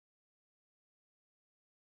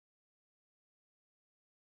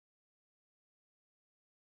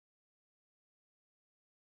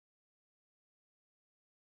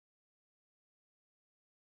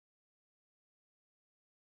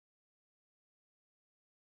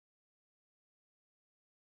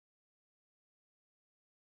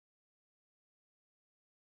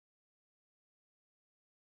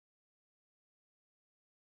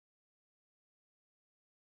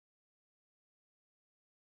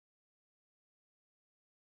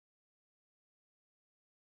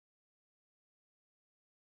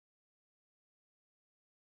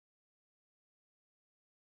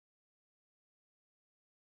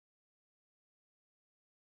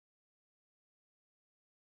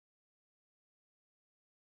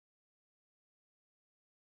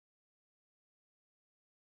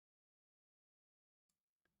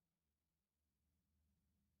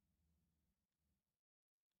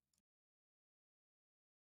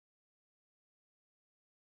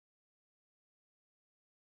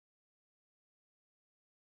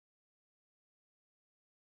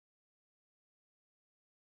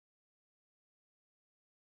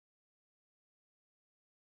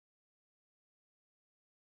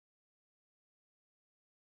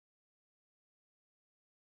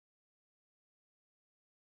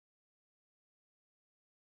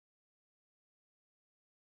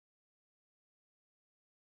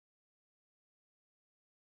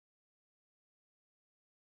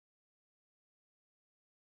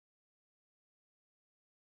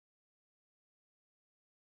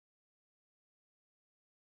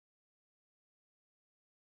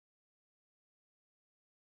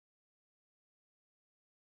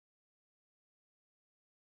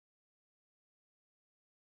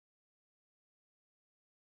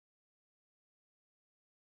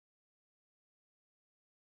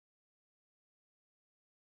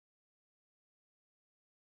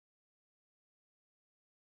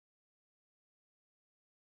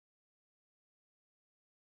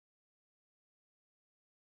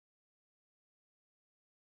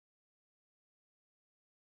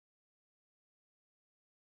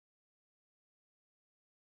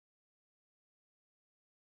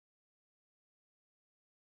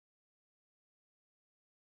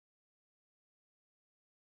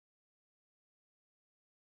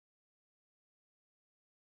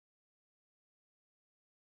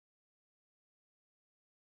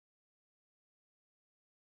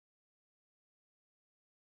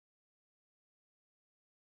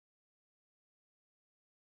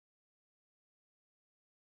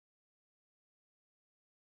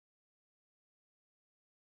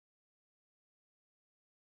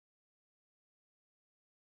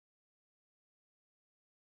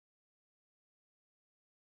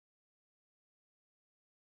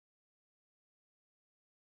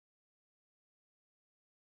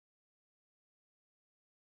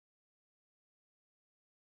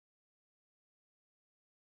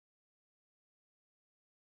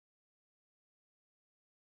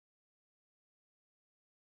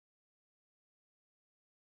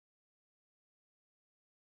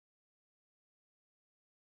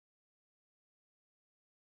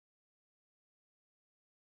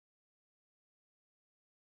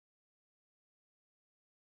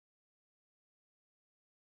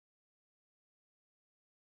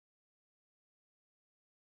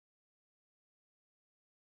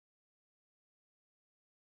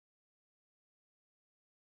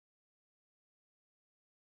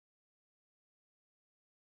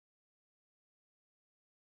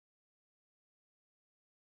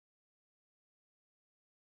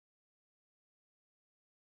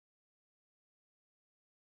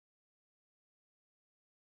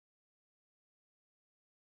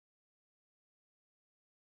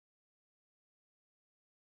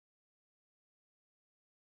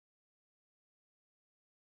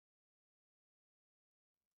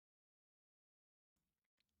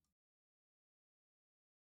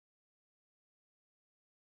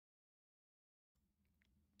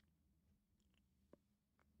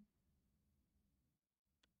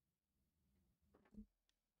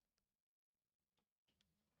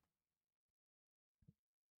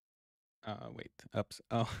Wait. Oops.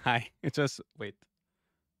 Oh, hi. It just wait.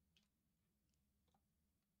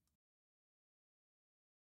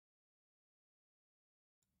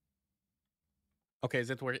 Okay,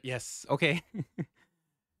 is it work? Yes. Okay.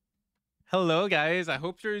 Hello, guys. I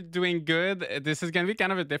hope you're doing good. This is gonna be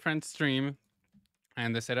kind of a different stream,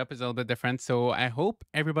 and the setup is a little bit different. So I hope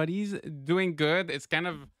everybody's doing good. It's kind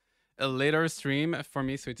of a later stream for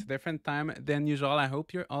me, so it's a different time than usual. I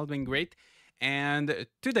hope you're all doing great. And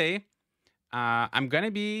today, I'm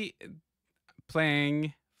gonna be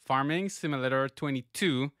playing Farming Simulator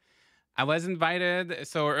 22. I was invited.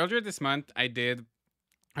 So earlier this month, I did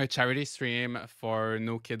a charity stream for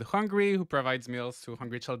No Kid Hungry, who provides meals to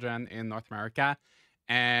hungry children in North America.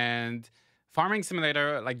 And Farming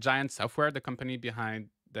Simulator, like Giant Software, the company behind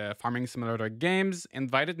the Farming Simulator games,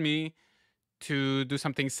 invited me to do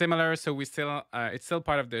something similar. So it's still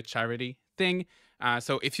part of the charity thing.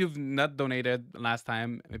 So if you've not donated last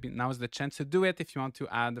time, maybe now is the chance to do it if you want to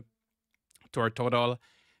add to our total.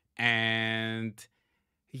 And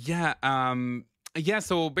yeah, yeah,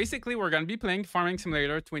 so basically we're gonna be playing Farming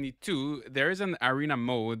Simulator 22. There is an arena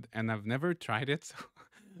mode, and I've never tried it, so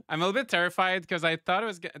I'm a little bit terrified because I thought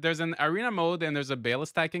there's an arena mode and there's a bale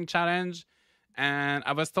stacking challenge, and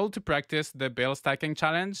I was told to practice the bale stacking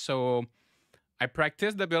challenge, so I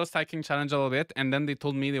practiced the bale stacking challenge a little bit, and then they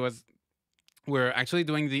told me we're actually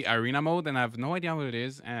doing the arena mode, and I have no idea what it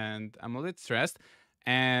is, and I'm a little bit stressed,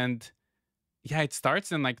 and yeah, it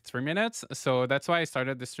starts in like 3 minutes. So that's why I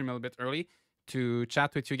started the stream a little bit early to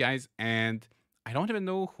chat with you guys. And I don't even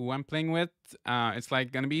know who I'm playing with. It's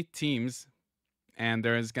like gonna be teams, and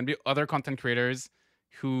there's gonna be other content creators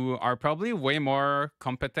who are probably way more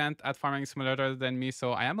competent at Farming Simulator than me.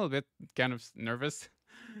 So I am a little bit kind of nervous,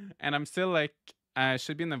 and I'm still like I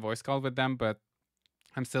should be in a voice call with them, but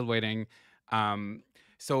I'm still waiting. Um,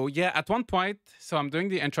 so yeah, at one point, so I'm doing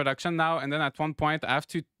the introduction now, and then at one point, I have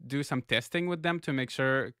to do some testing with them to make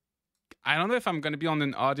sure. I don't know if I'm going to be on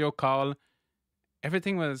an audio call.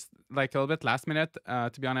 Everything was like a little bit last minute,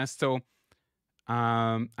 to be honest. So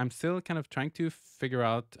I'm still kind of trying to figure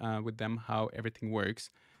out with them how everything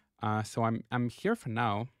works. So I'm here for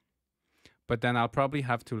now, but then I'll probably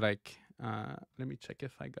have to like let me check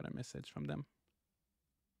if I got a message from them.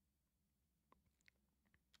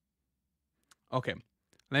 Okay,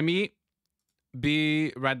 let me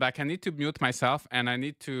be right back. I need to mute myself and I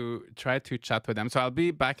need to try to chat with them. So I'll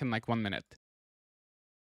be back in like 1 minute.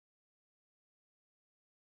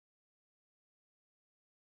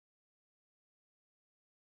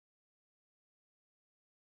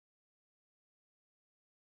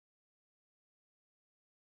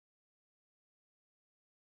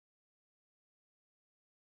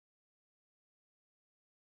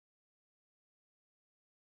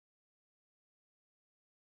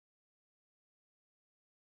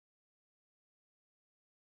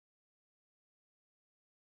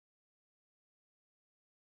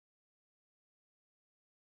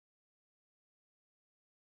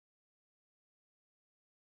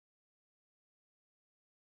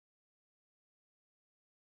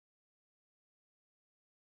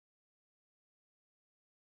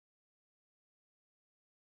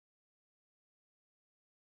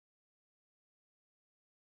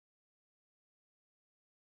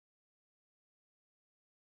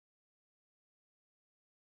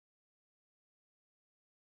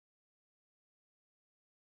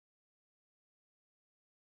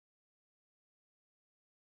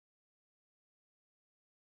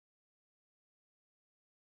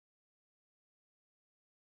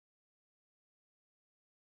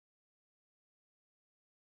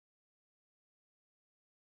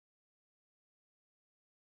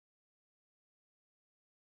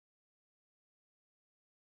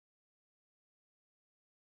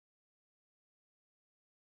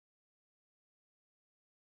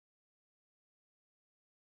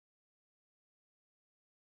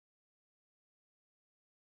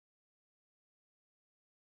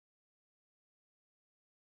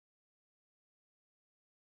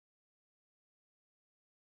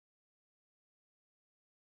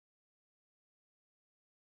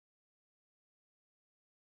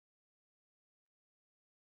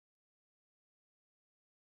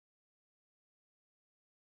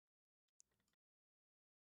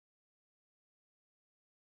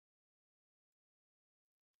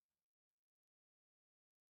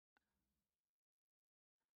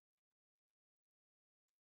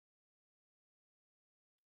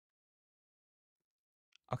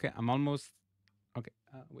 Okay, I'm almost. Okay,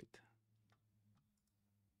 wait.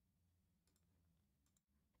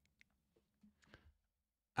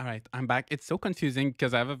 All right, I'm back. It's so confusing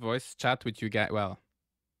because I have a voice chat with you guys. Well,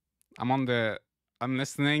 I'm on the I'm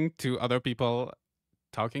listening to other people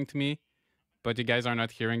talking to me, but you guys are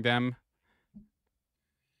not hearing them.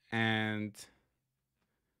 And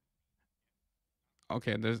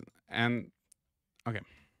okay, okay.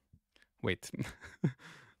 Wait.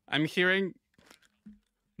 I'm hearing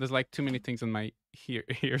there's like too many things in my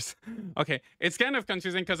ears. Okay, it's kind of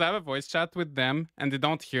confusing because I have a voice chat with them and they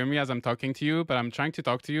don't hear me as I'm talking to you, but I'm trying to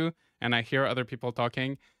talk to you and I hear other people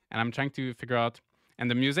talking and I'm trying to figure out.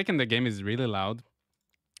 And the music in the game is really loud.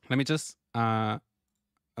 Let me just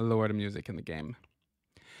lower the music in the game.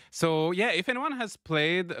 So yeah, if anyone has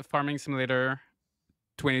played Farming Simulator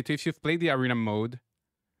 22, if you've played the arena mode,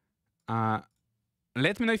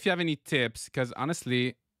 let me know if you have any tips because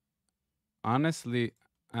honestly, I'm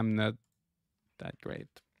not that great.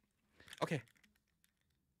 Okay.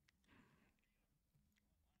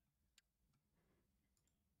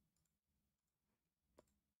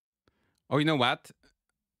 Oh, you know what?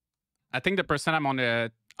 I think the person I'm on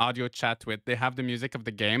the audio chat with, they have the music of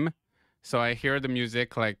the game. So I hear the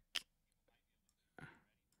music like.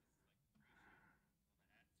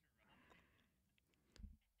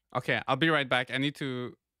 Okay, I'll be right back.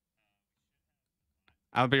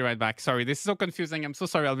 I'll be right back. Sorry, this is so confusing. I'm so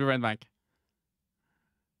sorry. I'll be right back.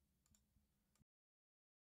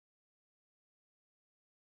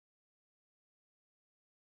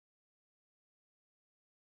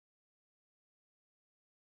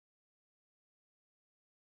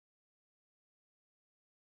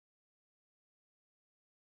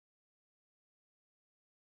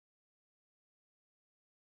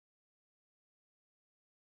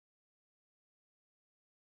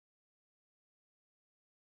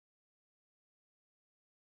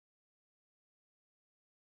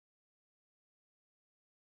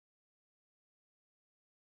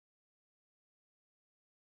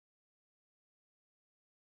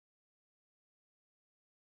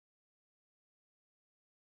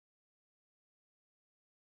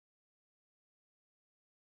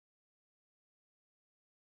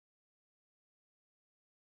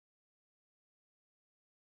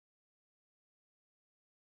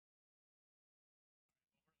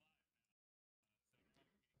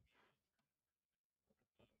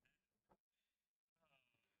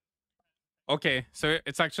 Okay, so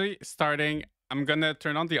it's actually starting. I'm gonna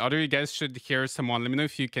turn on the audio. You guys should hear someone. Let me know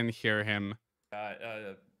if you can hear him.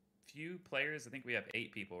 A few players. I think we have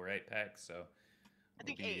 8 people, right, Pax? So I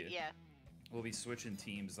think 8, yeah. We'll be switching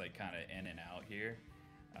teams like kind of in and out here,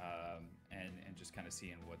 and just kind of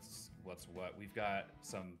seeing what's what. We've got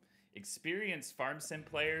some experienced farm sim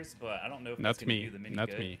players, but I don't know if that's going to do them any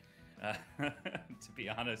good. Me. To be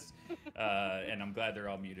honest, and I'm glad they're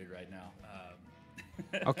all muted right now.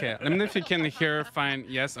 Okay, let me know if you can hear fine.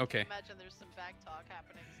 Yes, okay. Imagine there's some back talk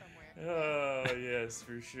happening somewhere. Oh, yes,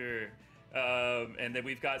 for sure. And then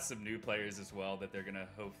we've got some new players as well that they're gonna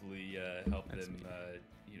hopefully help them,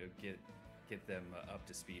 get them up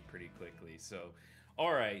to speed pretty quickly. So,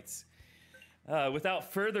 all right.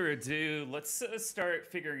 Without further ado, let's start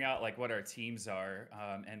figuring out like what our teams are.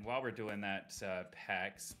 And while we're doing that,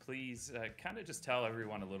 Pax, please kind of just tell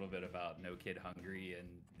everyone a little bit about No Kid Hungry and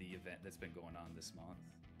the event that's been going on this month.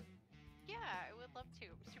 Yeah, I would love to.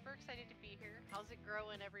 I'm super excited to be here. How's it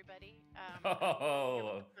growing, everybody?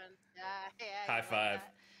 High five.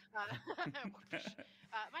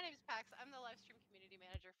 My name is Pax. I'm the live stream community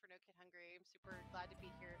manager for No Kid Hungry. I'm super glad to be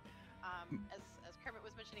here. As Kermit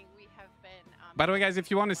was mentioning, we have been. By the way, guys, if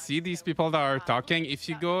you want to see these people that are talking, if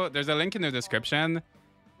you go, there's a link in the description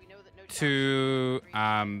to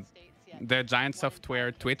the Giant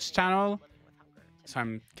Software Twitch channel. So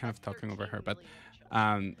I'm kind of talking over her, but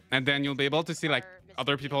and then you'll be able to see like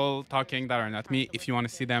other people talking that are not me if you want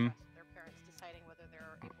to see them.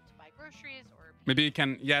 Maybe you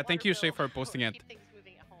can, yeah, thank you, Shay, for posting it.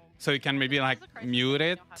 So you can maybe like mute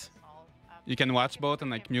it. You can watch both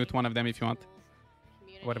and like mute one of them if you want.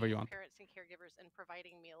 Whatever you want. Parents and caregivers and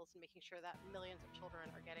providing meals and making sure that millions of children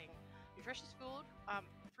are getting nutritious food,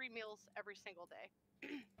 3 meals every single day.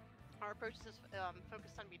 Our approach is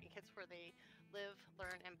focused on meeting kids where they live,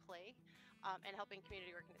 learn, and play, and helping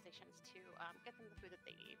community organizations to get them the food that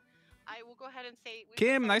they need. I will go ahead and say,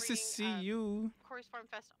 Kim, nice to see you. Corey's Farm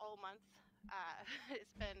Fest all month.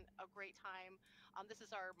 It's been a great time. This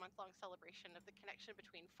is our month-long celebration of the connection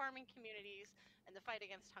between farming communities and the fight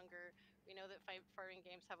against hunger. We know that farming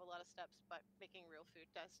games have a lot of steps, but making real food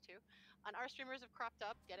does too. And our streamers have cropped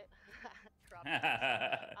up, get it?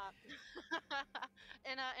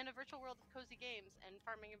 In a virtual world of cozy games, and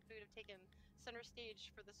farming and food have taken center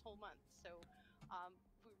stage for this whole month. So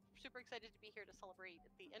we're super excited to be here to celebrate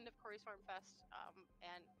the end of Corey's Farm Fest,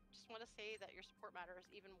 and just want to say that your support matters.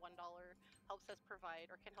 Even $1 helps us provide,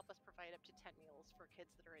 or can help us provide, up to 10 meals for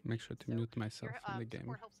kids that are in Make need. sure to So mute myself your in the game.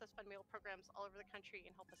 support helps us fund meal programs all over the country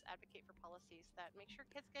and help us advocate for policies that make sure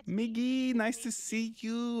kids get to eat Miggy, the nice food to they need see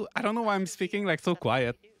you. I don't know why I'm Nice to see speaking you. like so That's what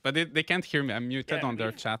we quiet, do. but they can't hear me. I'm muted Yeah, on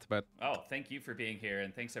their me- chat, but Oh, thank you for being here,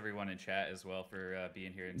 and thanks everyone in chat as well for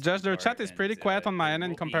being here. And Josh, their taking chat part, is pretty and, quiet on my there end in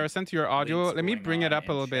will be comparison to your audio. links Let me going bring it on up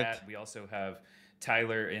a in little bit. chat. We also have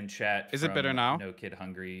Tyler in chat. Is it better from now? No Kid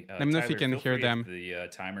Hungry. Let me know if you Tyler, can feel hear free them. If the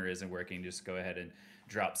timer isn't working, just go ahead and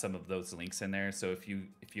drop some of those links in there. So if you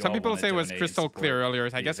Some all people wanna say it was donate and crystal clear support earlier. I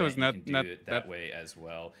the guess it was event, you not can do it that way as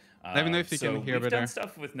well. Let me know if you can so hear we've better. done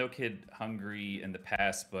stuff with No Kid Hungry in the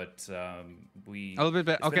past, but we A little bit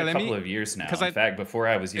better. it's Okay, been a let couple me. of years now. 'cause In I- fact, before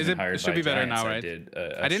I was Is even it- hired it should by be better Giants, now, I right? did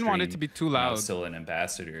a I didn't want it stream to be too when I loud. was still an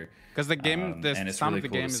ambassador. Because the game, the And it's sound really of the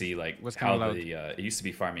cool game to see like was how kind of loud. the it used to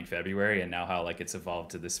be Farming February, and now how like it's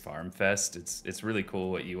evolved to this Farm Fest. It's really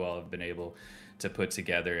cool what you all have been able to put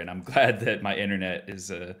together, and I'm glad that my internet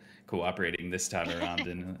is cooperating this time around,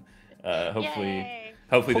 and hopefully. Yay.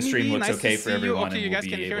 Hopefully the Homie stream B, looks nice to okay see for you. everyone, Okay, and you we'll guys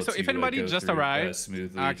can be hear. able So if to anybody go just through, arrived,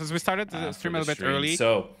 smoothly because we started the for stream the a little bit stream. early.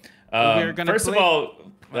 So, We're gonna first of play-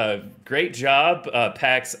 all, great job,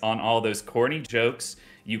 Pax, on all those corny jokes.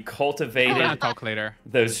 You We're cultivated gonna talk later.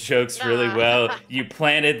 those jokes really well. You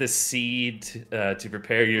planted the seed to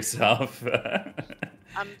prepare yourself,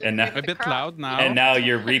 and now, A bit loud now. and now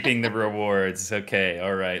you're reaping the rewards. Okay,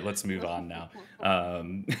 all right, let's move on now.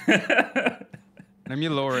 Let me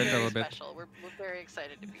lower it a Very little bit. special. We're very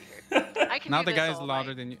excited to be here. I can Now do the this guy is all louder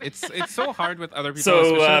night. than you. It's so hard with other people,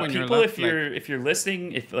 So especially when you're people, left, if you're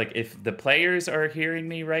listening, if the players are hearing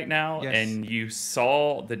me right now, Yes. and you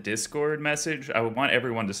saw the Discord message, I would want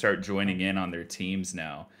everyone to start joining in on their teams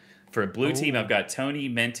now. For blue team, Oh. I've got Tony,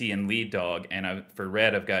 Menti, and Lead Dog, and for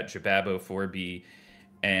red, I've got Jababo, 4B,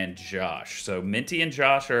 and Josh. So Minty and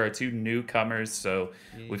Josh are our two newcomers. So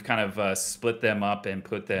we've kind of split them up and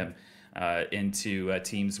put them into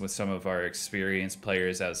teams with some of our experienced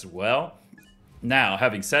players as well. Now,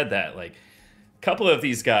 having said that, like a couple of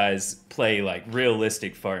these guys play like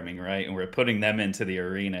realistic farming, right? And we're putting them into the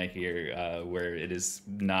arena here where it is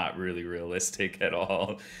not really realistic at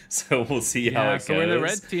all. So we'll see how yeah, it so goes. we're in the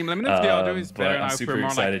red team. Let me know if the audio is But better I'm now. If super we're more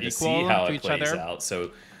excited like to see equal how to it each plays other. out. So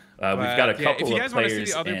we've got a But, couple if you of guys want to see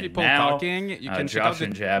players the other in people now. talking, you can check Josh out the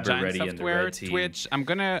and Jab are Giant ready in the Software, red team. Twitch. I'm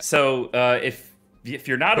gonna. So if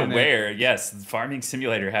you're not Can it- aware, yes, Farming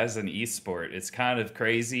Simulator has an esport. It's kind of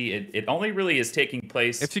crazy. It only really is taking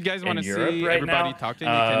place If you guys want wanna to see right everybody now. talking,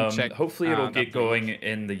 you can check, Hopefully it'll that get going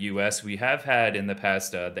in the US. We have had in the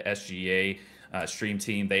past the SGA stream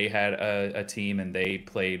team. They had a team, and they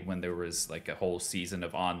played when there was like a whole season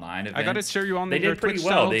of online events. I gotta cheer you on. They your did pretty Twitch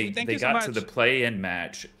well. channel. They Thank you so got to much. the play-in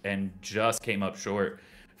match and just came up short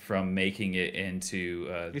from making it into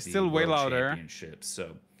You're the still way World louder. Championships.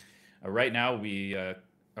 So right now we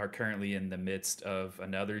are currently in the midst of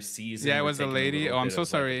another season. Yeah, it We're was a taking lady. little Oh, I'm bit so of, like, a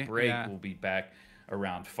sorry. break. Yeah. We'll be back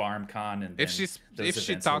around FarmCon, and If then she's- those if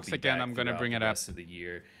she events will talks be again, back I'm gonna throughout bring the it up. rest of the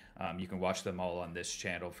year. You can watch them all on this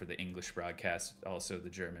channel for the English broadcast, also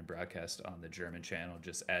the German broadcast on the German channel.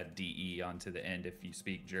 Just add DE onto the end if you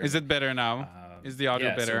speak German. Is it better now? Is the audio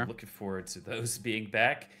yeah, better? So looking forward to those being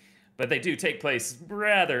back. But they do take place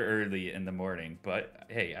rather early in the morning. But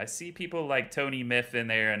hey, I see people like Tony Myth in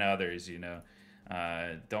there and others, you know.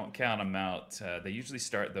 Don't count them out. They usually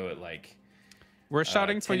start, though, at like We're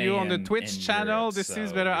shouting for 10 you on the a.m. Twitch in channel. Europe, This so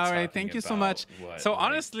is better. we're All right, talking thank you so about, much. what, So like,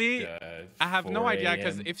 honestly, I have no 4 idea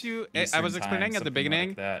because a.m. if you, I Eastern was explaining time, at the something beginning,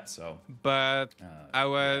 like that, so but I yeah,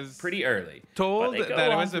 was pretty early. told But they go that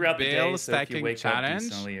it on was a throughout the day, bale so if you stacking wake up challenge.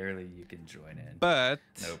 decently early, you can join in. But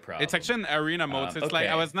No problem. it's actually an arena mode, so it's like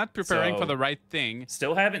I okay. was not preparing for So- the right thing.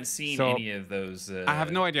 Still haven't seen So, any of those. I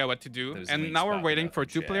have no idea what to do, those and links now we're popping waiting up for in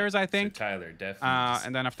 2 chat. players, I So think. Tyler, definitely. just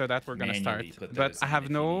And then after that, we're gonna start. manually put But those I in have if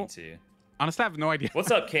you no, need to. honestly, I have no idea. What's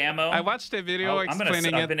up, Camo? I watched a video I've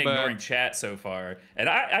explaining been it, but ignoring chat so far, and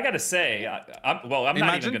I gotta say, I'm not even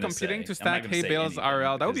Imagine gonna competing say. to I'm not stack gonna hay say bales anything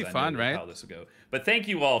RL. That would be because I fun, know right? How this will go. But thank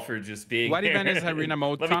you all for just being What here. event is arena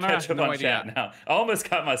mode? Let me Connor, I catch have up no on idea. chat now. I almost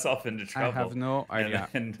got myself into I trouble. have no idea.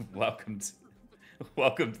 And welcome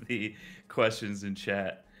to the questions in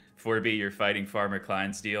chat. 4B, you're fighting Farmer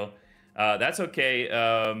Clydesdale. That's okay.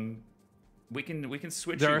 We can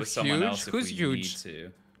switch They're you with someone huge? else if Who's we huge? need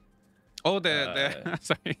to. Oh, the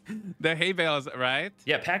sorry, the hay bales, right?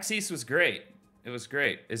 Yeah, PAX East was great. It was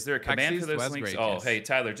great. Is there a command East for those was links? great, Oh, yes. hey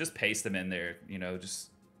Tyler, just paste them in there. You know,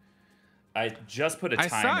 I just put a timer. I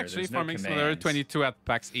saw actually There's no Farming Simulator commands. 22 at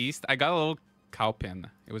PAX East. I got a little cow pin.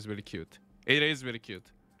 It was really cute. It is really cute.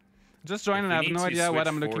 Just join, If and I we have need no to idea what switch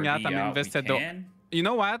I'm looking at. 4B I'm out, we invested though. can. You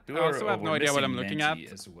know what? I also have no we're idea what I'm missing looking at.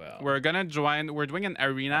 Minty as well. We're gonna join. We're doing an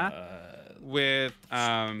arena with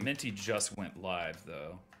Minty just went live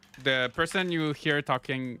though. the person you hear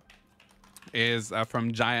talking is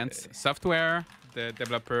from Giants Software, the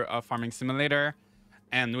developer of Farming Simulator,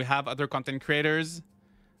 and we have other content creators.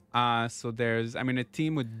 So there's I'm in a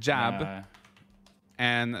team with Jab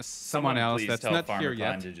and someone else please that's tell not Farmer here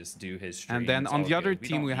Klein yet. to just do his And then stream. on It's the all other good.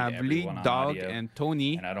 team, we don't have need League everyone on Dog audio, and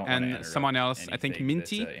Tony and I don't wanna and someone interrupt else, I think anything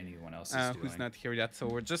Minty, that, anyone else is who's doing. not here yet. So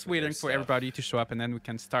we're just with waiting their for stuff. everybody to show up, and then we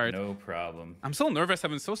can start. No problem. I'm so nervous.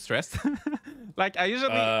 I'm so stressed. Like I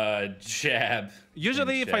Jab.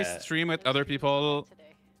 usually in if I chat. stream with other people,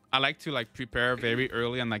 Today. I like to like prepare very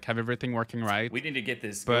early and like have everything working right. We need to get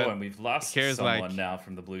this But going. We've lost here's, someone like, now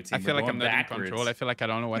from the blue team. I feel We're like I'm going not backwards. in control. I feel like I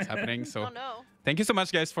don't know what's happening. So Oh no. thank you so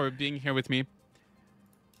much, guys, for being here with me.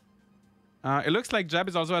 It looks like Jab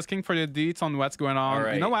is also asking for the deets on what's going on.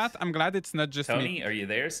 All You know right. what? I'm glad it's not just me. Tony, are you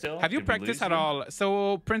there still? Have you Did we practiced lose at you? all?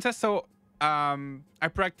 So, Princess, I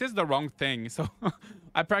practiced the wrong thing. So,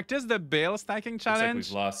 I practiced the bale stacking Looks like challenge,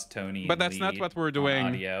 we've lost Tony. but and that's not lead what we're on doing.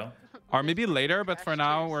 Audio. or maybe later. But for Crash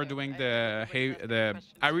now, too, we're so doing I the think everybody has the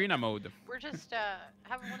questions. arena mode. We're just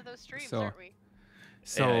having one of those streams, So, aren't we?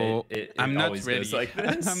 So it I'm not always ready. goes like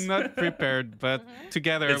this. I'm not prepared, but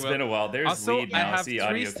together It's we'll. been a while. There's Also, lead now. I have see 3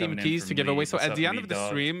 audio Steam coming in keys from to give away. Lead. So What's at up, the end Lead of the Dog?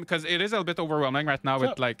 stream, because it is a bit overwhelming right now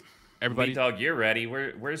with like everybody. Lead Dog, you're ready.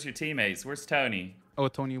 Where's your teammates? Where's Tony? Oh,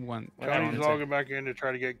 Tony won. Tony's logging back in to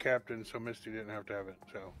try to get captain, so Misty didn't have to have it.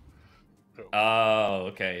 So. Oh,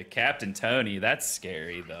 okay. Captain Tony. That's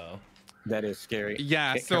scary though. That is scary.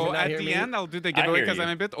 Yeah, Can so everyone at hear the me? end, I'll do the I giveaway hear because you. I'm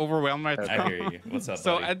a bit overwhelmed right now. I hear you. What's up,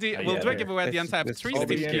 So buddy? at the How we'll you do a doing? giveaway at the end. So I have It's 3 all Steam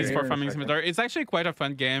the keys here for in a Farming second. Simulator. It's actually quite a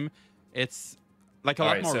fun game. It's like a lot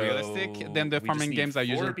Alright, more so realistic than the we just farming need games I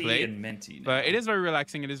usually 4B play. and Minty But now. it is very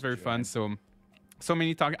relaxing. It is very fun. So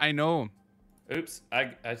many talk. I know, Oops, I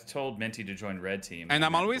told Minty to join red team. and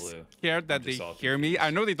I'm in always blue. scared that I'm they just all hear me. I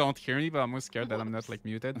confused. know they don't hear me, but I'm always scared that I'm not like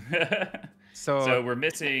muted. So So we're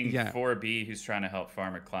missing yeah. 4B, who's trying to help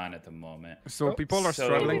Farmer Klein at the moment. so people are So-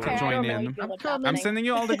 struggling to Okay, join in. I'm sending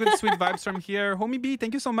you all the good sweet vibes from here, homie B.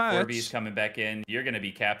 Thank you so much. 4B's coming back in. You're going to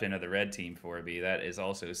be captain of the red team, 4B. That is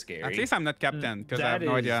also scary. At least I'm not captain because I have That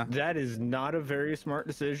no is- idea. That is not a very smart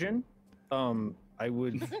decision. I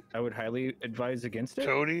would highly advise against it.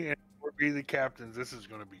 Tony and be the captains. This is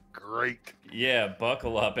going to be great. Yeah,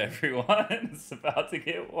 buckle up, everyone. It's about to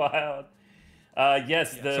get wild.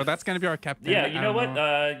 Yes, the So that's gonna be our captain. yeah. You I know don't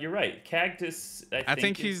what? You're right. Cactus. I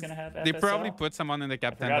think is he's. gonna have They FSL. probably put someone in the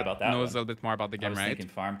captain forgot that about that knows one. a little bit more about the I game, was right? thinking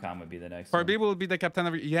FarmCom would be the next Farby one. will be the captain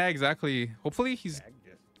of. Yeah, exactly. Hopefully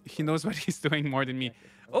he knows what he's doing more than me.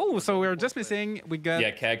 Oh, so we're just missing. We got.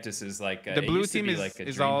 Yeah, Cactus is like The it blue used to team be is- like a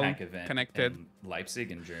is all DreamHack event connected. in Leipzig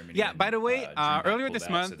in Germany. Yeah. and, By the way, DreamHack earlier pulled this out,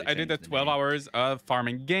 so month they I did the changed 12 name. hours of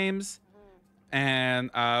farming games, and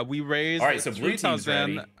we raised All right, so blue team's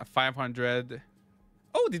ready. 3,500.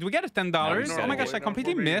 Oh, did we get a $10? No, Oh my gosh, I no,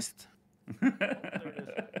 completely no, no. missed.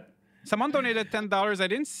 Someone donated $10. I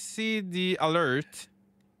didn't see the alert.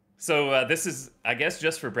 So this is, I guess,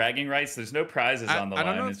 just for bragging rights. There's no prizes I- on the I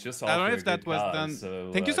don't line. know It's just I all don't know for if a that good was cause. done.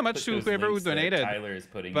 So, Thank you so much click to those whoever who links that donated. Tyler is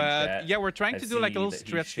putting in But chat. yeah, we're trying I to do like a see little that he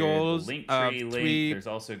stretch shared the goals Linktree of link. There's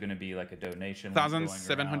also going to be like a donation link going around.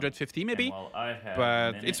 3,750 maybe. And while I have a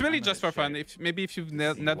But minute, it's really I'm just gonna for fun. check If maybe if you've to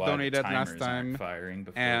not see not why the donated last timers aren't time, firing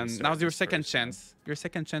before we and start now's your this second first one. chance. Your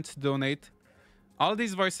second chance to donate. All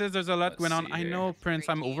these voices, there's a lot Let's going on. see I here. know, That's Prince.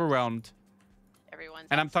 great I'm teams. overwhelmed, Everyone's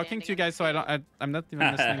and I'm talking to you outstanding in guys, so I the don't. I'm not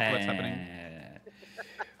even listening to what's happening.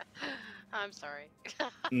 team. I'm sorry.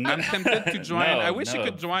 I'm tempted to join. No, I wish you no,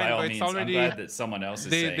 could join, by all but it's means. already- I'm glad that someone else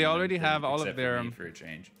is they saying already them, have all of except for their- me for a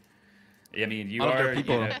change. I mean, you all of their are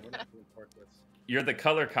people. you're the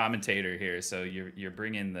color commentator here, so you're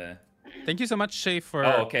bringing the. Thank you so much, Shay, for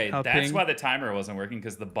Oh, okay. helping. That's why the timer wasn't working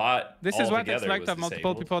because the bot. This is what it's altogether like was to have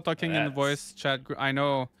multiple disabled. people talking in the That's voice chat group. I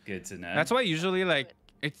know. Good to know. That's why usually like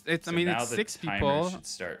it's. So I mean, now it's the 6 timer people. should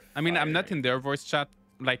start I mean, I'm not firing. in their voice chat.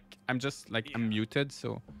 Like, I'm just like I'm muted.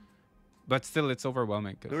 So, but still, it's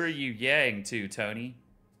overwhelming. 'Cause Who are you yang to, Tony?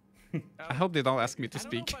 I hope they don't ask me to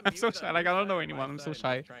speak. I'm so shy. Like, I don't know anyone. I'm so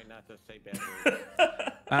shy. Trying not to say bad words.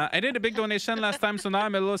 I did a big donation last time, so now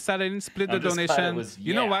I'm a little sad I didn't split the I'm just glad it donation. was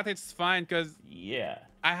You know yeah. what? It's fine because Yeah.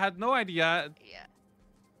 I had no idea Yeah.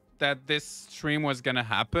 that this stream was gonna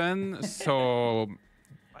happen. So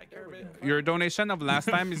your donation of last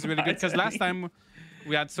time is really good because last time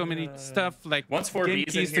we had so many stuff like Once game 4B's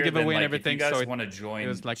in keys here, to give then, away and like, everything. if you guys So want to join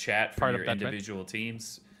was, like, chat for part your of that, right? individual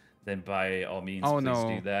teams, then by all means, Oh please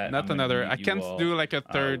no, do that. not I'm gonna another. mute I you can't all, do like a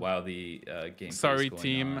third. while the game. Sorry, going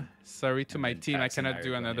team. on. Sorry to And my then team. I Pax and cannot are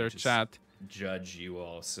do gonna another just chat. Judge you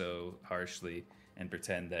all so harshly and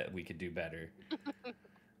pretend that we could do better.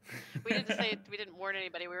 We didn't say we didn't warn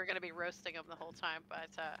anybody. We were going to be roasting them the whole time, but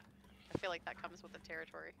I feel like that comes with the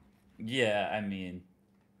territory. Yeah, I mean,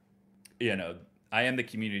 you know, I am the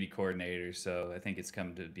community coordinator, so I think it's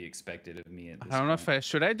come to be expected of me at this I don't know point. if I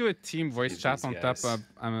should I do a team voice Give chat these on top guys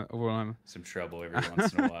of some trouble every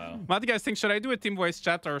once in a while. What do you guys think? Should I do a team voice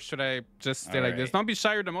chat or should I just stay like this? Alright. Don't be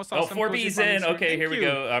shy. You're the most Oh, awesome. 4B's cozy in. funny Okay, Thank here we you.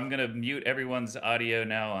 go. I'm going to mute everyone's audio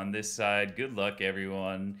now on this side. Good luck,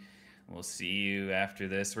 everyone. We'll see you after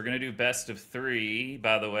this. We're going to do best of 3,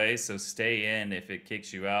 by the way, so stay in if it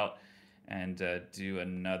kicks you out and do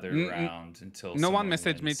another round until No one someone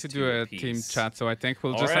messaged me wins to 2 do a apiece. team chat, so I think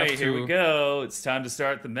we'll All just right, have to. here we go. It's time to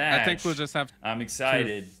start the match. I think we'll just have I'm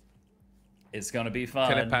excited. It's going to be fun.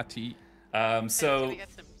 telepathy. So we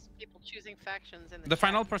got some people choosing factions in the The chat.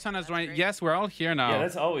 final person has That's joined. great. Yes, we're all here now. yeah,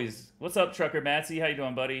 that's always. What's up, Trucker Matsy? How you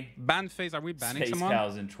doing, buddy? Ban phase. Are we banning Space someone?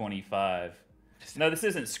 Cows in 25. No, this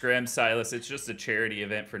isn't Scrim, Silas. It's just a charity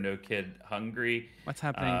event for No Kid Hungry. What's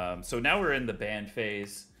happening? So now we're in the ban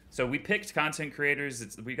phase. So we picked content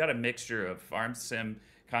creators. We got a mixture of farm sim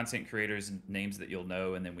content creators, names that you'll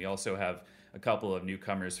know, and then we also have a couple of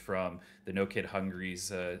newcomers from the No Kid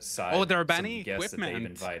Hungry's side. Oh, they're some banning guests that they've equipment.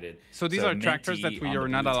 invited. So these are tractors Minty that we on the are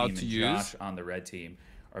not blue allowed team to and use. Josh on the red team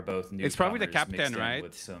are both newcomers. It's probably the captain, mixed in right?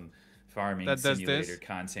 With some farming That does simulator this?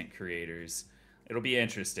 content creators. It'll be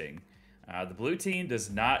interesting. The blue team does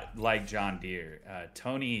not like John Deere.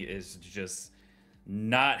 Tony is just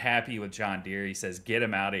not happy with John Deere. He says, get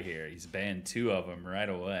him out of here. He's banned 2 of them right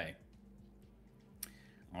away.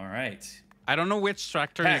 All right. I don't know which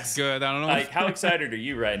tractor Pax, is good. I don't know. Like, how excited are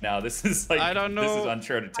you right now? This is like, I don't This know. is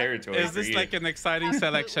uncharted territory. Is for this you. like an exciting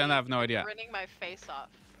selection? I have no idea. Grinning my face off.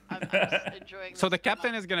 I'm just enjoying. So this the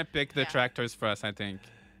captain is gonna pick the Yeah. tractors for us, I think.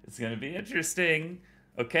 It's going to be interesting.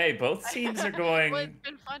 Okay, both teams are going. Well, it's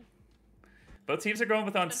been fun. Both teams are going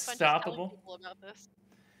with It's been fun just telling Unstoppable. people about this.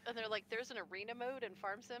 And they're like, there's an arena mode in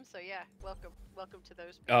Farm Sim, so yeah, welcome to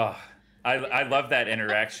those. Oh, I love that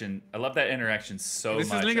interaction. I love that interaction so This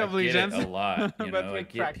is much. League of I get it Legends, a lot. You but know, I with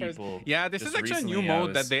get tractors. people. Yeah, this just is actually a new recently I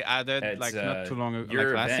mode that was they added at, like not too long ago, your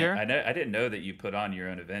like last event. year. I didn't know that you put on your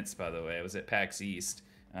own events, by the way. I was at PAX East.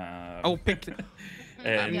 Oh, pick and,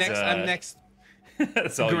 I'm next.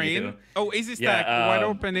 That's all you Green. do. Oh, easy stack. Wide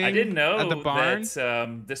opening. I didn't know at the barn.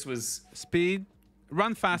 that this was Speed.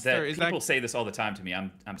 Run faster. that Is people like say this all the time to me.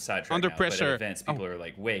 I'm sidetracked Under now, pressure. But at events, people are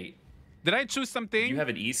like, "Wait, did I choose something? you have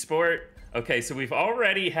an esport?" Okay, so we've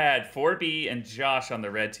already had 4B and Josh on the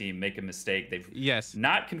red team make a mistake. They've Yes.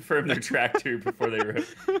 not confirmed their tractor before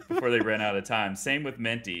they ran out of time. Same with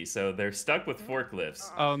Minty, so they're stuck with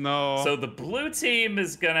forklifts. Oh no. So the blue team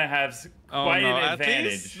is gonna have oh quite no. an At advantage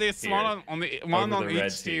least this here, one on the one over on the red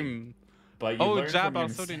each team. But you Oh, learn Jab from your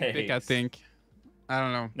also didn't pick. I mistakes. think. I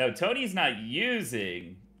don't know. No, Tony's not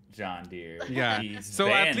using John Deere. Yeah. He's So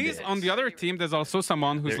at banned least it. on the other team, there's also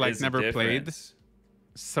someone who's There like is a never played. difference.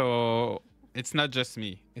 So it's not just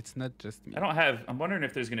me. It's not just me. I'm wondering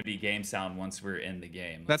if there's going to be game sound once we're in the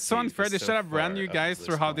game. That's Let's so see, unfair. They so should have ran far you up guys to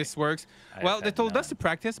through how point, this works. I've Well, they had told us none. to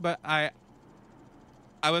practice, but I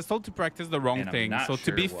was told to practice the wrong And I'm thing. not So to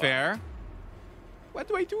sure be why. fair, what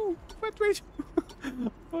do I do? What do I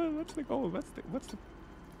do? What's the goal? What's the?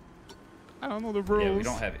 I don't know the rules. Yeah, we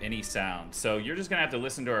don't have any sound. So you're just going to have to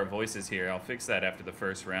listen to our voices here. I'll fix that after the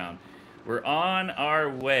first round. We're on our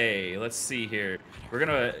way. Let's see here. We're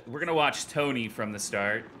gonna watch Tony from the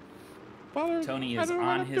start. Father, Tony I is don't know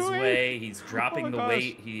what on I'm his doing. way. He's dropping my the gosh.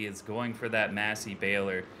 weight. He is going for that Massey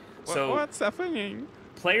Baylor. So What's happening?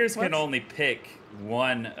 players can What's- only pick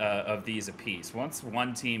one of these apiece. Once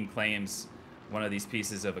one team claims one of these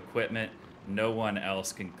pieces of equipment, no one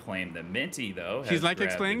else can claim them. Minty, though, He's has like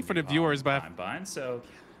grabbed explaining the for the new viewers, but Combine. So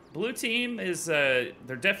blue team is they're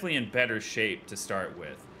definitely in better shape to start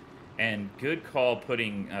with. And good call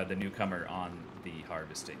putting the newcomer on the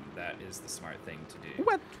harvesting. That is the smart thing to do.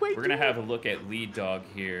 what? Wait, We're gonna have a look at lead dog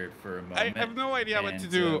here for a moment. I have no idea what to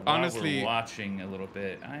And, do, while honestly. we're watching a little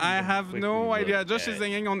bit. I'm I gonna have quickly no idea. look Josh is at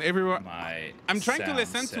hanging on everyone. my I'm trying to sound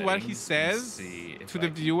listen to what he settings and says see if to I the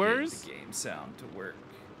can get viewers. the game sound to work.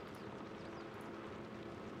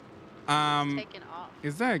 Taken off.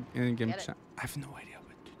 Is that in game Get it. chat? I have no idea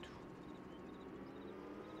what to do.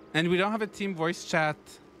 And we don't have a team voice chat.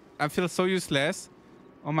 I feel so useless.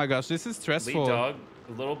 Oh my gosh, this is Lead stressful. dog,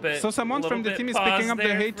 a little bit. So someone a little from the bit team is paused picking up the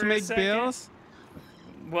there hay to for a make second. bills.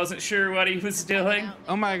 Wasn't sure what he was doing.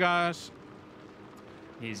 Oh my gosh.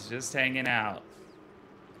 He's just hanging out.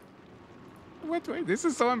 Wait. This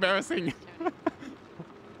is so embarrassing.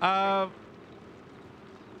 I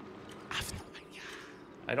have no idea.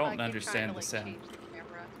 I don't understand the sound.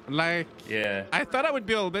 Like, Yeah, I thought I would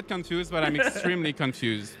be a little bit confused, but I'm extremely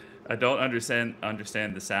confused. I don't understand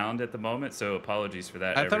the sound at the moment, so apologies for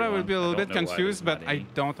that. I thought I would everyone. be a little don't bit know why confused, there's but not I any.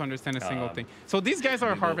 don't understand a single Um, thing. So these guys are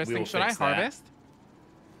we will harvesting. Should I fix that. harvest?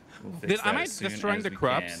 We'll fix Am that I as soon destroying as the we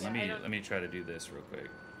crops? can. Yeah, Let me try to do this real quick.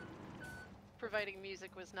 Providing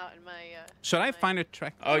music was not in my. Should I my- find a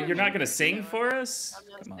track? Oh, you're not gonna sing for us? I'm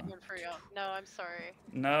not Come on. singing for you. No, I'm sorry.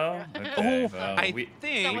 No. Yeah. Okay, Oh, well, I we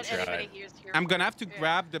think Not what tried. anybody hears here I'm for. gonna have to Yeah.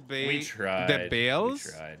 grab the we tried. the bales.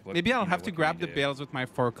 We tried. What- Maybe I'll you know, have to what can grab we the do? bales with my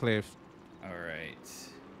forklift. All right.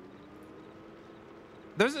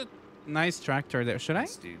 There's a nice tractor there. Should I?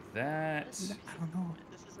 Let's do that. I don't know.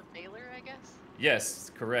 This is a baler, I guess.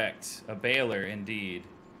 Yes, correct. A baler, indeed.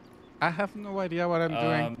 I have no idea what I'm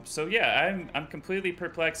doing. So yeah, I'm completely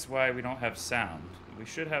perplexed why we don't have sound. We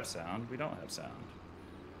should have sound. We don't have sound.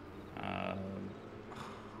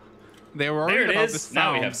 They were there worried it about is. the sound,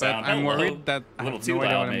 Now we have but sound. I'm Hello. worried that I A little have too no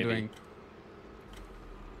idea loud, what I'm maybe. doing.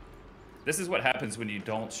 This is what happens when you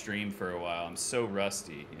don't stream for a while. I'm so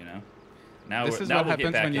rusty, you know. Now This is now what we'll get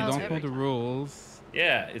happens back when you into don't it. know the rules.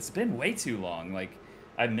 Yeah, it's been way too long. Like,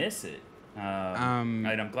 I miss it. And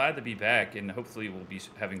I'm glad to be back, and hopefully we'll be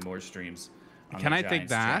having more streams on Can the I take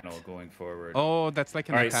Giants that? channel going forward. Oh, that's like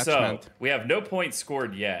an All right, attachment. so we have no points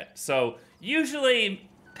scored yet. So usually,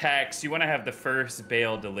 packs, you want to have the first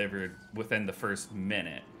bale delivered within the first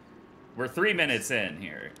minute. We're 3 minutes in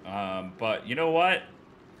here, but you know what?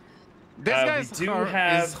 This We guy's do is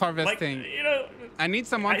have harvesting. Like, you know, I need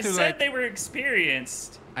someone I to said like. they were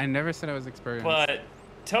experienced, I never said I was experienced. but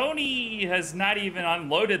Tony has not even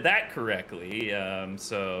unloaded that correctly.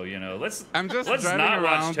 So you know, let's I'm just let's driving not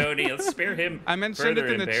around. watch Tony. Let's spare him I mentioned it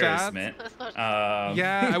further in the chat. embarrassment.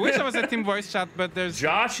 Yeah, I wish I was a team voice chat, but there's.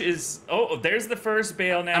 Josh is. Oh, there's the first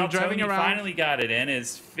bale now. I'm driving Tony around. finally got it in.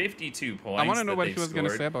 Is 52 points. I want to know that what they've he was going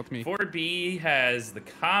to scored. say about me. 4B has the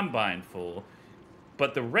combine full,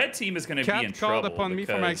 but the red team is going to be in Cat called trouble upon me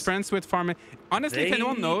for my because experience with farming. Honestly, if they-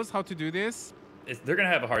 anyone knows how to do this, they're going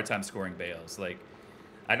to have a hard time scoring bales. Like,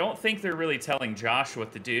 I don't think they're really telling Josh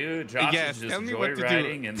what to do. Josh Yes, is just tell me what to do.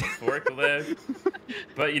 joyriding in the forklift.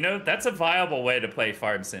 But, you know, that's a viable way to play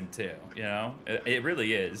Farm Sim, too. You know, it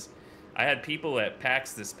really is. I had people at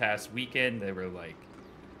PAX this past weekend. They were like,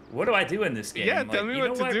 what do I do in this game? Yeah, like, tell me you what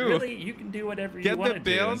know to what? do. Really, you can do whatever Get you want the to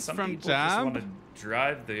do. And bales some from people just want Jab. to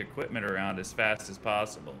drive the equipment around as fast as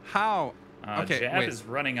possible. how? Okay, Jab wait. is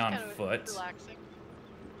running on Kind of foot. relaxing.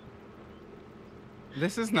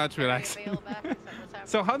 This is not Carry a relaxing. bale back, is that what's happening?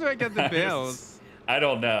 So how do I get the bales? I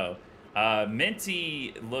don't know.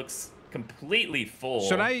 Minty looks completely full.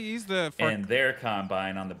 Should I use the fork? in their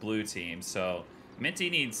combine on the blue team? So Minty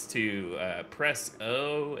needs to press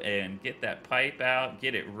O and get that pipe out,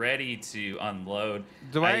 get it ready to unload.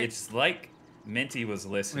 Do I- It's like Minty was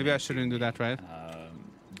listening. Maybe I to shouldn't do me, that, right?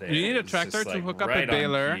 there. You need a It's just, tractor to like, hook up a right on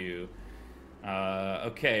baler. cue.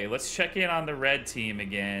 Okay, let's check in on the red team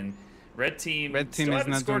again. Red team Red team still is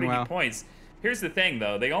haven't not scored doing any well. points. Here's the thing,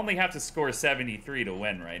 though. They only have to score 73 to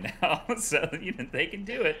win right now. So, you know, they can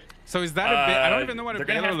do it. So is that a bale? I don't even know what a They're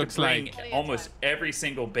gonna baler have to looks bring like. Plenty of almost time. every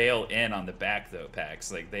single bale in on the back, though,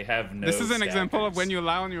 packs. Like, they have no This is an example of stackers. when you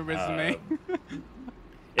lie on your resume.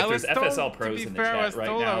 If I was there's told, FSL pros to be in the fair, I chat was right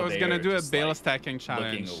told now, I was they gonna are do a just, bale like, stacking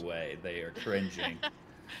challenge. looking away. They are cringing.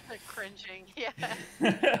 Cringing. Yeah.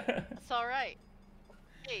 It's all right.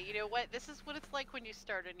 Hey, you know what? This is what it's like when you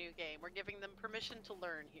start a new game. We're giving them permission to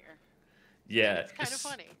learn here. Yeah. It's kind of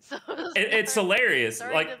funny. So It's hilarious.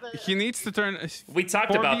 sorry Like, to the- He needs to turn. we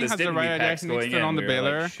talked 4B about this, has the didn't right we, idea. Pax, He needs going to turn in? on the We were like,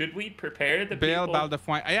 baler. should we prepare the Bale, people? bale de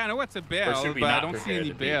foin. Yeah, I know what's a bale, should we but I not don't see prepare any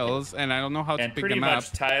the people? bales, and I don't know how to And pick pretty them up.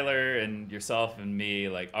 much Tyler and yourself and me,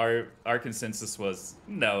 like our consensus was,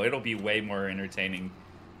 no, it'll be way more entertaining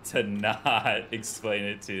to not explain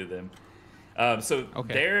it to them. So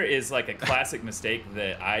Okay. there is like a classic mistake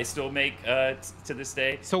that I still make to this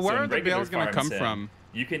day. So where in are the regular bales gonna Farm come Sim, from?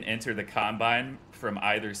 You can enter the combine from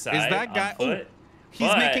either side that guy- on foot. oh, he's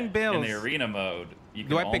but making in bales. the arena mode. You can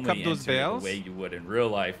Do I pick only up those enter bales? the way you would in real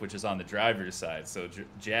life, which is on the driver's side. So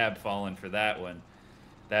Jab falling for that one,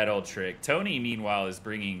 that old trick. Tony, meanwhile, is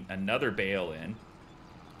bringing another bale in.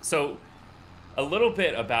 So a little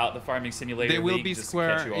bit about the farming simulator. They will League, be just to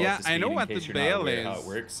catch square. you all Yeah, up to I know speed in what the case you're not bale aware how it is.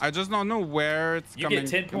 works. I just don't know where it's You coming. get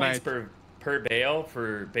 10 points like, per bale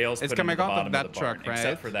for bales It's put into coming the out of bottom that of the barn, truck, right?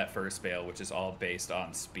 except for that first bale, which is all based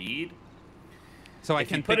on speed. so I If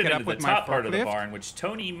can you put pick it it into up with the my top part of the forklift. barn, which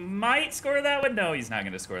Tony might score that one. No, he's not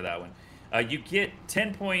going to score that one. You get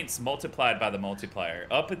 10 points multiplied by the multiplier.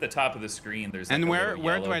 Up at the top of the screen, there's like And a where little do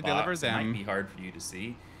yellow I deliver box. It might them? be hard for you to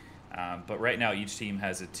see. But right now, each team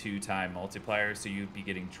has a 2-time multiplier, so you'd be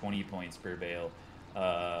getting 20 points per bale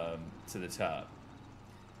to the top.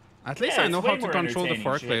 At least Yeah, I it's know way how to more control the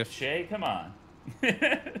entertaining, forklift. Shay, come on.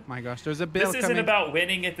 My gosh, there's a bill This coming. isn't about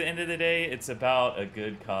winning at the end of the day. It's about a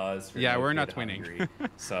good cause. For Yeah, no we're Kid not winning. Hungry.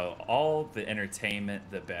 So all the entertainment,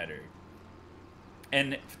 the better.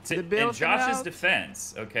 And The bill in Josh's coming out.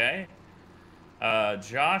 defense, okay?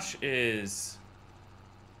 Josh is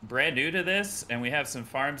brand new to this, and we have some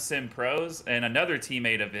Farm Sim pros and another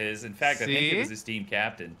teammate of his. In fact, I think it See? was his team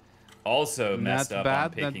captain. Also messed Not up bad, on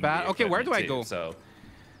not picking bad. the Okay, where do I equipment, go? too. So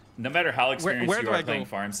no matter how experienced where you do are I playing go?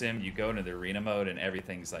 Farm Sim, you go into the arena mode and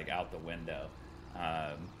everything's like out the window.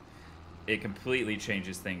 It completely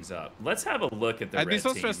changes things up. Let's have a look at the I'd be red so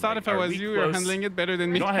team. stressed out Like, if I are was we you. You're close? handling it better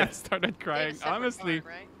than me. don't I have- started They have a crying. separate Honestly.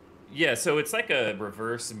 barn, right? Yeah, so it's like a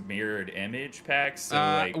reverse mirrored image pack. So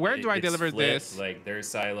like, where do I it's deliver flipped, this? Like their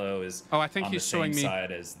silo is Oh, I think on he's the same showing me.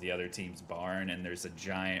 side as the other team's barn, and there's a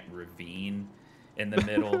giant ravine in the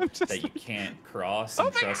middle Just that you can't cross.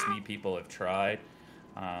 And trust me, people have tried.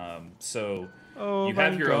 So Oh you my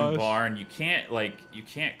have your own gosh. barn. You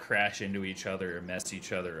can't crash into each other or mess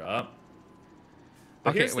each other up.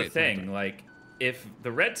 But Okay, here's wait, the wait, thing, like if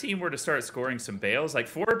the red team were to start scoring some bales, like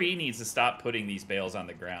 4B needs to stop putting these bales on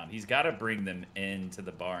the ground. He's got to bring them into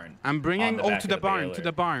the barn. I'm on bringing the all back to of the barn, to baler,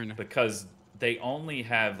 the barn. because they only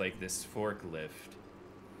have like this forklift.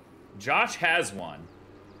 Josh has one.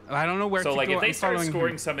 I don't know where So to like go. if they I'm start following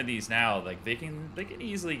scoring him. some of these now, like they can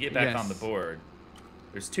easily get back on the Yes. board.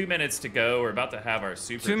 There's 2 minutes to go. We're about to have our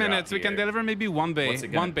super 2 drop minutes. We can here. deliver maybe one bay, What's it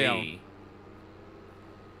gonna one bale. be?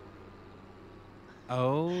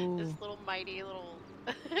 Oh. This little mighty little,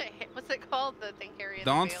 what's it called? The thing carrying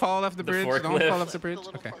Don't the bale? fall off the The bridge. Don't forklift. fall off the bridge. The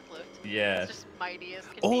little Okay. forklift. Yeah. It's just mighty as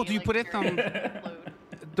can Oh, be, do you like, put it carrying on- a load.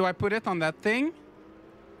 Do I put it on that thing?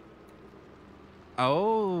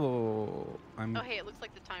 Oh. I'm. Oh, hey, it looks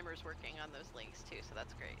like the timer's working on those links too, so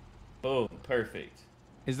that's great. Boom, perfect.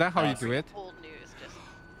 Is that how you awesome. do it? Old news, just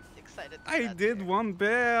excited. that I that's did here. one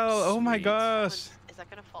bale. Oh my Sweet. gosh. Is that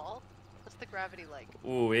gonna fall? What's the gravity like?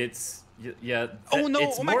 Ooh, it's yeah. Oh, no,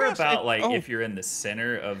 It's oh my more gosh, about it- like oh. if you're in the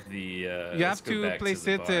center of the. You let's have go to back place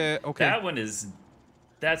the it, barn. okay. That one is.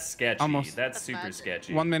 That's sketchy. Almost. That's That's super magic.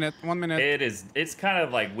 sketchy. 1 minute. 1 minute. It is. It's kind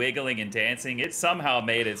of like wiggling and dancing. It somehow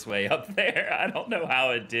made its way up there. I don't know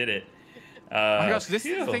how it did it. Oh my gosh, this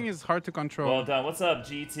phew. thing is hard to control. Well done. What's up,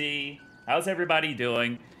 GT? How's everybody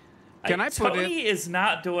doing? Can I put Tony is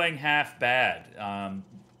not doing half bad.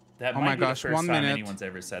 That Oh might my be gosh, the first 1 time minute. anyone's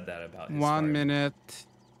ever said that about his 1 start. minute.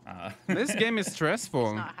 This game is stressful.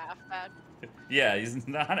 It's not half bad. Yeah, he's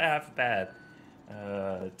not half bad.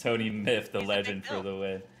 Tony Myth, the He's a big legend for deal. the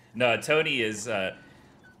win. No, Tony is.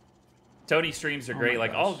 Tony streams are Oh great. my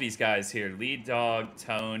Like all gosh. of these guys here, Lead Dog,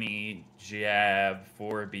 Tony, Jab,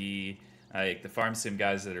 4B, like the Farm Sim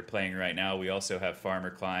guys that are playing right now. We also have Farmer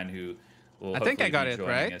Klein who will I think I hopefully got be it, joining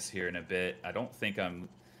right? us here in a bit. I don't think I'm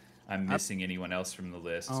missing anyone else from the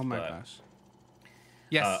list. Oh my but, gosh.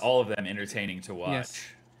 Yes. all of them entertaining to watch. Yes.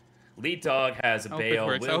 Lead Dog has a Hope it bail.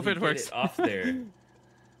 works, Will hope he it get works. it off there?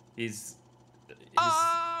 He's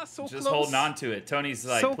So just close. holding on to it. Tony's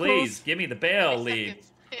like, So please close. give me the bail, 3 Lead.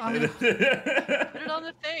 seconds. Put it on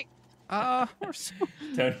the thing. We're so,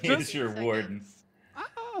 Tony Just- is your 3 warden.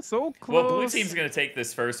 seconds. so close. Well, blue team's gonna take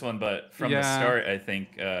this first one, but from the Yeah. start, I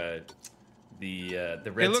think the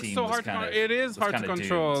red It looks team so was hard. kind of. It is hard to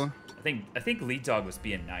control. I think Lead Dog was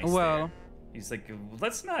being nice. Well. there. He's like,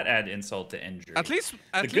 let's not add insult to injury. At least,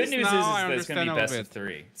 the good news is now I that it's gonna understand be a best little of bit.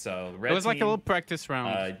 3. So red It was like a team, little practice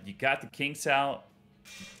round. you got the kinks out.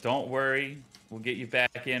 Don't worry, we'll get you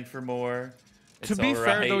back in for more. To It's be all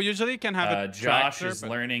fair, right. though, usually you can have a Josh tractor, is but-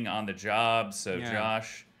 learning on the job, so Yeah.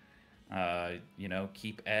 Josh,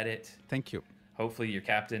 keep at it. Thank you. Hopefully, your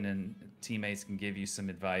captain and teammates can give you some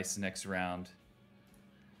advice next round.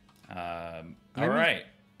 All me right,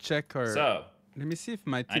 Check or so let me see if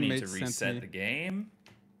my I need to teammates reset sent the me. game.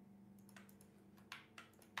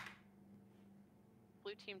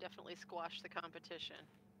 Blue team definitely squashed the competition.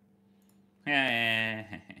 yeah,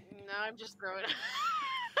 No, I'm just throwing.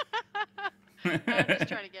 I'm just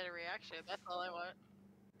trying to get a reaction. That's all I want.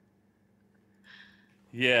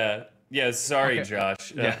 Sorry, Okay.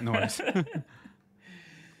 Josh. Yeah, no worries.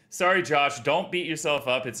 Sorry, Josh. Don't beat yourself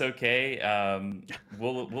up. It's okay.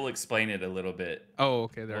 We'll explain it a little bit. Oh,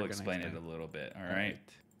 okay. They're We'll gonna explain it a little bit. All right.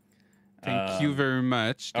 Thank you very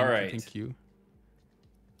much. all Thank you, right. Thank you.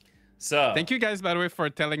 So Thank you guys, by the way, for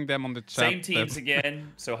telling them on the chat. same teams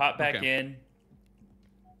again. So hop back Okay. in.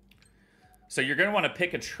 So you're gonna want to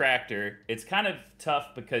pick a tractor. It's kind of tough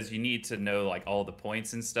because you need to know like all the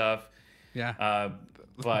points and stuff. Yeah.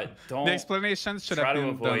 But don't. The explanations should try have to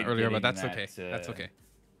been done avoid earlier, but getting that's okay. that, That's okay.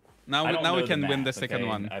 I don't Now we know can win math, the second okay?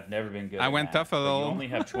 one. I've never been good. I at went math, tough a but little. You only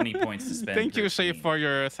have 20 points to spend. Thank per you, Shay, team. for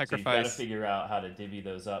your So you've got to sacrifice. figure out how to divvy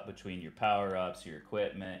those up between your power-ups, your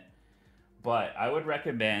equipment. But I would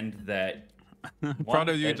recommend that. Proud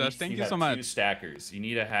of you, at Josh. least Thank you have so 2 much. stackers. You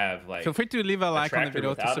need to have like. Feel free to leave a like on the tractor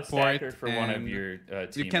video to without a support. stacker for one of and your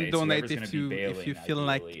teammates. you can donate whoever's if gonna be you bailing, feel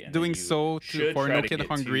like ideally, and then doing you so should for try No to Kid get 2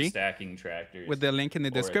 Hungry stacking tractors with the link in the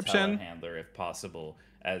or a description. telehandler if possible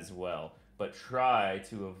as well. But try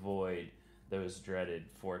to avoid those dreaded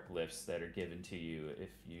forklifts that are given to you if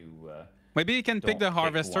you. Maybe you can pick Don't the pick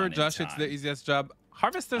harvester. one in Josh, it's the time. easiest job.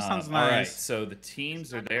 Harvester sounds All right, nice. so the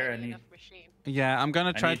teams are Not there. I running need enough machine. Yeah, I'm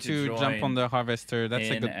gonna try need to to jump on join the harvester. That's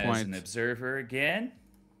a in good as point. an observer again.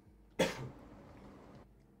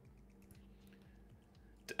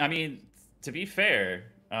 I mean, to be fair,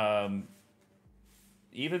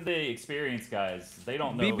 even the experienced guys, they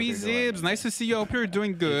don't know. BB Zibs, nice to see you. Hope you're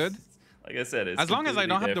doing good. Like I said, it's As long as I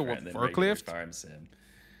don't have the completely different than regular forklift. Farm sim.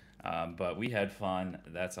 But we had fun.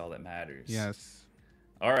 That's all that matters. Yes.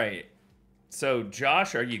 All right. So,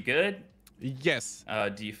 Josh, are you good? Yes.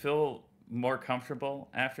 Do you feel more comfortable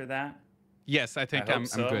after that? Yes, I think I hope I'm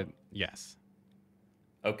so. good. Yes.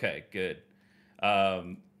 Okay, good.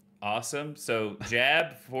 Awesome. So,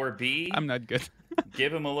 Jab 4B. I'm not good.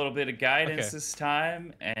 Give him a little bit of guidance Okay. this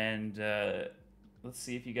time, and let's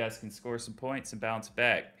see if you guys can score some points and bounce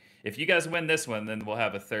back. If you guys win this one, then we'll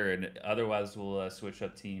have a third. Otherwise, we'll switch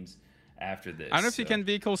up teams after this. I don't know if you So- can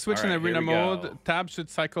vehicle switch All in right, arena here we mode. go. Tab should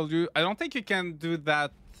cycle you. I don't think you can do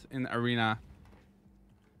that in arena.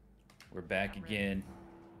 We're back again.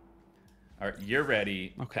 All right, you're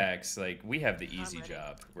ready, Okay. Pax. Like, we have the easy ready.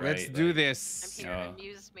 job, right? Let's do Like, I'm this. here. No.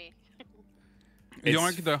 Amuse me. You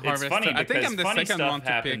want the it's harvester? funny I think because I'm the funny second stuff one to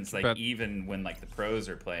happens, pick, like but even when like the pros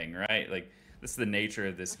are playing, right? Like this is the nature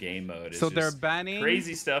of this game mode. It's so they're just banning.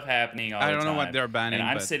 crazy stuff happening all I the don't time. know what they're banning, and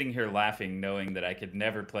I'm but- sitting here laughing, knowing that I could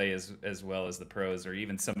never play as well as the pros or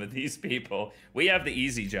even some of these people. We have the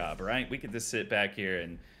easy job, right? We could just sit back here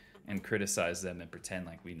and criticize them and pretend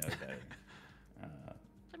like we know better.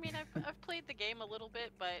 I mean, I've played the game a little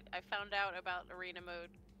bit, but I found out about arena mode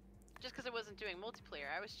just because I wasn't doing multiplayer.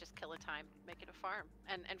 I was just kill a time, making a farm,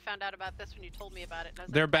 and found out about this when you told me about it. And I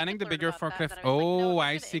was They're like, banning the learn bigger about that, forklift. then I was like, no, Oh, it's I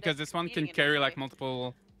gonna see. end Because up this one can competing carry anyway. like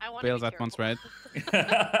multiple I wanna bales be at once, right?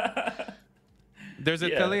 careful. There's a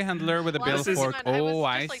Yeah. telehandler with a Well, bale this is- fork. I was Oh,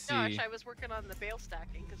 I just like Josh, see. I was working on the bale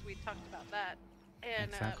stacking because we talked about that,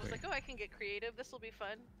 and Exactly. was like, oh, I can get creative. This will be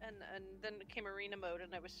fun. And then it came arena mode,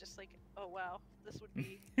 and I was just like, oh wow, this would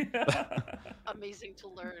be amazing to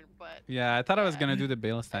learn. But Yeah, I thought I was Yeah. gonna do the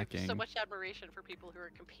bale I have stacking. so much admiration for people who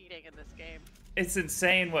are competing in this game. It's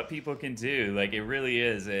insane what people can do. Like it really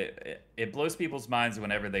is. It blows people's minds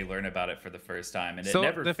whenever they learn about it for the first time, and it So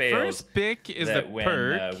never the fails. first pick is the that when,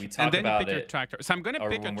 perk, we talk and then you about pick your it, tractor. So I'm gonna or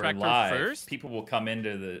pick a when we're tractor live, first. people will come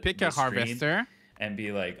into the Pick the a stream harvester. and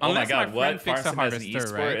be like, "Oh Unless my my God, friend what? picks a Farm Sim has an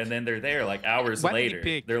harvester, esport," right? and then they're there like hours What did he later.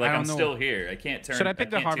 pick? They're like, I "I'm don't still know. here. I can't turn. Should I pick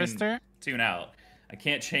the can't harvester? Tune out. I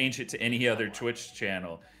can't change it to any other Twitch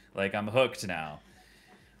channel. Like I'm hooked now."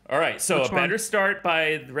 All right, so Which a one? better start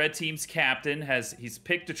by the red team's captain. He's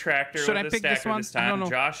picked a tractor Should with I a pick this stacker one? this I don't time. know.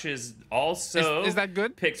 Josh is also Is that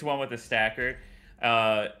good? picked one with a stacker.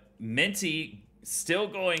 Minty still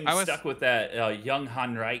going I was- stuck with that young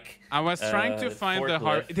Hanreich. I was trying to find the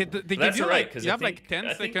forklift. They give That's you all right, like 'cause you I have like think- 10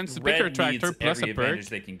 I think seconds to pick your red tractor needs plus every a perk. advantage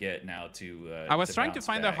they can get now to. I was to trying to bounce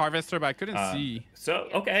find the back. harvester, but I couldn't see. So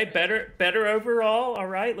okay, better overall. All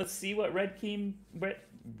right, let's see what red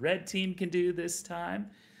team can do this time.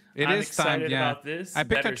 It I'm is time, excited yeah. about this. I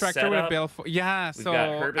picked a Better tractor with a setup. bale. Yeah, We've so got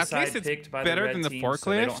at herbicide least it's picked by better the red than the team, forklift. so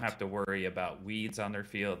they don't have to worry about weeds on their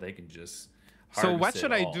field. They can just. So what harvest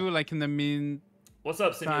should it I all. do like in the meantime? What's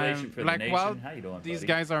up, simulation for the Like nation? while How you doing, these buddy?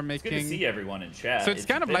 guys are It's good to see making. everyone in chat. So it's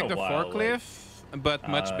kind of been like a the while, like, forklift, but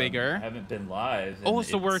much I bigger. haven't been live. and Oh,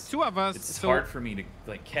 so we're it's- two of us. It's So hard for me to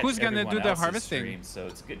like catch who's gonna everyone do the else's harvesting? stream, so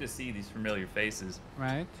it's good to see these familiar faces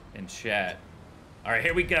right? in chat. All right,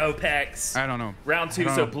 here we go, Pex. I don't know. Round two. I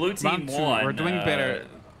don't So know. blue team Round two, won. We're doing better.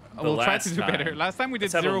 the We'll try to last do better. time. Last time we did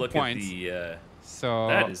Let's have a 0 look points. At the, So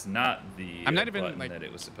that is not the I'm not even, button like, that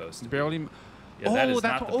it was supposed to be. barely. Yeah, that Oh, is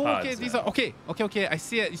that's not the pod okay. These zone. are okay. I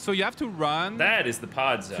see it. So you have to run That is the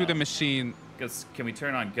pod zone. to the machine. Can we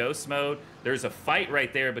turn on ghost mode? There's a fight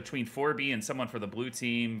right there between 4B and someone for the blue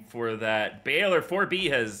team for that Baylor.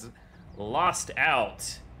 4B has lost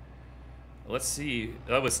out. Let's see.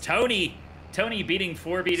 That was Tony. Tony beating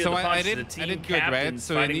 4B to So the I punch. did- The I team did good, right? captain's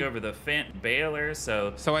So you fighting need- over the Fent Baylor.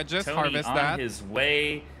 So I just Tony harvest on that. his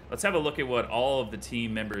way. Let's have a look at what all of the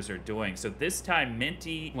team members are doing. So this time,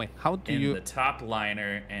 Minty Wait, how do in you? the top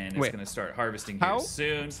liner, and Wait. it's going to start harvesting How? here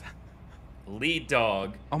soon. Lead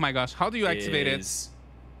dog Oh my gosh, how do you activate it? is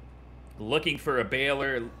looking for a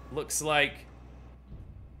Baylor. Looks like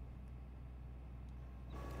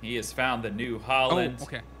he has found the New Holland. Oh,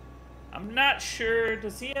 okay. I'm not sure.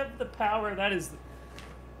 Does he have the power? That is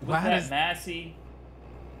with What that is- Massey.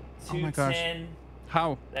 Oh my gosh. 210.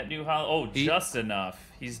 How? That New Holland. Oh, He- just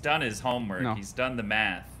enough. He's done his homework. No. He's done the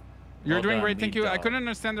math. You're Well doing done, great. Thank lead you. I dog. couldn't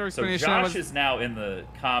understand the So explanation. I Josh was... is now in the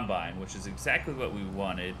combine, which is exactly what we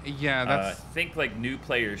wanted. Yeah, I that's. think like new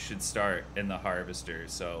players should start in the harvester.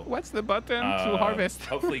 So What's the button to harvest?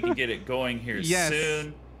 hopefully you can get it going here Yes.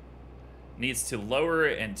 soon. Needs to lower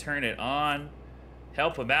it and turn it on.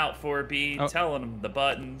 Help him out, 4B. Oh. Telling him the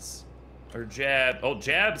buttons. Or Jab. Oh,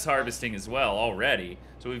 Jab's harvesting as well already.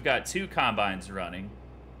 So we've got 2 combines running.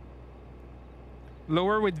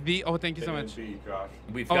 Lower with V. Oh, thank you so much.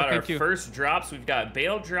 We've Oh, got our thank you. first drops. We've got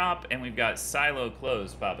Bale drop and we've got Silo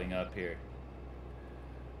close popping up here.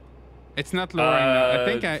 It's not lowering. I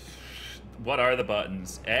think I. What are the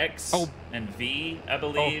buttons? X Oh. and V, I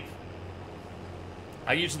believe.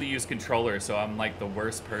 I usually use controller, so I'm like the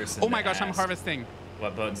worst person. Oh my to gosh, I'm ask harvesting.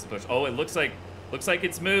 what buttons to push. Oh, it looks like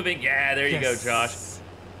it's moving. Yeah, there you go, Yes. Josh.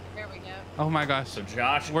 There we go. Oh my gosh. So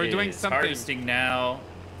Josh We're is doing something. harvesting now.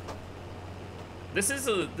 This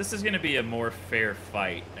is going to be a more fair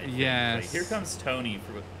fight. I think. Yes. Like, here comes Tony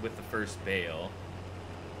with the first bale.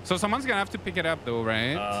 So someone's gonna have to pick it up though,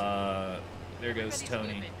 right? There goes Everybody's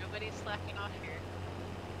Tony. moving. Nobody's slacking off here.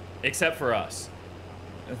 Except for us.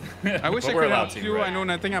 I wish But I we're could allowed help to, you. right? I know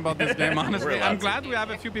nothing about this game, We're honestly. allowed I'm to. glad we have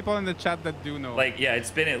a few people in the chat that do know. Like, yeah,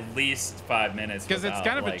 it's been at least 5 minutes. 'Cause it's without,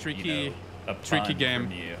 kind of a like, tricky- you know, a tricky pun game.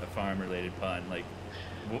 from you, a farm-related pun. Like,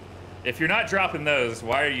 if you're not dropping those,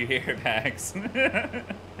 why are you here, Max?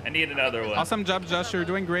 I need another one. Awesome job, Josh. You're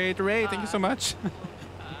doing great. Ray, thank you so much.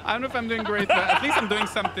 I don't know if I'm doing great, but at least I'm doing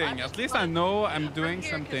something. At least I know I'm doing I'm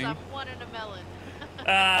here 'cause something. I'm one in a melon.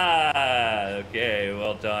 Okay,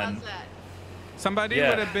 well done. How's that? Somebody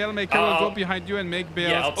Yeah. with a bail maker will I'll- go behind you and make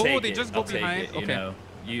bails. Yeah, I'll take Oh, it. they just go I'll take behind. it, Okay.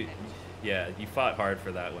 You know, you fought hard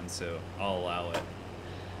for that one, so I'll allow it.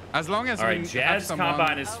 As long as All we right, have Jazz someone.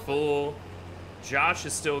 Combine is full. Josh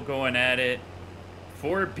is still going at it.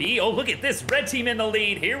 4B. Oh, look at this. Red team in the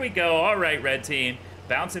lead. Here we go. All right, red team.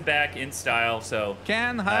 Bouncing back in style. So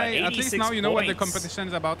Can hi. At least 86 now you know what the points competition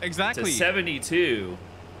is about. to Exactly. 72.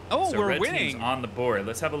 Oh, So we're red team's winning. on the board.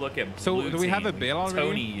 Let's have a look at So, blue do we have team. a bail already?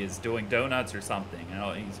 Tony is doing donuts or something. You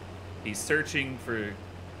know, he's searching for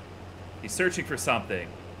something.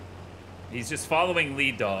 He's just following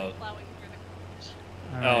lead dog. Plowing through the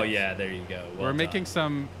competition. Oh Alright. yeah, there you go. Well We're done. making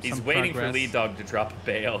some. He's some waiting progress. for lead dog to drop a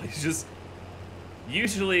bail. He's just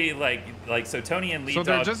usually like so Tony and lead So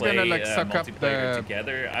they're dog just play gonna, like, suck up multiplayer the-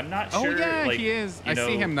 together. I'm not Oh sure. yeah, like, he is. you I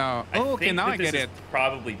see know, him now. I Oh, okay, think now that I this get is it.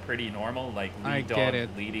 probably pretty normal. Like I lead get dog it.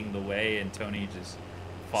 leading the way and Tony just So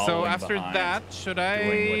following after behind. that, should doing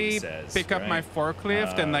what he I says, pick up my right?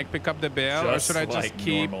 forklift and like pick up the bail, or just should I just like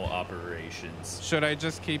keep? normal operations? Should I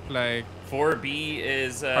just keep like? 4B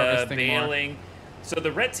is Harvesting more. bailing. So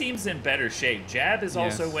the red team's in better shape. Jab has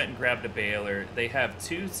also Yes. went and grabbed a baler. They have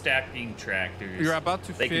 2 stacking tractors. You're about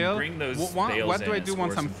to They fail. can bring those What bales do in I and do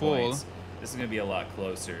once score I'm some full? points. This is going to be a lot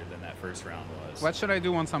closer than that first round was. What should I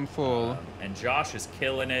do once I'm full? And Josh is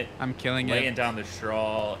killing it, I'm killing laying it. down the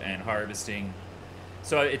straw and harvesting.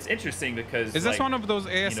 So it's interesting because Is this like, one of those you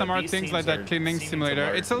ASMR know, these things like teams that are cleaning seeming to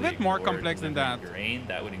simulator? It's a largely bit more ignore complex than delivering that. Grain.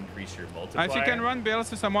 That would increase your multiplier. If you can run bales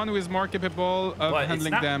to someone who is more capable of But handling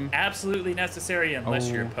it's not them. absolutely necessary unless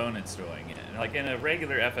your Oh. opponent's doing it. Like in a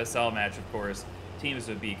regular FSL match, of course, teams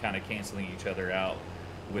would be kind of canceling each other out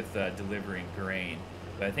with delivering grain.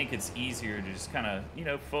 But I think it's easier to just kind of, you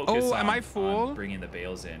know, focus Oh, on, am I full? on bringing the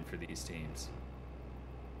bales in for these teams.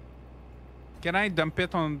 Can I dump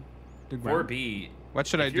it on the ground? 4B, What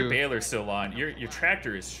should I if your do? baler's still on, your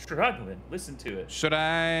tractor is struggling. Listen to it. Should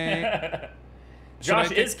I? Should I Josh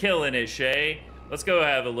take- is killing it, Shay. Let's go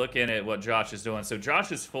have a look in at what Josh is doing. So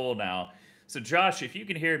Josh is full now. So Josh, if you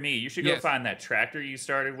can hear me, you should go Yes. find that tractor you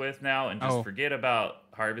started with now and just Oh. forget about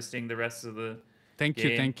harvesting the rest of the Thank you,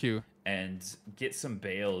 game thank you. and get some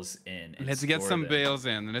bales in. And Let's get score some them. bales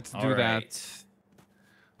in. Let's All do right. that.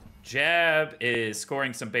 Jab is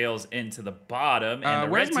scoring some bales into the bottom, and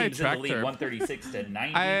the where's red my team's in the lead, tractor? 136 to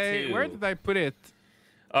 92. Where did I put it?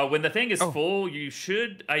 When the thing is Oh. full, you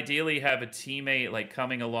should ideally have a teammate like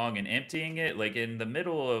coming along and emptying it. Like in the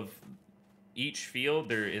middle of each field,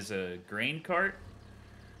 there is a grain cart.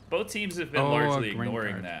 Both teams have been Oh, a largely grain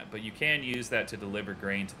ignoring card. that, but you can use that to deliver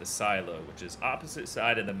grain to the silo, which is opposite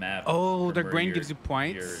side of the map. Oh, from the where grain your- gives you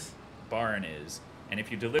points? Your barn is. And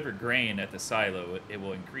if you deliver grain at the silo, it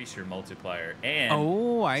will increase your multiplier and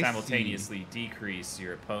Oh, I see. simultaneously decrease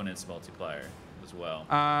your opponent's multiplier as well.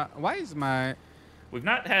 Why is my... We've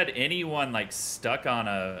not had anyone like stuck on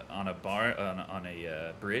a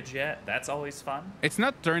bridge yet. That's always fun It's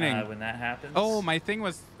not turning. when that happens. Oh, my thing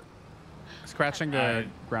was scratching the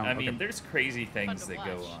ground. I mean, Okay. there's crazy Fun things to that watch.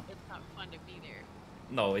 go on. It's not fun to be there.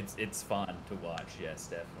 No, it's fun to watch. Yes,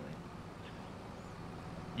 definitely.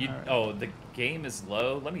 Alright. Oh, the game is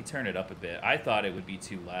low. Let me turn it up a bit. I thought it would be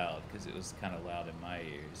too loud because it was kind of loud in my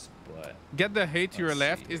ears, but Get the hay to your Let's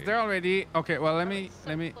left. see Is here. there already... Okay, well, let Oh, me... it's so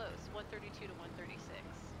Let me... close. 132 to 136.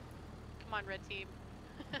 Come on, red team.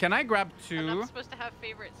 Can I grab I'm two? not supposed to have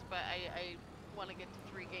favorites, but I want to get to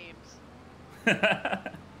 3 games.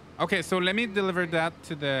 Okay, so let me deliver that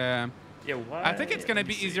to the... yeah. Why? I think it's gonna Let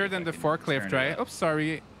me be see easier if than I the can forklift, turn it right? up. Oops,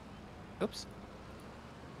 sorry. Oops.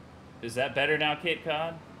 Is that better now, Cape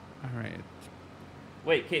Cod? All right.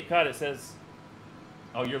 Wait, Cape Cod. It says.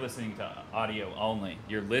 Oh, you're listening to audio only.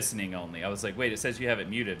 You're listening only. I was like, wait, it says you have it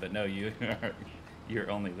muted, but no, you're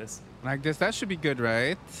only listening. Like this. That should be good,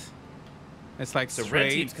 right? It's like So straight. red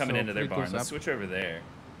team's coming so into their it barn. goes Let's up. switch over there.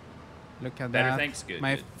 Look at Better that. thanks, good.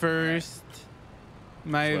 My good. first...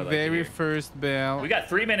 My That's what I like to very hear. first bill. We got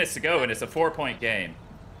 3 minutes to go, and it's a 4-point game.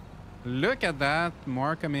 Look at that.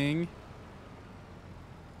 More coming.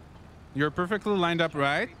 You're perfectly lined up,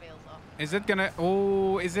 right? 3 bales off. Is it gonna...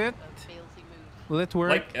 Oh, is it? The balesy move. Will it work?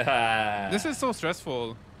 Like, This is so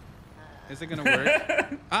stressful. Is it gonna work?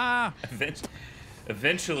 Ah!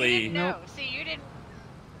 Eventually, You didn't know. See, you didn't.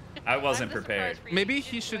 I wasn't I'm the prepared. surprise for you. Maybe You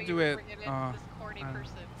he didn't should know do you were it. bringing in Oh, this corny I don't know.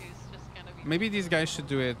 person who's just gonna be. Maybe these guys should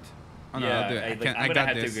do it. Oh no, I'll do it. I I'm got gonna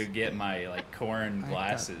have this. to go get my like corn I got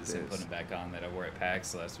glasses and put this. them back on that I wore at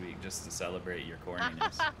PAX last week just to celebrate your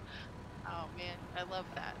corniness. Oh man, I love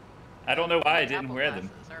that. I don't know why I didn't Apple wear them.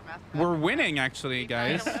 glasses are math We're glasses. winning, actually,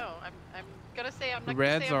 guys. I don't know. I'm gonna say I'm not.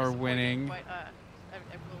 Reds gonna say I'm are disappointed, winning. But, I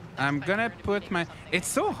will I'm next time gonna we're in a put meeting or my... something, It's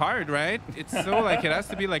so hard, right? It's so like it has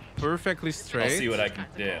to be like perfectly straight. I'll see what I these can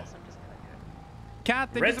kinds of do. goals, I'm just gonna do it. Cat,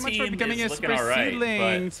 thank Red you so much for team becoming a is super looking alright,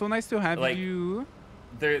 seedling. but, So nice to have like, you.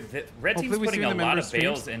 The red Hopefully team's we see putting you a in the lot member of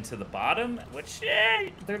bales streams. into the bottom, which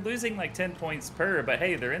they're losing like 10 points per, but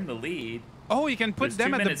hey, they're in the lead. Oh, you can put There's them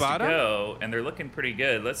 2 at the minutes bottom? to go, and they're looking pretty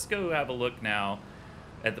good. Let's go have a look now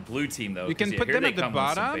at the blue team, though. You can 'cause, put here them they at the come with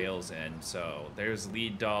some bottom? bales in. So there's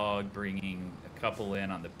lead dog bringing a couple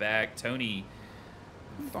in on the back. Tony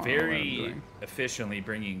Don't know what I'm very doing. efficiently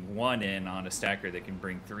bringing 1 in on a stacker that can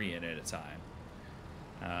bring 3 in at a time.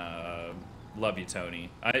 Love you, Tony.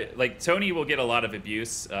 Tony will get a lot of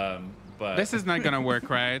abuse, but This is not gonna work,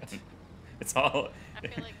 right? it's all I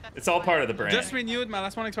feel like that's it's all why part I of the love brand. Just renewed my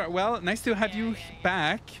last one expired. Well, nice to have Yeah, you yeah, yeah.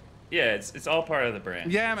 back. Yeah, it's all part of the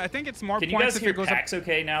brand. Yeah, I think it's more Can you points guys if hear it goes PAX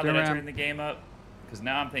okay now that I around. turned the game up? Because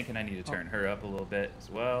now I'm thinking I need to turn her up a little bit as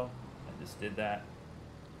well. I just did that.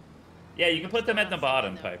 Yeah, you can put them at the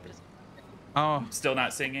bottom, Piper. up. Oh, Still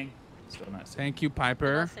not singing? Still not singing. thank you, We're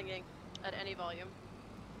Piper. not singing at any volume.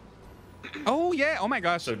 Oh yeah. Oh my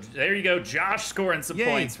gosh. So there you go. Josh scoring some Yay.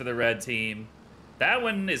 points for the red team. That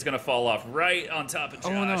one is going to fall off right on top of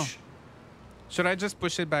Josh. Oh, no. Should I just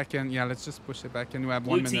push it back in? Yeah, let's just push it back in. We have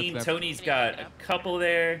Blue 1 minute team, left. Tony's Can you got bring it a up? couple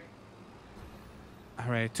there. All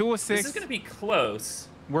right, This 206. is going to be close.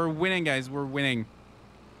 We're winning, guys. We're winning.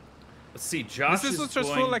 Let's see. Josh This is so is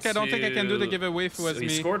stressful. going Like I don't think I can do the to- giveaway if it was so me.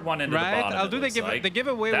 he scored one into right? the bottom. I'll do it the looks giveaway. like. The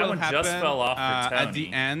giveaway That will one happen just fell off for at the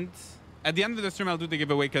Tony. end. At the end of the stream, I'll do the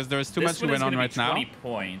giveaway because there's too much This one going is on gonna right be now. 20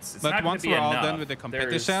 points. It's But not gonna once be we're all enough. done with the There's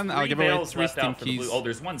competition, I'll 3 give away bales 3 left out Steam for the blue. keys. Oh,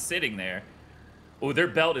 there's one sitting there. Oh, their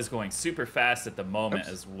belt is going super fast at the moment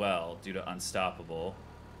Oops. as well due to Unstoppable,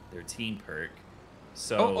 their team perk.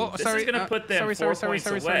 So Oh, this sorry. is going to put them sorry, 4 sorry, points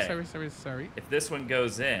sorry, away sorry. if this one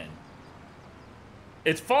goes in.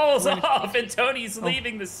 It falls 20 off, and Tony's Oh,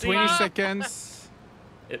 leaving the scene. 20 seconds.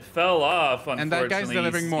 It fell off, unfortunately. And that guy's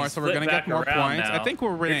delivering more, He's so we're flipped gonna get back more around points. I now. think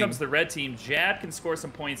we're winning. Here comes the red team. Jad can score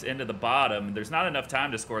some points into the bottom. There's not enough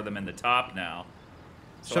time to score them in the top now.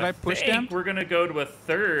 So Should I push think them? We're gonna go to a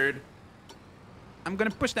third. I'm gonna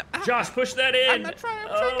push them. Ah, Josh, push that in. I'm not trying.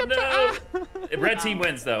 Oh no! Red team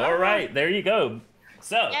wins though. All right, there you go.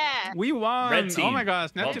 So Yeah. We won. red team. Oh my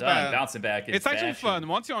gosh, not well too done, bad. bouncing back. in It's actually fashion. fun.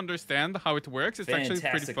 Once you understand how it works, it's actually pretty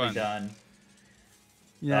Fantastically fun. done.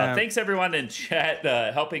 Yeah. Thanks everyone in chat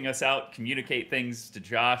helping us out, communicate things to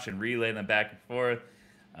Josh and relay them back and forth.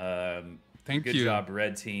 Thank Good you. job,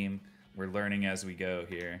 red team. We're learning as we go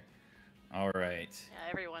here. All right. Yeah,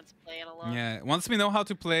 everyone's playing along. Yeah, once we know how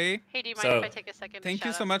to play. Hey, do you mind So- if I take a second? to Thank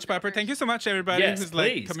you shout so out much, some Piper. donors? Thank you so much, everybody Yes, who's please,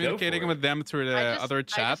 like go communicating for with it. them through the other I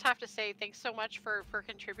chat. just have to say thanks so much for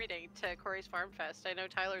contributing to Corey's Farm Fest. I know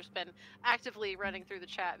Tyler's been actively running through the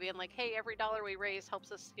chat, being like, "Hey, every dollar we raise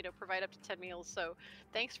helps us, provide up to 10 meals." So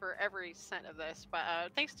thanks for every cent of this. But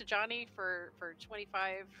thanks to Johnny for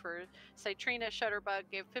 25. For Citrina Shutterbug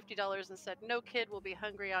gave $50 and said, "No kid will be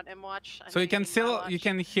hungry on M-Watch." I So know you can mean still my you watch.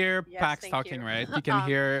 can hear Yes, Pax thank talking, you. right? You can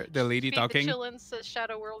hear the lady Feed talking. The Chillin says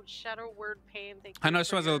Shadow Word Pain. Thank you. I know for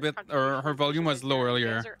she was a your little bit, or contribution. her volume was low You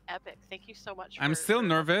earlier. guys are epic. Thank you so much. I'm still for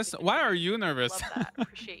nervous. helping Why are contribute. you nervous? Love that.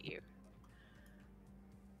 Appreciate you.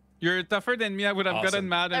 You're tougher than me. I would have gotten Awesome.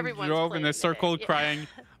 mad and Everyone's drove in playing a today, circle yeah. crying.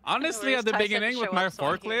 Honestly, Whereas at the Ty said to beginning with show my up, so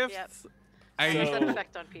I'm here. forklift, Yep. I It has So- an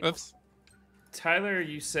effect on people. oops. Tyler,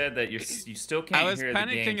 you said that you still can't I was hear the game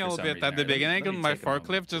panicking a for little some bit reason. at the All right, beginning let of me my take a moment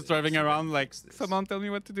forklift, to just driving see if I around can like, fix this. someone tell me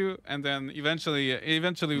what to do, and then eventually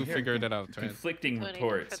we Here, figured it out, right? Conflicting Donating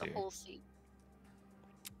reports for the here. whole seat.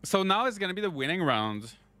 So now it's gonna be the winning round,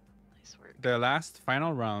 Nice work. the last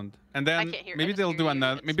final round, and I then can't hear. I maybe just they'll hear do you.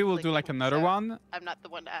 another. It's Maybe we'll do like clicking, another so one, I'm not the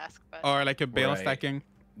one to ask, but or like a bale Right. stacking.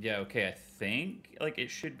 Yeah, okay, I think like it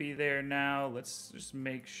should be there now. Let's just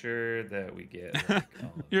make sure that we get like,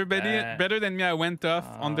 all of You're that. better than me. I went off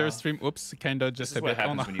on their Uh, stream. Oops, kind of This just is a what bit. Oh,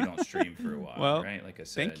 happens no. when you don't stream for a while, Well, right? Like I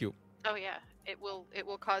said. Thank you. oh yeah, it will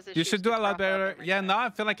cause issues. You should do to a lot crop up better. every Yeah, time. now I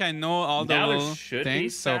feel like I know all the Now there little should be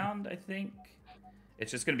things. So sound, I think. It's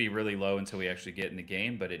just going to be really low until we actually get in the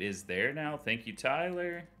game, but it is there now. Thank you,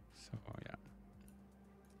 Tyler. yeah.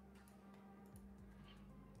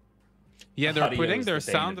 Yeah, they're Audio putting is their the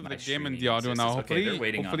bane sound of of my the game in the streaming audio now. existence. Okay, they're Hopefully,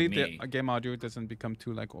 waiting on hopefully me. the game audio doesn't become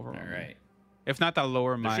too like All overwhelming. right. If not, I'll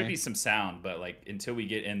lower There should my. be some sound, but like until we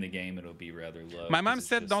get in the game, it'll be rather low. My 'cause mom it's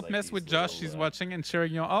said, just, "Don't like, mess these with Josh. little, She's watching and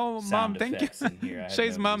cheering you." Oh, mom, sound thank you. effects in here. I have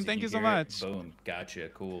Shay's no mom, music. thank you so hear it. much. Boom, gotcha.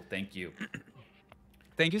 Cool. Thank you.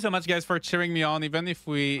 Thank you so much, guys, for cheering me on. Even if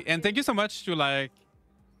and thank you so much to like.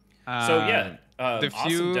 So yeah, the awesome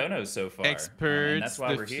few donos so far. and experts, that's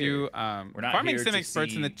why the we're few here. We're not farming here sim to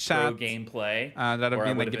experts in the see pro chat gameplay. that have or I been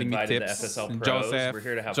like would've giving me invited the tips. FSL And pros. Joseph, We're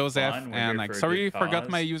here to have Joseph, fun. We're and here like for a sorry, good forgot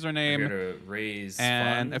my cause. We're username, here to raise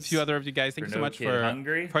and a funds few other of you guys. Thank for you so No much Kid for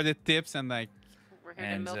Hungry. the tips and like We're here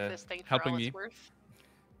and, to milk this thing for helping all me. it's worth.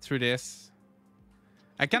 through this.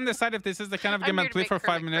 I can't decide if this is the kind of I'm game here I'll to play make for 5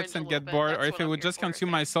 Kermit minutes cringe a and little get bit. bored, or That's if what it I'm would here just for, consume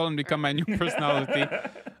my thanks. soul and become my new personality.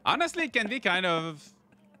 Honestly, it can be kind of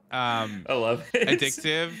I love it.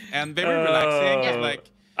 addictive and very relaxing. Oh, Like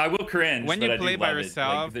I will cringe when but you I do play by love it.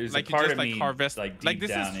 yourself, there's like a you part just of like me, harvest. like, Like deep this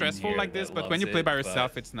is down in stressful here like this, that but when you loves play by it,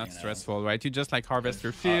 yourself, but, it's not you know, stressful, right? You just like harvest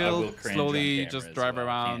your I will field, cringe on slowly camera just as drive well,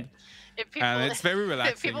 around. can't- If people, And it's very if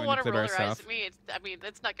relaxing people when you want to play by roll their eyes yourself. at me,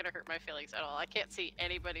 it's not gonna hurt my feelings at all. I can't see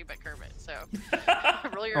anybody but Kermit, so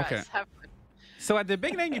roll your Okay. eyes. Have fun. So at the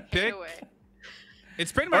beginning, you pick. Anyway.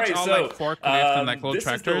 It's pretty much All right, all so like forklifts and like little this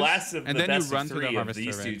tractors, is the last of and the then you best run of through the three of harvester.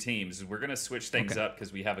 these two Right? teams. We're gonna switch things Okay. up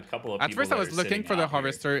because we have a couple of At people first, I that was are looking sitting for the out here.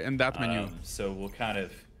 harvester in that menu. So we'll kind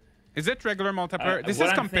of. Is it regular multiplayer? This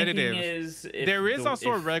what is I'm thinking competitive. is if There is the-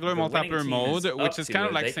 also a if regular the winning multiplayer team mode, is which up is to kind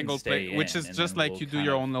of it, like they can single stay play, which in, is and just then like we'll you do kind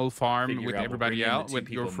your of own little farm figure with out. We'll everybody bring in the else, two with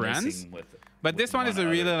your people friends. missing But this one is a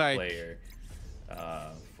really, other like- player,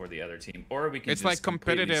 for the other team, or we can. It's just like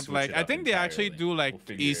completely competitive. switch Like it I up think they actually entirely. do like We'll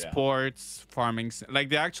figure it out. esports farming. Like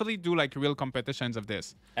they actually do like real competitions of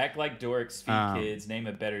this. Act like dorks, feed kids, name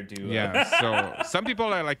a better duo. Yeah. So some people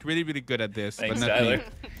are like really good at this, Thanks, but not me. Tyler.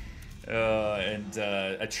 And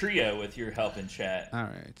a trio with your help in chat. All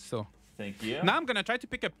right. So Thank you. now I'm gonna try to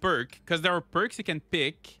pick a perk because there are perks you can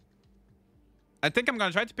pick. I think I'm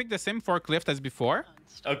gonna try to pick the same forklift as before.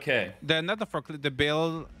 Okay. Not the forklift, the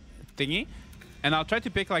bale thingy, and I'll try to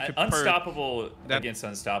pick like a perk. Unstoppable that- against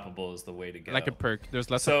unstoppable is the way to go. Like a perk. There's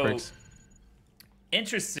lots So, of perks.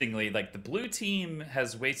 interestingly, like the blue team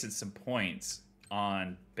has wasted some points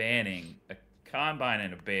on banning a combine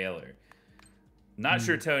and a baler. Not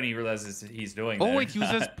sure Tony realizes he's doing that. Oh, it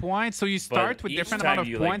uses points, so you But start with each different time amount of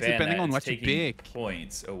you, like, points ban depending that, on it's what you taking pick.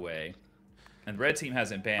 points away. And red team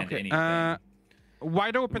hasn't banned Okay. anything.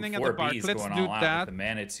 Wide opening at the 4B park. is Let's going do all out that. with the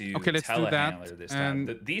Manitou Okay, let's do that, telehandler this time.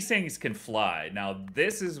 and- These things can fly. Now,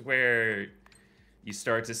 this is where you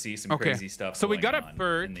start to see some Okay. crazy stuff. So we going got a on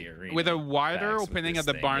perk in the arena. with a wider Facts with opening this at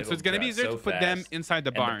the thing. barn, so It'll it's gonna be drop easier so to put them fast. inside the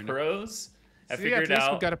And barn. The pros have See, at figured least we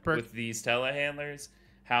out got a perk. with these telehandlers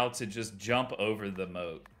how to just jump over the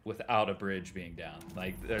moat without a bridge being down.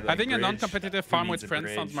 Like, they're like, Having a bridge, non-competitive who farm needs with a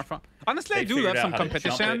friends sounds bridge? more fun. Honestly, I They do figured love out some how to jump it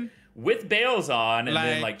competition, with bales on, and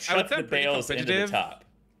then Like, like I would chuck say the pretty bales into the competitive. top.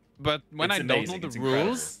 but when It's I don't know amazing. the It's incredible.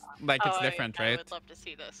 rules, like it's Oh, different, I right? would love to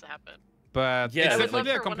see this happen. But Yeah, it's I would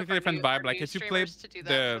definitely a for one of completely our different new- our vibe. Like new if you play streamers to do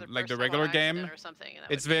that the for like the first regular solo accident game, or something, and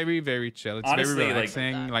that it's would be- very very chill. It's Honestly, very like-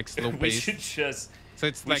 relaxing, like slow we paced. should just So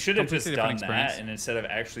it's we like should have just completely done different that, experience. and instead of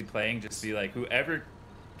actually playing, just be like, whoever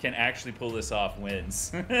can actually pull this off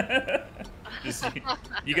wins. Just,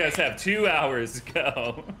 you guys have 2 hours to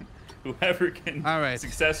go. Whoever can All right.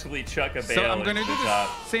 successfully chuck a bale So I'm gonna into do the the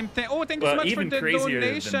top. same thing. Oh, thank you Well, so much for even the crazier than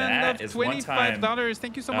donation that of is one time, $25.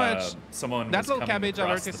 Thank you so much. Someone That was little coming cabbage across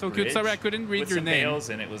alert is the so cute. Sorry, I bridge couldn't read with your some name. bales,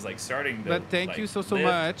 and it was like starting to. But thank like, you so lift.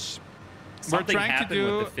 much. We're Something trying to happened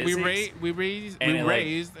do. with the We physics, and it, like,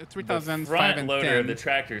 raised the 3,005 front and loader of the 10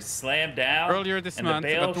 tractor slammed down earlier this and month, the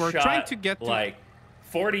bale but we're shot trying to get to like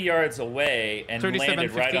 40 yards away and landed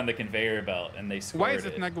 37.50. right on the conveyor belt, and they scored Why is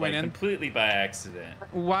it not going like, in? completely by accident.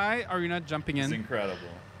 Why are you not jumping It's in? incredible.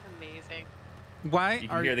 Amazing. Why You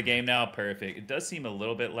are can hear the game now, perfect. It does seem a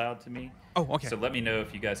little bit loud to me. Oh, okay. So let me know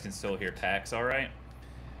if you guys can still hear PAX all right.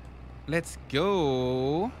 Let's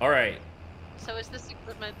go. All right. So is this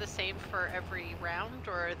equipment the same for every round,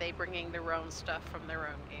 or are they bringing their own stuff from their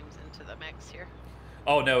own games into the mix here?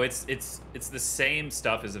 Oh no, it's the same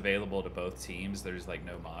stuff is available to both teams. There's like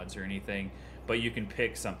no mods or anything, but you can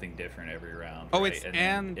pick something different every round. Oh, right? it's then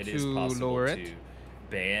and it is to possible lower it? to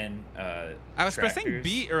ban. I was pressing tractors.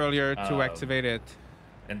 B earlier to Um, activate it.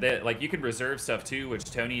 And then like you can reserve stuff too, which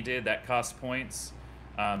Tony did. That costs points.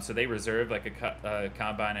 So they reserve like a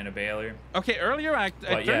combine and a baler. Okay, earlier I But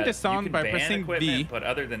turned yeah, this you on can by ban pressing equipment, B. But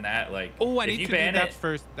other than that, like Oh, I if need you to do ban that it,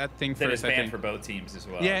 first. That thing then it's first, I banned think. for both teams as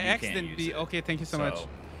well. Yeah, You X can't then use B. it. Okay, thank you so much. So,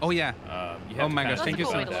 Oh yeah. you Oh have to my kinda gosh, That's thank a you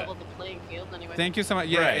cool so way think to much. about level that. the playing field anyway. Thank you so much.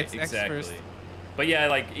 Yeah, right, it's exactly. X first. But yeah,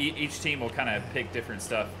 like each team will kind of pick different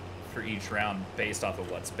stuff for each round based off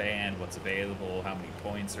of what's banned, what's available, how many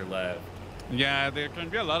points are left. Yeah, there can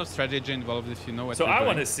be a lot of strategy involved if you know what So you're I doing.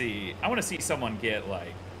 want to see someone get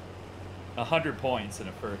like 100 points in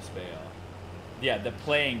a first bale. Yeah, the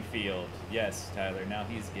playing field. Yes, Tyler. Now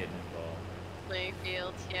he's getting involved. Playing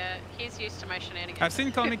field, yeah. He's used to my shenanigans. I've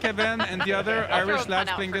seen Call Me Kevin and the other I'll throw Irish a lads pun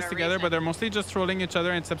out playing for this no together, reason. but they're mostly just trolling each other,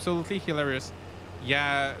 and it's absolutely hilarious.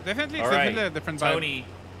 Yeah, definitely, it's All right, definitely a different vibe, Tony,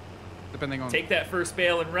 depending on. take that first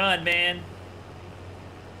bale and run, man.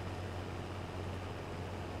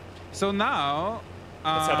 So now,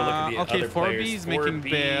 Let's have a look at the okay, other 4B players. is making 4B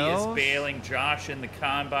bales. is bailing Josh in the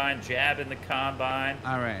combine, Jab in the combine.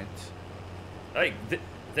 All right. Like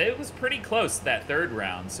that was pretty close that third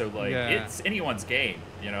round. So like Yeah. it's anyone's game,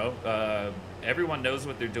 you know. Everyone knows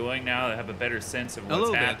what they're doing now. They have a better sense of A what's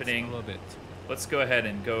little happening. bit. A little bit. Let's go ahead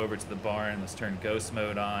and go over to the barn. Let's turn ghost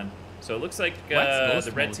mode on. So it looks like What's ghost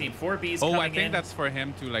the red mode? team 4B's Oh, coming I think in that's for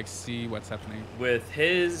him to like see what's happening. with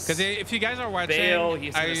his Because if you guys are watching, bale.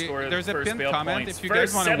 He's gonna score there's the a first pinned bale comment. points. If you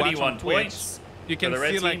First guys want to watch 71 on Twitch, points you for can the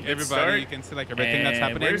red see like team. Good everybody. start. You can see like everything that's And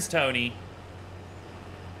happening. Where's Tony?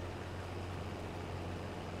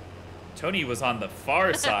 Tony was on the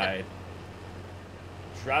far side,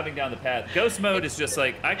 driving down the path. Ghost mode is just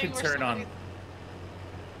like I can Where turn on. somebody-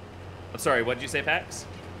 I'm sorry. What did you say, Pax?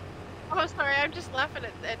 Oh, sorry. I'm just laughing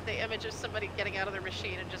at the image of somebody getting out of their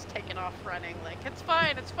machine and just taking off running. Like, it's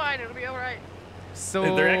fine. It'll be all right.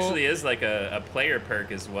 So There actually is like a player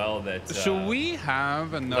perk as well that should we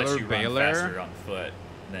have lets another you run faster baler? on foot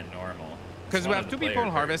than normal. Because It's we one have of two the people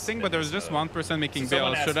player harvesting, perks but in there's this just mode. one person making So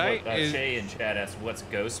someone bales. asked Should I? what, Shay in chat asked, what's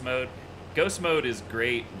ghost mode? Ghost mode is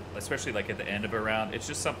great, especially like at the end of a round. It's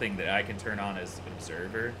just something that I can turn on as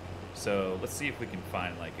observer. So let's see if we can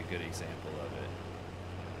find like a good example of it.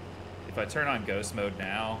 If I turn on ghost mode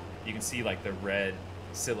now, you can see like the red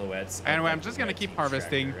silhouettes. of, Anyway, like, I'm the just gonna red keep team's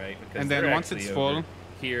harvesting, tractor, right? Because and then they're once it's actually full, over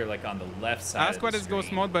here, like on the left side. ask of what the is ghost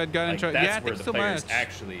screen. mode, but it got Like, intro. that's Yeah, where thanks the so players much.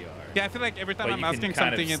 actually are. Yeah, I feel like every time But I'm you can asking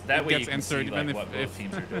kind of- something, that it way you gets can answered, see, even like, what both if.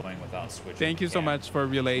 teams are doing without switching. Thank you so cam. much for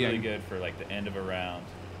It's really relaying good for like the end of a round.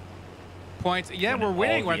 points. Yeah, when we're all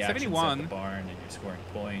winning. the We're at action's 71. the barn and you're scoring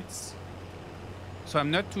points. So I'm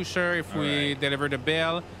not too sure if All we right. deliver the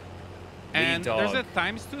bale. And there's a dog.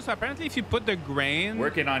 times too. So apparently, if you put the grain,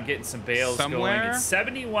 Working on getting some bales Somewhere, going. It's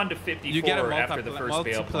 71 to 54 you get a after the first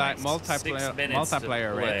bale points. 6 minutes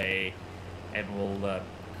multiplier, to right? play, and we'll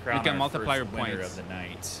crown can our multiply first your winner points. of the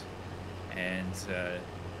night. And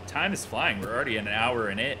time is flying. We're already an hour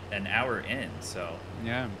in. So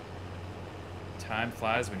Yeah. time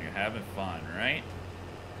flies when you're having fun, right?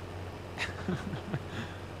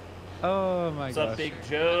 Oh my What's gosh. up, Big I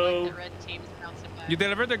Joe? like the red teams bouncing back. You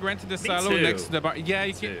deliver the grain to the Me silo too. next to the bar. Yeah,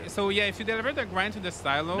 you Me can. too. So yeah, if you deliver the grain to the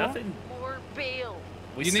silo, Nothing. More bale.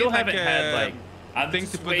 We You still need, like, haven't had a like. I'm thing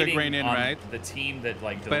just to put the waiting grain in, on right? The team that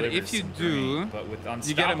like But delivers if you some do, grain, but with you get a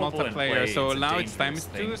Unstoppable and multiplier. Play, So it's a now it's dangerous times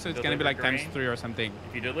thing 2, so to it's gonna be deliver like times grain. 3 or something.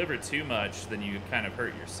 If you deliver too much, then you kind of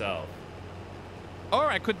hurt yourself. Or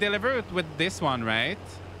I could deliver it with this one, right?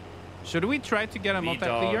 Should we try to get a Me,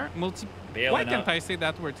 multiplayer? dog. Why Bailing can't up. I say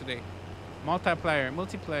that word today? Multiplayer.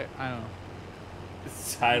 I don't know.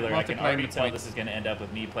 Tyler, I can Multiplying already the tell points. this is going to end up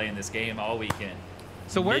with me playing this game all weekend.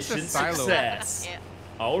 So where's the Mission silo? success. Yeah.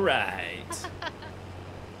 All right.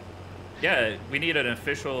 Yeah, we need an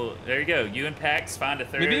official. There you go. You and Pax find a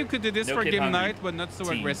third. Maybe you could do this No for Kid game Hungry night, but not so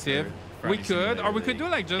team aggressive. for We Farming could, or Simulator we could do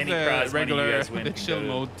League. like just Any the prize money you regular, guys win the can chill go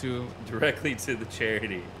mode too. directly to the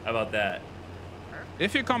charity. How about that?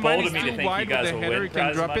 If you combine Bold these of me to two think you wide with guys the will header, win you can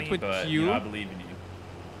prize drop money, it with but, Q. I believe in you.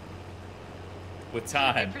 With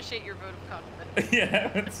I time. appreciate your vote of confidence.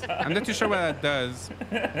 Yeah. With time. I'm not too sure what that does.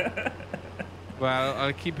 Well,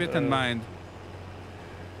 I'll keep it in mind.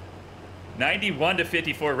 91 to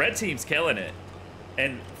 54. Red team's killing it.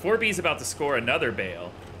 And 4B's about to score another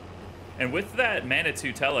bale. And with that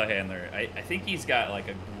Manitou telehandler, I think he's got like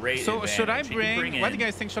a great So advantage. should I He can bring? What do in you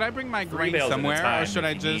guys think? Should I bring my 3 grain bales at a somewhere, or time should if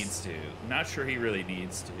I he just? needs to? I'm not sure he really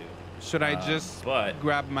needs to. Should I just but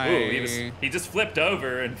grab my? ooh, he just flipped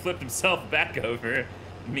over and flipped himself back over.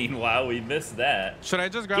 Meanwhile, we missed that. Should I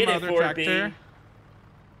just grab Get my it, other 4B. tractor?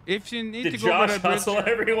 If you need Did to go over Josh the bridge, hustle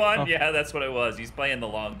everyone? Oh. Yeah, that's what it was. He's playing the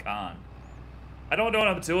long con. I don't know what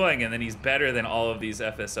I'm doing, and then he's better than all of these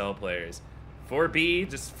FSL players. 4B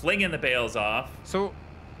just flinging the bales off. So,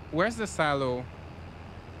 where's the silo?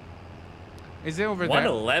 Is it over there?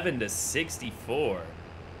 111 to 64.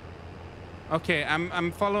 Okay,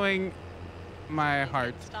 I'm following my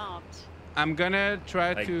heart. Stopped. I'm gonna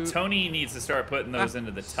try Like to. Tony needs to start putting those Ah,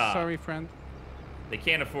 into the top. Sorry, friend. They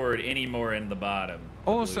can't afford any more in the bottom.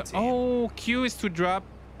 the Oh, blue so, team. oh, Q is to drop.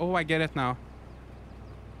 Oh, I get it now.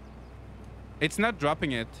 It's not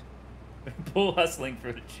dropping it. Bull hustling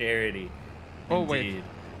for the charity. Oh, wait. Indeed.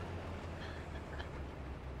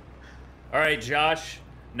 All right, Josh.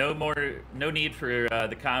 No need for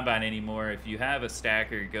the combine anymore. If you have a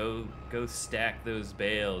stacker, go stack those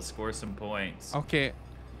bales, score some points. Okay.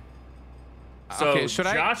 So okay, should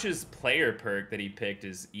Josh's player perk that he picked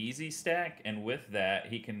is easy stack, and with that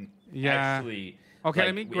he can Yeah. actually. Okay, like,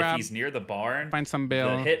 let me if grab. he's near the barn, Find some the bail.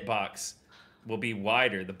 hitbox will be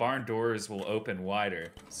wider. The barn doors will open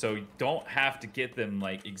wider, so you don't have to get them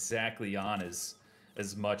like exactly on as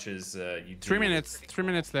much as you do. 3 minutes. 3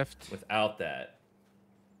 minutes left. Without that.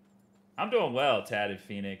 I'm doing well, Tatted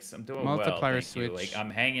Phoenix. I'm doing well. Multiplier Thank you. Like, switch.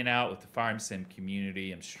 I'm hanging out with the Farm Sim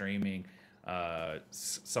community. I'm streaming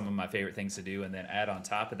some of my favorite things to do, and then add on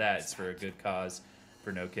top of that, it's for a good cause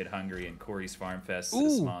for No Kid Hungry and Corey's Farm Fest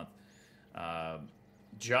this Ooh. month.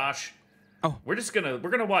 Josh. Oh. We're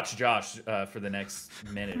gonna watch Josh for the next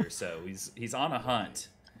minute or so. He's on a hunt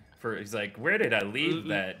for. He's like, where did I leave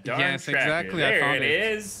that darn Yes, tractor? exactly, I There found it it.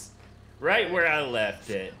 is, right where I left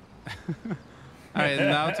it. All right,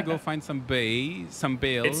 now to go find some bales.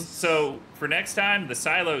 It's so for next time, the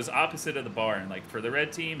silo is opposite of the barn. Like for the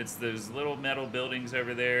red team, it's those little metal buildings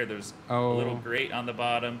over there. There's a little Oh. grate on the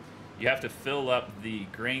bottom. You have to fill up the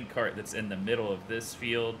grain cart that's in the middle of this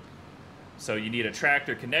field. So you need a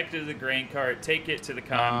tractor connected to the grain cart, take it to the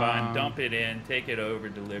combine, dump it in, take it over,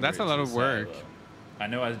 deliver That's it a lot to of the work. silo. I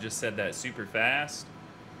know I just said that super fast,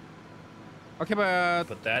 Okay, but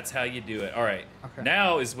but that's how you do it. All right. Okay.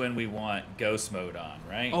 Now is when we want ghost mode on,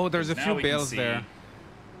 right? Oh, there's a 'Cause few now we can bales see there.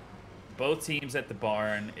 Both teams at the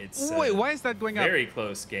barn. It's wait, why is that going up? very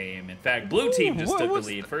close game. In fact, blue team just what took the was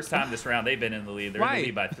lead. First time this round they've been in the lead. They're in Why? the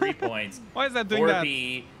lead by 3 points. Why is that doing that?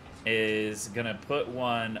 4B is gonna put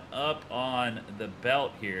one up on the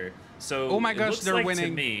belt here. So Oh my it gosh, looks they're like winning.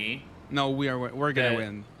 to me No, we're gonna that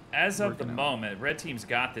win. as We're of the gonna- moment, red team's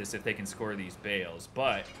got this if they can score these bales.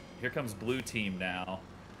 But here comes blue team now,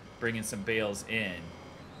 bringing some bales in.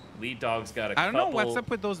 Lead dog's got a I don't know what's couple up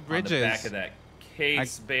with those on bridges. the back of that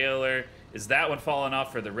case baler. Is that one falling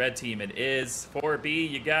off for the red team? It is. 4B,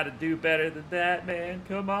 you got to do better than that, man.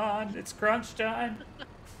 Come on. It's crunch time.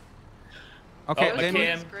 Okay, Oh, then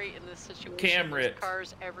Cam- It's great in this situation. Cam There's ripped.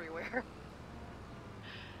 cars everywhere.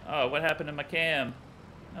 Oh, what happened to my cam?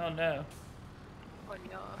 Oh, no. Oh,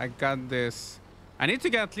 no. I got this. I need to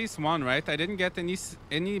get at least one, right? I didn't get any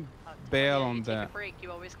bail Yeah, on you take that. a break.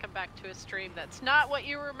 You always come back to a stream that's not what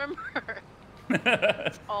you remember.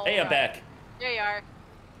 all Hey, I'm right. back. There you are.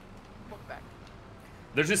 Welcome back.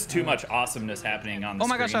 There's just too much awesomeness happening on the Oh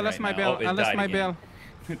my gosh, I screen lost right my now. bail. Oh, it I lost died my again.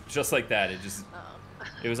 bail. Just like that.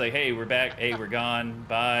 It was like, hey, we're back. Hey, we're gone.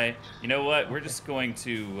 Bye. You know what? We're just going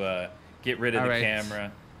to get rid of All the right.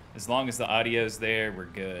 camera. As long as the audio's there, we're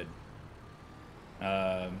good.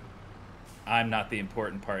 I'm not the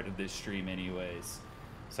important part of this stream anyways.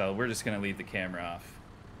 So we're just going to leave the camera off.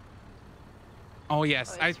 Oh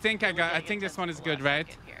yes, Oh, I it's think I really got. I getting think this intense one at is the good, last right?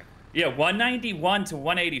 second here. Yeah, 191 to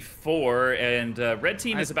 184, and red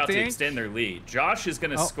team is about to think- extend their lead. Josh is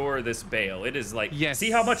going to Oh. score this bale. It is like, Yes. see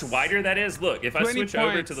how much wider that is? Look, if I 20 switch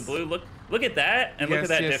over to the points. blue, look at that, and look Yes,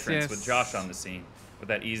 at that yes, difference yes. with Josh on the scene with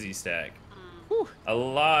that easy stack. Whew. A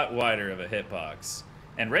lot wider of a hitbox.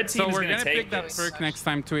 And red team So is we're going gonna to take pick that this. perk next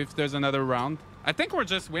time too if there's another round. I think we're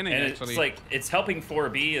just winning And actually. it's like, it's helping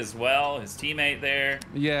 4B as well, his teammate there.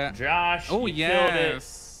 yeah. Josh, Oh you killed it.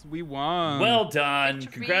 yes, we won. Well done.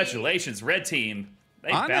 Victory. Congratulations, red team. They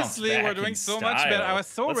bounced Honestly, we're back doing in so much better. I style. was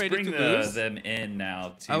so Let's ready bring to lose. them in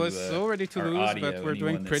now to I was so ready to our lose, but audio, we're doing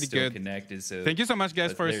anyone that's pretty still good. Connected. So Thank you so much,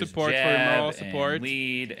 guys, for your there's support, for your moral Jab support. And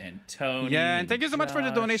Lead and Tony. Yeah, and thank you so much for the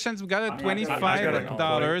Josh. donations. We got at I got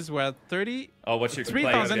 $25. We're at Oh, what's your complaint?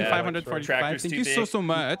 $3,545. Tractor's Thank too you so big?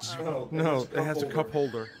 much. No, it has a cup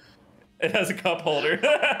holder. It has a cup holder.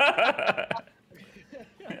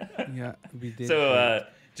 Yeah, we did. So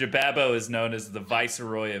Jababo is known as the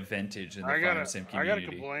viceroy of vintage in the farm sim I got a community.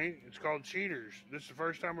 complaint. It's called cheaters. This is the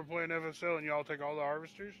first time we're playing FSL, and y'all take all the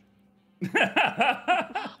harvesters.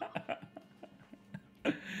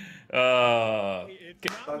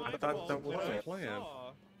 It's not my I thought fault that was when the I plan.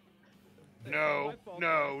 saw- No, It's my fault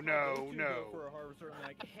no, when I no, go to no. go for a harvester, I'm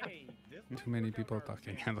like, hey, this Too many people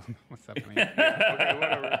talking. I don't know what's happening. Okay,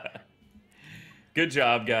 whatever. Good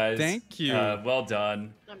job, guys. Thank you. Well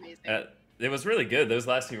done. Amazing. It was really good. Those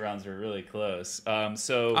last 2 rounds were really close.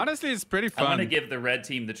 So Honestly, it's pretty I'm fun. gonna give the red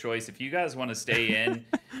team the choice. If you guys want to stay in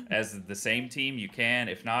as the same team, you can.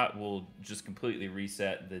 If not, we'll just completely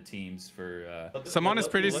reset the teams for. Someone is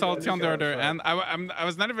pretty salty on the other end. I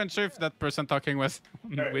was not even sure if that person talking was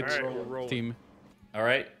which alright. team. All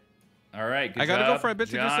right. All right. Good I gotta go job, for a bit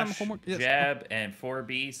to do some Josh, homework. Yes. Jab and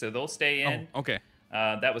 4B, so they'll stay in. Oh, okay.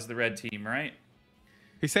 That was the red team, right?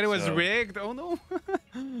 He said it was So- rigged. Oh no.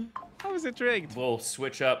 How is it rigged? We'll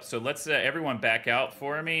switch up. So let's everyone back out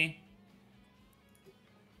for me.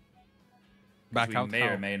 'Cause Back we out. may how?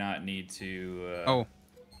 or may not need to Oh,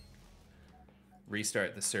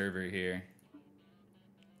 restart the server here.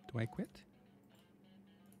 do I quit?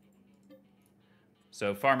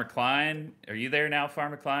 So Farmer Klein, are you there now,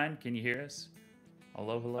 Farmer Klein? Can you hear us?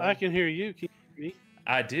 Hello, hello. I can hear you. Can you hear me?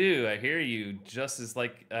 I do. I hear you. Just as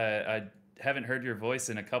like I haven't heard your voice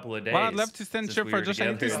in a couple of days. Well, I'd love to stand since here we for were just I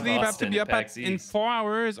need to together in sleep. I have to Boston be at up at, PAX in East. 4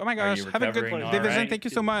 hours. Oh my Are gosh. you Have a good recovering all division. right? Thank you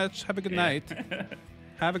so much. Have a good night.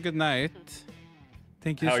 Have a good night.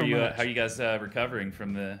 Thank you How so are you? much. How are you guys recovering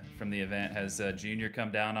from the event? Has Junior come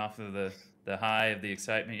down off of the high of the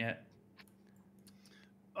excitement yet?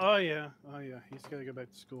 Oh yeah. He's got to go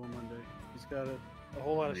back to school on Monday. He's got a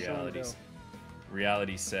whole lot of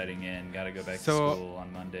Reality setting in. Got to go back to So- school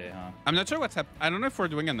on Monday, huh? I'm not sure what's happening. I don't know if we're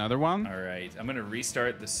doing another one. All right, I'm gonna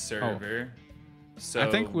restart the server. So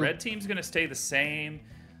I think we're- red team's gonna stay the same.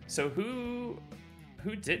 So who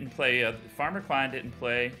didn't play? Farmer Klein didn't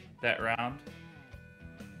play that round.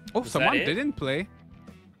 Oh, Was that someone it? didn't play.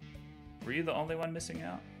 Were you the only one missing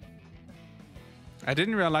out? I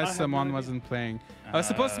didn't realize have someone no idea. wasn't playing. I was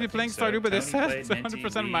supposed to be I think playing so. Stardew, but this Tony has played,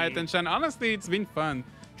 100% of my Minty, attention. Honestly, it's been fun.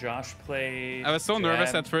 Josh played. I was so nervous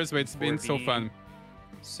Jab, at first, but it's been so 4B. fun.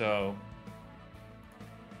 So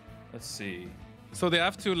let's see. So they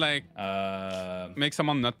have to like make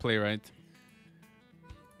someone not play, right?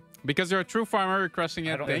 Because you're a true farmer, you're crushing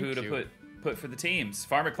it. I don't know Thank who to you. put for the teams.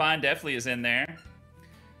 Farmer Klein definitely is in there.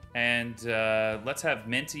 And let's have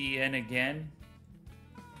Minty in again.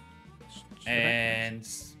 Should I- And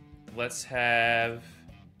let's have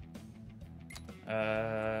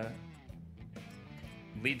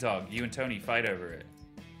Lead Dog, you and Tony fight over it.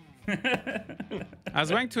 I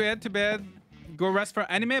was going to head to bed, go rest for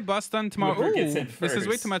Anime Boston tomorrow. Whoever gets Ooh, in this is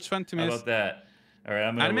way first. too much fun to How miss. about that? All right,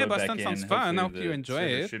 I'm gonna Anime load Boston back in. sounds fun. I Hopefully hope you the enjoy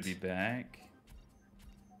server it. Should be back.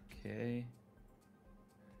 Okay.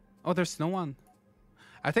 Oh, there's no one.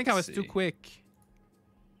 I think I was Let's too see. quick.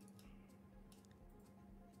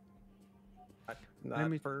 Not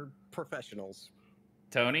me- for professionals.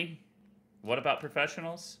 Tony, what about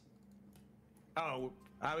professionals? Oh,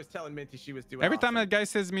 I was telling Minty she was doing Every time awesome. a guy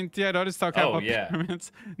says Minty, I'd always talk Oh, about yeah.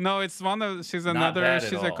 pyramids. No, it's one of she's Not another. bad at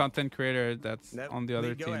She's a all. content creator that's Nope, on the other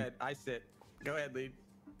Lead, team. Go ahead. I sit. Go ahead, Lead.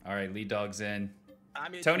 All right, Lead Dog's in.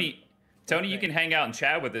 I'm in. Tony, you can hang out and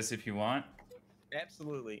chat with us if you want.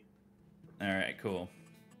 Absolutely. All right, cool.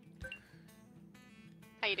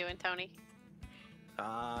 How you doing, Tony?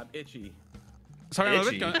 Itchy. Sorry, I'm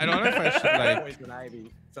a bit Itchy. I don't know if I should like. Poison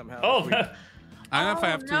ivy somehow. Oh, I don't know if I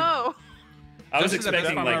have to. No. I was This is the best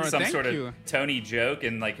expecting one like ever. some Thank sort you. of Tony joke,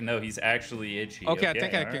 and like, no, he's actually itchy. Okay, I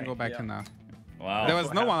think I all can right. go back Yeah. in now. Wow. There was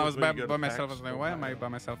Also no one. I have was to by, really good by myself. I was packs like, for why am I Ohio. by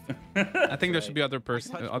myself? I think there should be other I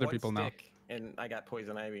touched other one people now. stick And I got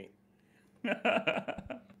poison ivy.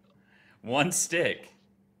 One stick.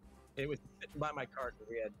 It was sitting by my car because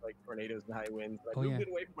we had like tornadoes and high winds. I Oh, moved yeah. it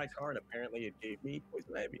away from my car, and apparently it gave me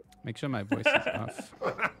poison ivy. Make sure my voice is off.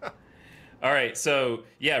 All right, so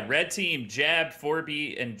yeah, red team, Jab,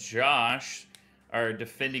 4B, and Josh are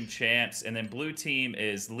defending champs, and then blue team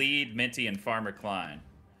is Lead, Minty, and Farmer Klein.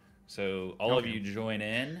 So all of you join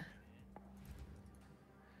in.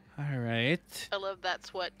 All right. I love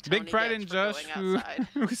that's what Tony Big pride gets in for Josh, going outside.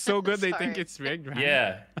 who's so good they think Sorry. it's rigged, right?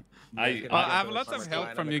 Yeah. Well, I have lots of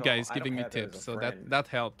help from you guys giving me tips, so that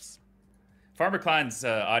helps. Farmer Klein's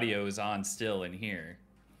audio is on still in here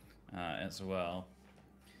as well.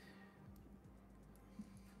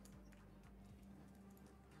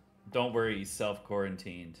 Don't worry, he's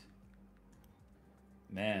self-quarantined.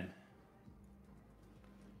 Man.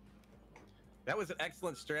 That was an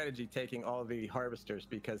excellent strategy, taking all the harvesters,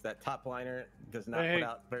 because that top liner does not Hey. put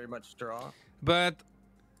out very much straw. But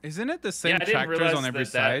isn't it the same Yeah, I didn't tractors realize on every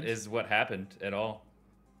that side? that is what happened at all.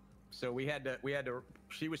 So we had to.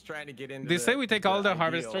 She was trying to get into. They say we take all the ideal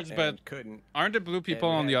harvesters, and but couldn't. Aren't the blue people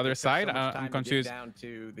And we on the had- other it took so side? much time I'm to get confused. down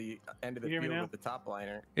to the end of the You hear me field now? with the top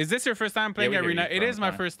liner. Is this your first time playing we hear Arena? you, It is my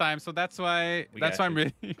Farmer Klein. first time, so that's why We that's got why I'm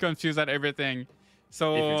you. really confused at everything. If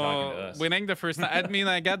you're talking to So us. winning the first time, I mean,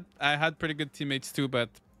 I had pretty good teammates too, but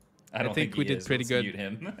I don't think we he did is. pretty Let's good. mute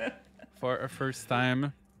him. for a first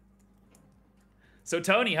time, So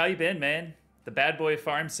Tony, how you been, man? The bad boy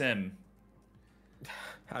farm sim.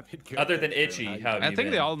 I've been good, Other than thanks, Itchy, Drew. how have I you think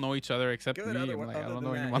they been? all know each other except Good. me. Other, I'm like, I other don't than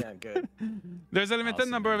know that, anyone. yeah, good. There's a limited Awesome,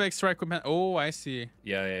 number of man. extra equipment. Oh, I see.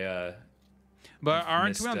 Yeah. But You've aren't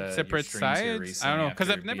missed, we on your separate streams here sides? I recently don't know, because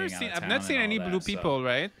after I've never being out seen of I've town not seen and any all blue that, so, people,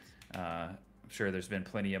 right? I'm sure there's been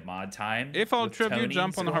plenty of mod time. If all with three of you Tony's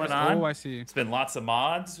jump on the going harvest, on. oh, I see. It's been lots of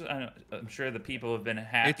mods. I'm sure the people have been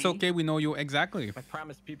happy. It's okay. We know you exactly. I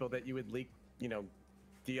promised people that you would leak,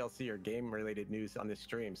 DLC or game-related news on this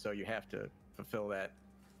stream, so you have to fulfill that.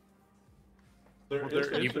 There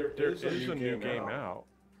is a new game out.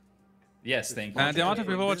 Yes, thank you. The amount of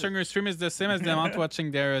people watching your stream is the same as the amount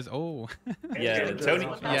watching theirs. Oh. Yeah, Tony.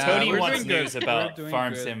 Yeah, Tony we're wants doing good. news about We're doing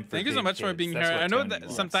Farm good. Sim. For Thank you so big much for kids. being That's here. what I know Tony that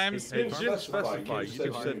wants. sometimes You didn't specify. You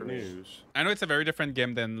just said news. I know it's a very different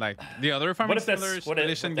game than like the other What Farming if that's Simulator what if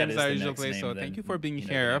edition that games is that I the usually next play. name, So then, thank you for being the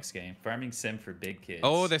here. next game, Farming Sim for big kids.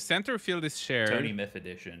 Oh, the center field is shared. Tony Myth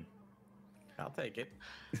edition. I'll take it.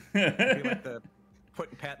 It'd be like the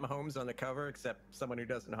putting Pat Mahomes on the cover, except someone who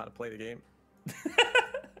doesn't know how to play the game.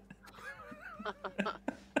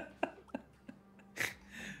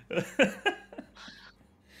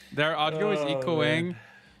 Their audio is Oh, echoing.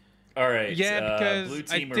 All right. Yeah, because blue I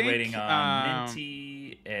team we're think, waiting on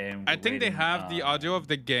Minty, and I we're think they waiting have the on- audio of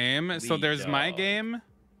the game. So Lead there's my Dog. game,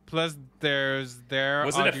 plus there's their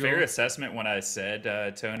Was audio. it a fair assessment when I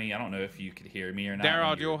said, Tony? I don't know if you could hear me or not. Their when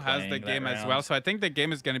you audio were has the playing that game as round, well. So I think the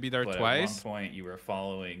game is going to be there but twice. At one point, you were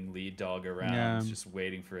following Lead Dog around, Yeah. just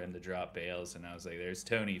waiting for him to drop bales, and I was like, "There's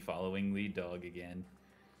Tony following Lead Dog again."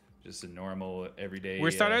 Just a normal, everyday.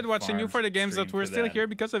 We started watching you farm for the games stream that we're for still them. here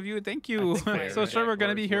because of you. Thank you. fair. So sure, we're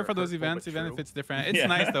gonna be here for those Hurtful events, but even true. if it's different. It's Yeah.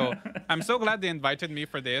 nice though. I'm so glad they invited me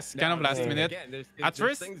for this, kind of Now, last again, minute. there's At there's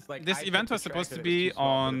first, things like this I event took was the supposed to tractor be that was too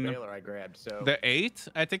small for the on baler I grabbed, so The 8th,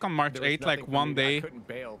 I think on March there was 8th, like nothing for one me. I day couldn't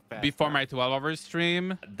bail fast before enough. my 12-hour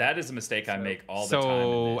stream. That is a mistake I So- make all the time.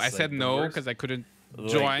 So in this. I said the no worst- because I couldn't like,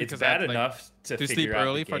 join it's because I bad had like, enough to to sleep figure out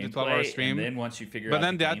early the for the 12-hour gameplay, stream. and then once you figure but out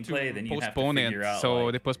then the they had gameplay, to then you have to postpone it. figure out, So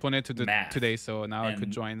like, they postponed it to math. today. So now I could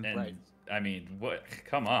and- join. And, Right. I mean, what?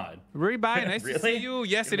 Come on. Really bye. Nice to Really? see you.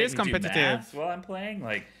 Yes, You're it is making me do competitive. math while I'm playing,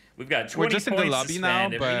 like we've got 20 We're just in the points lobby to now,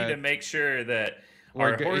 spend, and we need to but make sure that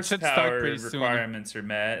we're our good. It should start horsepower pretty soon. requirements are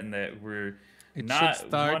met, and that we're It should not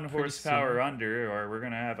start one pretty horsepower soon. under, or we're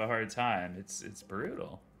gonna have a hard time. It's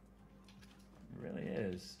brutal. It really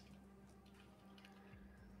is.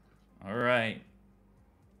 All right.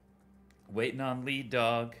 Waiting on Lead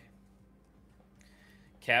Dog.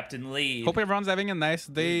 Captain Lead. Hope everyone's having a nice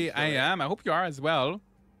day. I am. I hope you are as well.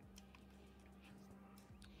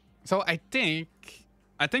 So I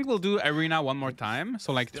think we'll do arena one more time.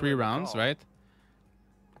 So like Still 3 in the rounds, call. right?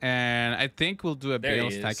 And I think we'll do a There he bale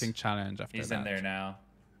is. stacking challenge after He's that. in there now.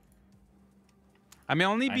 I may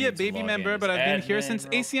only I be a need to baby log member, in but as I've been here admin since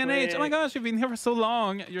real ACNH. Oh my quick. gosh, you've been here for so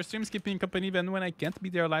long. Your streams keep me company even when I can't be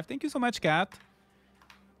there live. Thank you so much, Kat.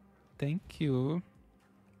 Thank you.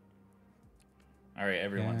 All right,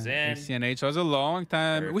 everyone's Yeah, in. ACNH was a long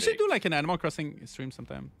time. We should do Perfect. like an Animal Crossing stream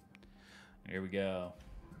sometime. Here we go.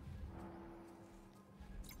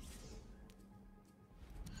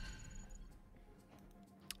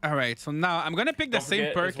 All right, so now I'm gonna pick the Don't same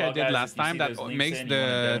forget perk as well, I did guys, last if you time see that those links makes in, you wanna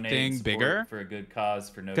the donate thing support bigger. for a good cause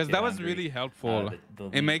for No Because Kid that was Hungry. really helpful. The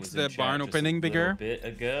It link makes was in the chat barn just a opening little bigger. bit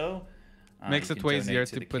ago. Makes You it can way donate easier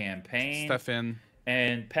to to the put campaign. stuff in.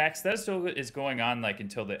 And PAX, that still is going on like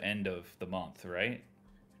until the end of the month, right?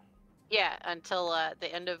 Yeah, until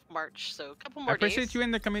the end of March. So a couple I more appreciate days. you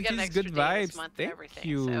in the We got an communities. extra Good day this vibes. month and Thank everything,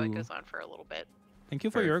 so it you. goes on for a little bit. Thank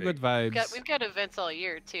you for your good vibes. We've got events all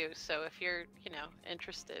year too. So if you're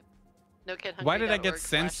interested, Why did I get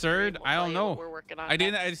censored? I don't know. We're working on I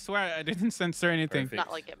didn't. next. I swear I didn't censor anything. Perfect.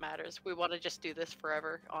 Not like it matters. We want to just do this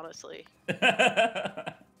forever, honestly.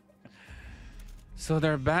 So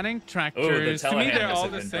they're banning tractors. To me, telehandlers they're all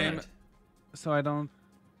have the been same. banned. So I don't.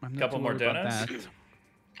 I'm not Couple too more worried about donos? that.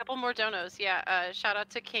 Couple more donos, yeah. Shout out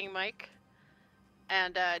to King Mike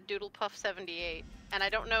and Doodlepuff78. And I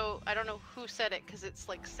don't know who said it because it's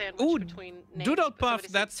like sandwiched Ooh, between names. Doodlepuff, but somebody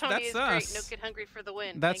said, that's Tony is great. us. No Kid Hungry for the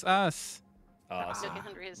win. That's Thank you. us. Awesome. No Kid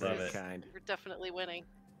Hungry is Love is- it. Kind. We're definitely winning.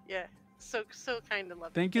 Yeah, so kind and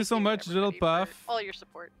loving. Thank you so much, everybody, for Doodlepuff. all your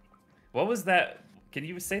support. What was that? Can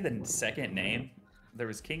you say the second name? There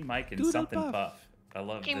was King Mike and something Doodlepuff. Puff. I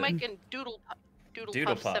love King it. Mike and Doodlepuff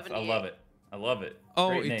Puff. 78. I love it. I love it. Oh,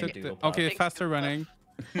 Great it name, took the, Doodle okay, Thanks, faster Doodlepuff. running.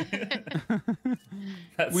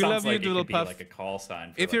 That We sounds love you, like it could be Doodlepuff. like a call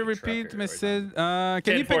sign. For If like you a repeat, trucker or something. Mrs.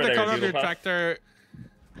 Can you 10-4 pick the there, color of your Doodlepuff. tractor?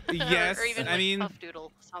 Yes, or even I like mean, Puff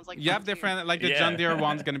Doodle. Sounds like you have fun, too. different, like the Yeah. John Deere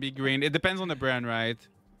one's gonna be green. It depends on the brand, right?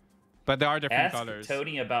 But there are different Ask colors.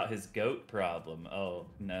 Tony about his goat problem. Oh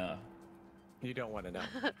no, You don't want to know.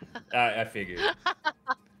 I figured.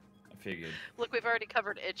 I figured. Look, we've already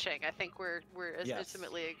covered itching. I think we're as Yes.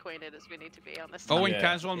 intimately acquainted as we need to be on this. Oh, in Yeah.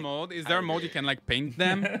 casual mode, is there a mode you can like paint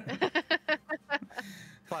them?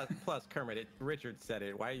 Plus, Kermit, Richard said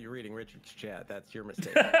it. Why are you reading Richard's chat? That's your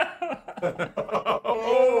mistake.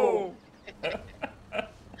 Oh!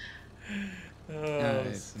 Oh,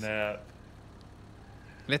 Nice. snap.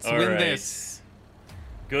 Let's All win right. this.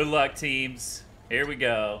 Good luck, teams. Here we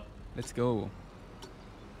go. Let's go.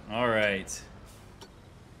 All right.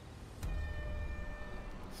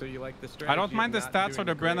 So you like the strategy? I don't mind the of not stats or doing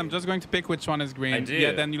the brand. I'm grade? just going to pick which one is green. I do.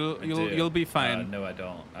 Yeah, then I do. you'll be fine. No, I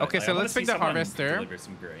don't. Okay, so I wanna let's pick see the someone harvester. Deliver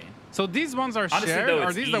some grain. So these ones are Honestly, shared, though, or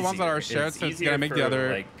it's these the ones that are easier. shared? So it's easier gonna make the for, other.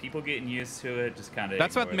 like people getting used to it. Just kind of.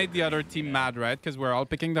 That's what made the other team mad, right? Because we're all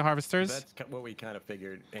picking the harvesters. That's what we kind of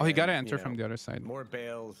figured. Oh, you gotta and, enter know, from the other side. More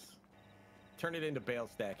bales. Turn it into bale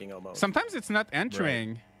stacking almost. Sometimes it's not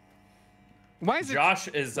entering. Why is it? Josh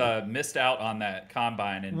is missed out on that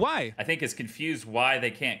combine, and Why? I think is confused why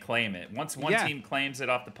they can't claim it. Once one Yeah. team claims it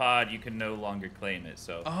off the pod, you can no longer claim it.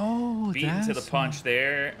 So Oh, beaten to the that's punch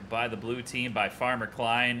there by the blue team by Farmer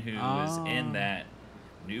Klein, who is in Oh. that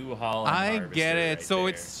New Holland. I harvester get it. right So there.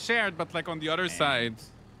 it's shared, but like on the other And side.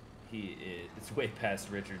 He is. It's way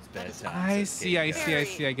past Richard's bedtime. I says see. I Kate see. I Very-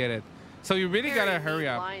 see. I get it. So you really Very gotta hurry neat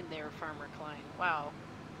up. Line there, Farmer Klein. Wow.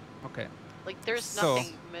 Okay. Like there's So-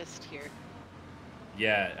 nothing missed here.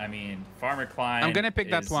 Yeah, I mean, Farmer Klein. I'm gonna pick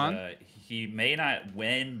that is, one. He may not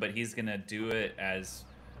win, but he's gonna do it as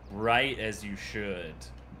right as you should.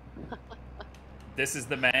 This is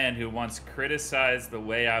the man who once criticized the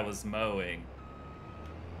way I was mowing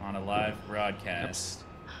on a live broadcast.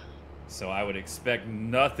 So I would expect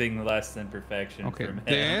nothing less than perfection Okay, from him.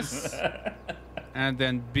 this- And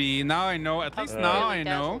then B. Now I know. At least I'm now really I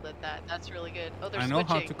know. dazzled at that. That's really good. Oh, they're I know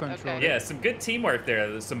how to switching. control Okay. Yeah, some good teamwork there.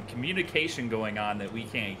 There's some communication going on that we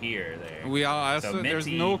can't hear there. We are So also, there's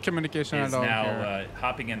Minty no communication is at all now here.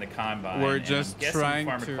 hopping in the combine. We're and just I'm guessing trying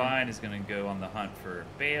Farmer to- Klein is going to go on the hunt for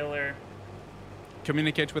Baylor.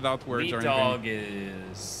 Communicate without words Lead or Dog anything.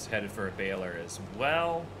 is headed for a Baylor as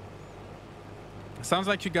well. Sounds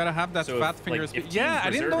like you gotta have that So fat if, finger like, speed. if Yeah, teams I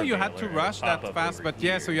didn't reserve know a you had to Baylor, rush it'll pop that up fast, over but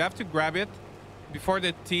yeah, so here. you have to grab it before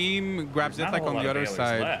the team grabs There's it not a like whole on lot the of other Baylors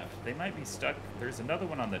side. left. They might be stuck. There's another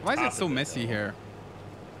one on the Why is top it so of messy hill. here?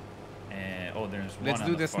 And oh, there's one Let's on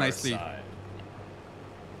do the this far nicely. side.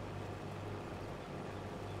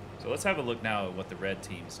 So let's have a look now at what the red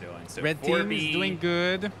team's doing. So Red team 4B is doing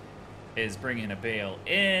good. is bringing a bale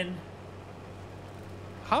in.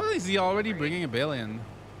 How is he already bringing a bale in?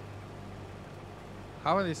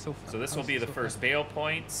 How are they so fast? So this will be the first bale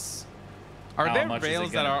points. Are How there much is it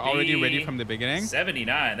bales that gonna are already ready be? from the beginning?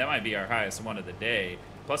 79. That might be our highest one of the day.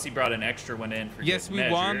 Plus, he brought an extra one in for Yes, good we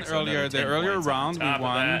measure, won so earlier. another The 10 earlier points on round, we top of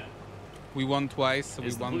won. that. We won twice, so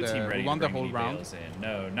Is we won blue team ready we to won the bring whole any round. bales in?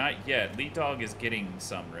 No, not yet. Lead Dog is getting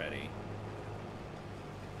some ready.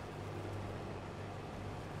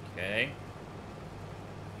 Okay.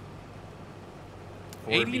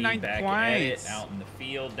 4B 89 back at it, points. out in the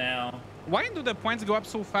field now. Why do the points go up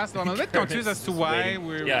so fast? I'm a bit confused as to why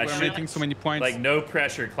we're making so many points. Like, no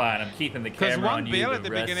pressure, Klein. I'm keeping the camera on you. Because one bale at the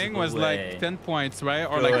beginning was like 10 points, right?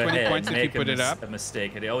 Or like 20 points if you put it up. A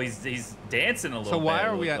mistake. Oh, he's dancing a little bit. So why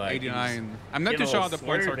are we at 89? I'm not too sure how the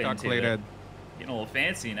points are calculated. Getting a little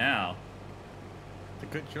fancy now. It's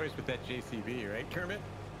a good choice with that JCB, right, Kermit?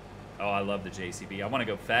 Oh, I love the JCB. I want to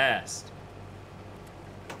go fast.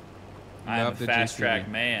 I'm a the fast JCB. track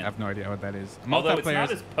man. I have no idea what that is. Although it's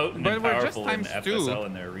not as potent and we're just powerful in times FSL 2.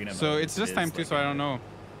 in the arena So mode it's as just it times is, 2, so I don't know.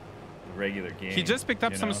 the regular game. He just picked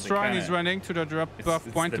up some straw and he's running to the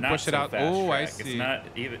drop-off point to push it out. Oh, I see. It's not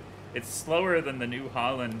even. It's slower than the New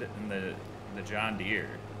Holland and the John Deere.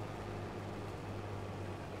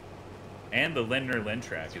 And the Lindner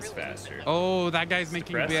Lintrack is faster. Oh, that guy's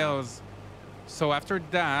making impressive. bales. So after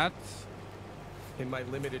that, In my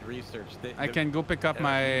limited research, I can go pick up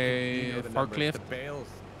my you know the numbers. forklift. The bales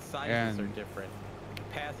sizes are different.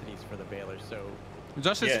 Capacities for the balers, so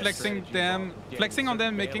Josh is flexing on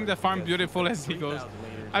them, making the farm beautiful as he goes.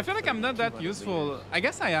 I feel like I'm not that useful. I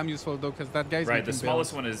guess I am useful though, because that guy's Right, the making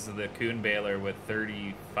smallest bales. one is the Kuhn baler with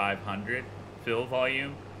 3,500 fill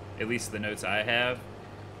volume, at least the notes I have.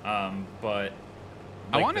 But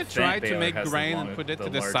I like, want to the try Fendt to baler make has grind long- and put it the to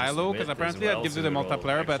the largest silo, width because as apparently well, that gives so you the it'll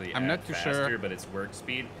multiplier, but actually I'm not add too faster, sure. But it's work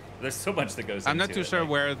speed. There's so much that goes I'm into not too it. sure Like,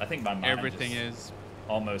 where I think my mind everything just is.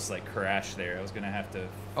 almost like crashed there. I was gonna have to.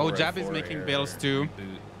 Oh, Jab is 404 making error bales too.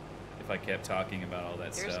 reboot if I kept talking about all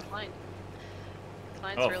that There's stuff. Klein.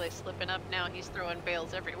 Klein's Oh. really slipping up now. He's throwing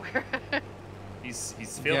bales everywhere. He's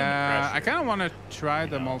feeling the Yeah, pressure. I kind of want to try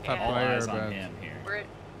the all multiplier, eyes on but him here.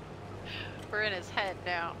 We're in his head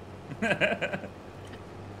now.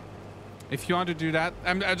 if you want to do that,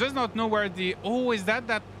 I just don't know where the. Oh, is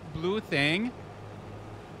that blue thing? You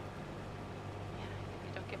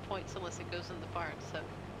don't get points unless it goes in the barn. So,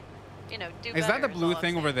 you know, do Is that the better blue all I'm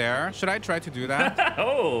thing over saying. there? Should I try to do that?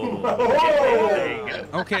 Oh.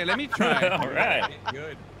 Okay, let me try. All right.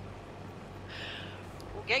 good.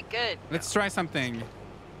 We'll get good. Let's try something.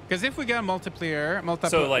 Because if we get a multiplier,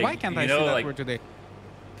 So, like, why can't I you say know, that like- word today?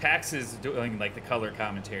 Pax is doing like the color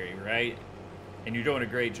commentary, right? And you're doing a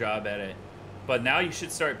great job at it. But now you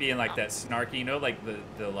should start being like that snarky, you know, like the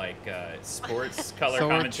sports color So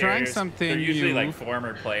we're commentators. trying something They're usually new. like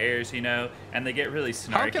former players, you know, and they get really How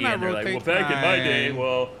snarky can I and they're like, well, rotate back in my my- day,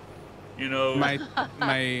 well, you know, My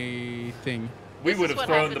thing. we This would is have what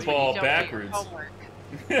thrown the happens when you ball don't do your backwards. homework.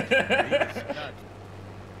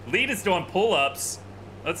 Lead is doing pull-ups.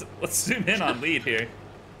 Let's zoom in on Lead here.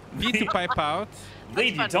 V to pipe out.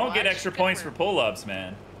 Lead, you fun to don't get watch. extra Good points for work. pull-ups,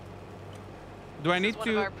 man. Do I This need is one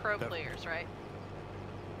of to? our pro players, right?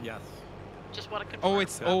 Yes. Just want to confirm. Oh,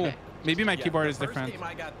 it's oh. Okay. Maybe my Yeah, keyboard the is different. First game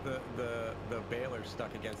I got the baler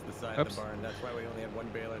stuck against the side Oops. of the barn. That's why we only had one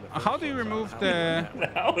baler in the How first do you one, so remove how the- we won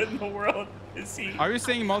that one. How in the world is he? Are you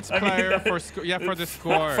saying multiplier that- for yeah for the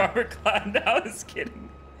score? Farmer Clown now is kidding.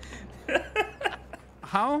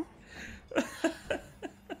 How?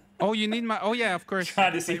 Oh, you need my. Oh yeah, of course.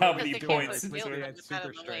 Trying to see how Because many they can't points. put wheels We on had the side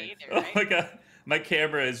of super the way strength. either, Oh my right? god, my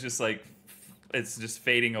camera is just like, it's just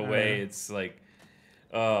fading away. It's like,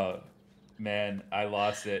 oh man, I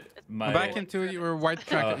lost it. My Back into your white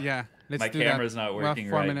track. Yeah, let's my do camera's that. not We have working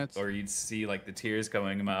 4 right, minutes. or you'd see like the tears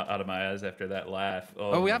coming out of my eyes after that laugh.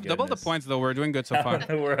 Oh, Oh, we my have double the goodness. points though. We're doing good so How far. in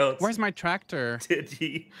the world Where's my tractor? did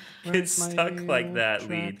he get Where's my stuck like that,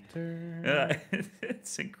 Lead? tractor? Yeah,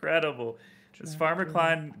 it's incredible. This Farmer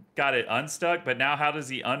Klein got it unstuck, but now how does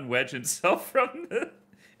he unwedge himself from the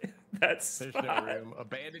that There's spot? no room.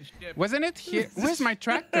 Abandoned ship. Wasn't it here? Where's my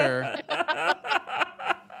tractor?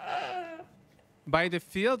 By the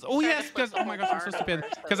fields? Oh Trying to yes, flip because the oh my whole gosh, I'm so barn stupid. over,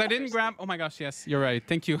 so Because I didn't there's- grab. Oh my gosh, yes, you're right.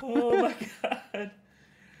 Thank you. Oh my god.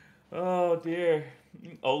 Oh dear.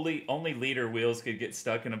 Only leader wheels could get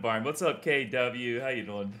stuck in a barn. What's up, KW? How you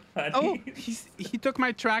doing, buddy? Oh, he took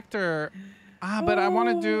my tractor. But I want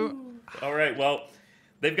to do. All right. Well,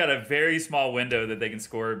 they've got a very small window that they can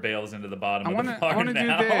score bales into the bottom I of want the to. barn I want to do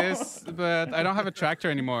now. this, but I don't have a tractor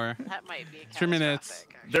anymore. That might be 3 minutes.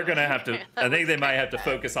 catastrophic, They're gonna have actually. to. That I think looks they might have to bad.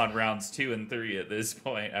 focus on rounds 2 and 3 at this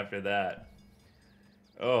point. After that.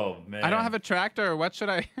 Oh man. I don't have a tractor. What should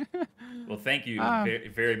I? Well, thank you Ah. very,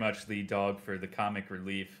 very much, Lee Dog, for the comic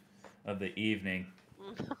relief of the evening.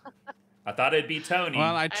 I thought it'd be Tony. Well,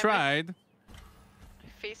 I like- tried. My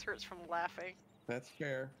face hurts from laughing. That's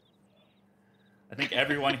fair. I think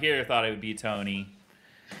everyone here thought it would be Tony.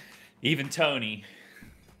 Even Tony.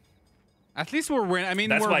 At least we're winning. I mean,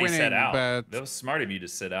 That's we're why winning, he set out. but That was smart of you to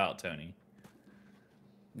sit out, Tony.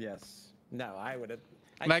 Yes. No, I would have.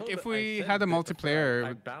 Like, if we had a multiplayer,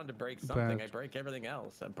 I'm bound to break something. but- I break everything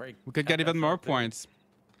else. I break. we could get even more FSL too. points.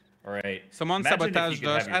 All right. Someone Imagine if you sabotage could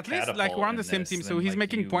have Josh. your At least like catapult we're on in the same this, team, so then, he's like,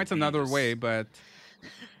 making you points would be another just way. But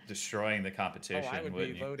destroying the Oh, competition, I would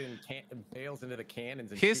wouldn't be you? loading bales into the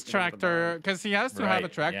cannons. And his shooting them with a bomb. tractor, because he has to have a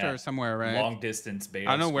Right, tractor yeah. somewhere, right? Long distance bale.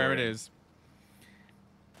 I don't know where it scoring. is.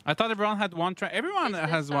 I thought everyone had one track. Everyone Is this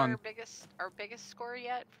has one. our biggest score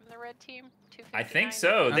yet from the red team? I think 259?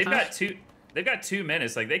 so. They've Uh-huh. got two. They've got 2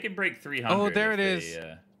 minutes. Like they can break 300. Oh, there if it they, is.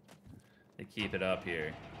 They keep it up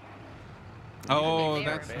here. Oh, They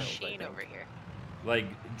are that's a machine over here. Like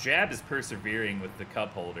Jab is persevering with the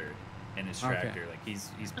cup holder in his Okay. tractor. Like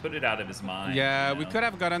he's put it out of his mind. yeah. you We know? could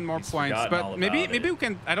have gotten more He's points, forgotten all but maybe about it. we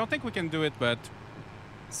can. I don't think we can do it, but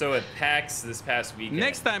So at PAX this past weekend.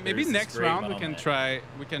 next time, maybe there's this next great round we can moment. try.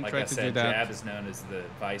 We can Like try I to said, do that. Jab is known as the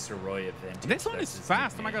Viceroy of Vintage. This one That's is his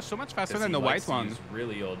fast. Oh my nickname. gosh, so much faster 'Cause than he the likes white to one. use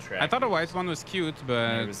really old I thought the white tractors. one was cute, And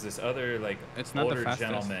but there was this other like it's not the older fastest.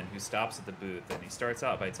 gentleman who stops at the booth and he starts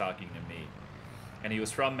out by talking to me, and he was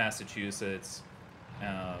from Massachusetts,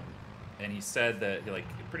 and he said that like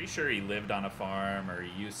pretty sure he lived on a farm or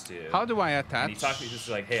he used to. how do I attach? And he talked to me just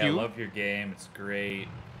like, hey, I Q? love your game, it's great.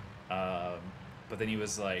 But then he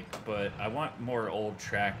was like, but I want more old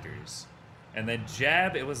tractors. And then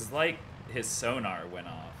Jab, it was like his sonar went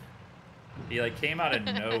off. He like came out of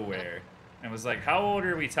nowhere and was like, how old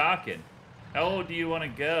are we talking? How old do you want to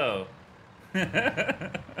go?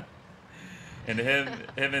 And him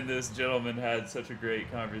and this gentleman had such a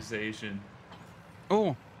great conversation.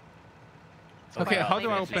 Oh, okay. about How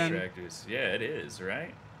do I vintage open? tractors. Yeah, it is,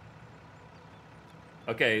 right?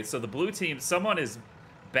 Okay, so the blue team, someone is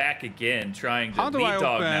back again trying to How do I lead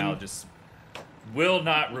dog open? now, just will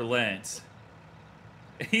not relent.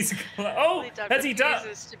 He's oh, Lead dog has he done?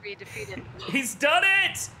 refuses to be defeated. He's done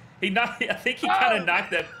it. He knocked. I think he kind of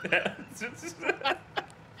knocked that.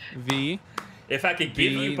 V. If I could give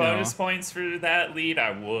B, you bonus no. points for that lead,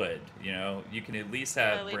 I would. You know, you can at least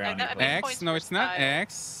have Really? brownie I points. mean, X? points No, for it's not style.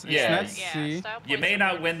 X. It's Yeah. not Yeah, C. style You points may are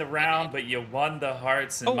not more win the round, but you won the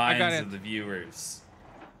hearts and Oh, I got minds it. of the viewers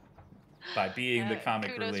by being the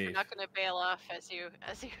comic kudos relief. for not going to bail off as you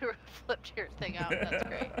flipped your thing out. That's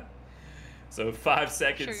great. So 5 I'm sure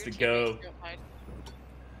seconds your to go. teammates don't mind.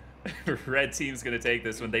 Red team's gonna take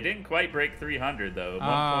this one. They didn't quite break 300 though. 1 point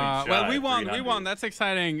shy. Well, we won. We 300. won. That's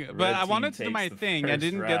exciting. But Red I team wanted to do takes my the thing. I first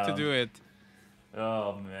didn't get to round. do it.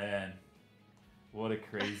 Oh man, what a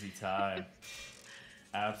crazy time!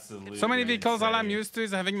 Absolutely. So many vehicles. All I'm insane. used to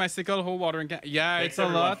is having my sickle, whole water, and yeah, Thanks it's a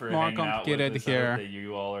everyone lot for more hanging out with complicated us. I hope here. that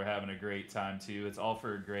you all are having a great time too. It's all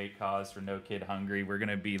for a great cause for No Kid Hungry. We're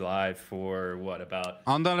gonna be live for what about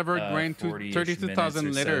Undelivered grain to 40-ish 32,000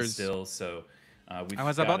 minutes or so liters. still. So we've I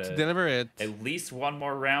was about to got deliver it. at least one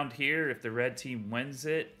more round here if the red team wins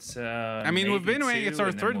it. I mean, we've maybe been winning. two, It's our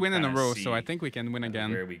and then third we'll win in a kinda row, so I see, think we can win where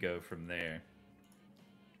again. we go from there.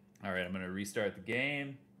 All right, I'm gonna restart the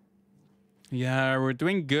game. Yeah, we're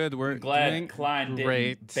doing good. We're Glad doing Klein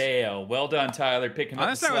great. didn't bail. Well done, Tyler, picking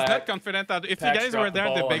Honestly, up I the was slack. not confident that if you Pax guys dropped were the there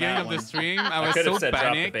at the ball on beginning that of the one. stream, I was could have so said drop the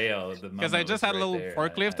panicked bail. because I just had a little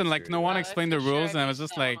forklift and like no one explained the rules, and I was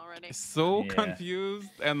just like so Yeah. confused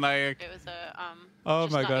and like, It was oh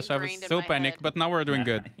just my not gosh, I was ingrained in so my panicked. head. But now we're doing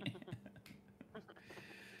good.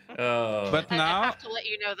 Oh. But I now have to let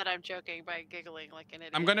you know that I'm joking by giggling like an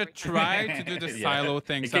idiot. I'm gonna every time. try to do the Yeah. silo In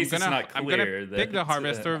thing. So case it's not I'm clear gonna pick the that,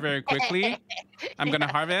 harvester very quickly. I'm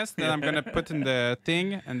gonna harvest, then I'm gonna put in the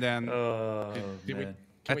thing, and then Oh, Did we, man.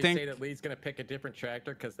 can I we think- say that Lee's gonna pick a different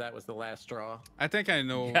tractor because that was the last straw? I think I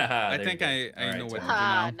know. Yeah, I there think you I go. All right, know what to do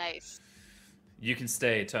Ah, now. nice. You can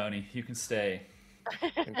stay, Tony. You can stay.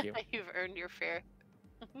 Thank you. You've earned your fare.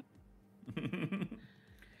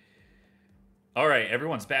 All right,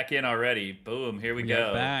 everyone's back in already. Boom, here we We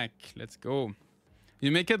go. are back. Let's go. You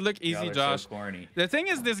make it look easy, Y'all are Josh. So corny. The thing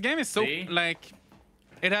is, this game is so See? like,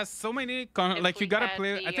 it has so many If like you we gotta had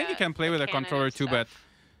play. I the, think you can play the with a cannon controller and too, but stuff,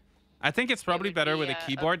 I think it's probably would better be with a a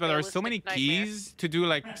keyboard. But there's so many realistic nightmare. keys to do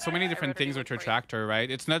like so many different wrote a things new with one your for you. tractor, right?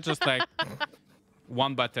 It's not just like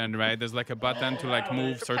one button, right? There's like a button to like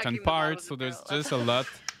move For certain packing them out of parts. the So there's barrel. just a lot.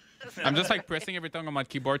 I'm just like pressing everything on my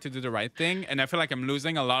keyboard to do the right thing, and I feel like I'm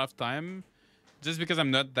losing a lot of time just because I'm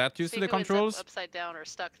not that used See to the who ends up controls. upside down or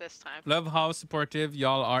stuck this time. Love how supportive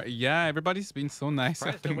y'all are. Yeah, everybody's been so nice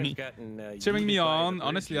Surprised to no one's me, gotten, cheering me yeeted by the on. bridge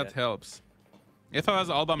Honestly, yet. that helps. If I was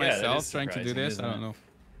all by Yeah, that myself is trying to do surprising, this, isn't I it? don't know.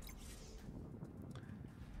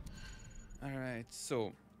 All right,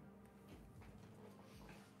 so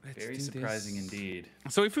let's Very do surprising this. indeed.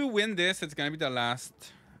 So if we win this, it's gonna be the last.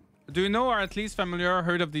 Do you know or at least familiar,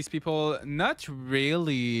 heard of these people? Not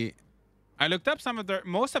really. I looked up some of their.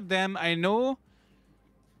 Most of them I know.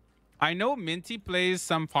 I know Minty plays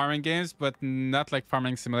some farming games, but not like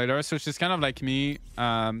farming simulator. So she's kind of like me.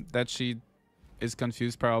 That she is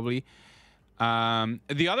confused probably.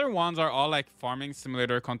 The other ones are all like farming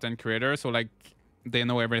simulator content creators, so like they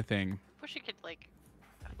know everything. Wish you could like.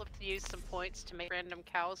 I'd love to use some points to make random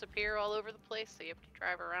cows appear all over the place, so you have to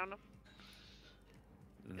drive around them.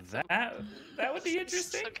 That would be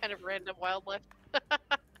interesting. Some kind of random wildlife.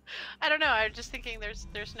 I don't know. I'm just thinking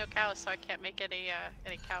there's no cows, so I can't make any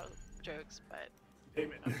cow jokes, but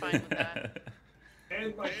I'm fine with that.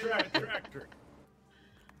 And my tractor.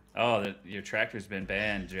 Oh, your tractor's been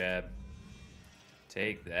banned, Jab.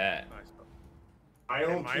 Take that. My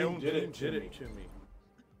own team did it to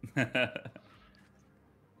me.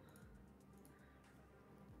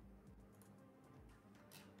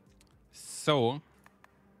 So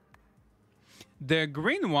the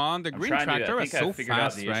green one, the green tractor is so figured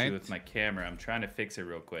out fast, the right? issue with my camera. I'm trying to fix it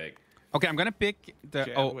real quick. Okay, I'm gonna pick the.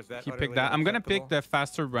 Jab, Oh, was that he utterly picked that. I'm gonna pick unacceptable? the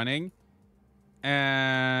faster running.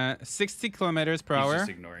 60 kilometers per He's hour. just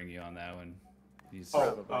ignoring you on that one. He's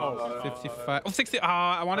 55. Oh, 60. Oh,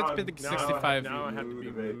 I wanted to pick the 65. Now I have to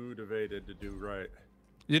be motivated to do right.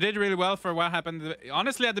 You did really well for what happened.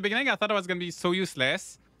 Honestly, at the beginning, I thought it was gonna be so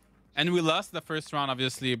useless, and we lost the first round,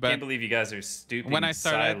 obviously. But can't believe you guys are stupid. when I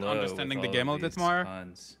started understanding the game a little bit more,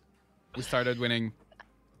 we started winning.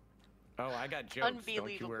 Oh, I got jokes. Don't you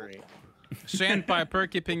Unbelievable. worry. Shane Piper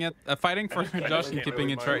keeping it, fighting for Josh and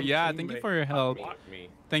keeping it short. Yeah, thank you for your help.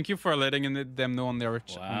 Thank you for letting them know on their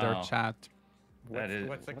Wow. chat.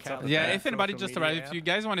 What's a cow? Yeah, That if anybody social just media arrived, if app? you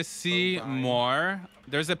guys want to see Bovine. more,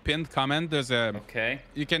 there's a pinned comment. There's a. Okay.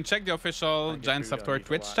 You can check the official get Giant food on Software these a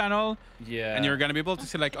Twitch lot. channel, Yeah. and you're gonna be able to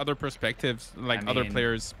see like other perspectives, like I other mean,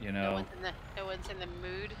 players. You No know. one's in the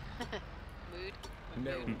mood. Mood.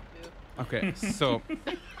 No. Mood. Okay, so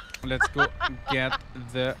let's go get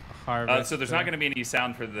the harvest. So there's not going to be any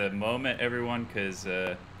sound for the moment, everyone, because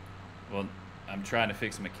well, I'm trying to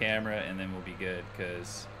fix my camera, and then we'll be good,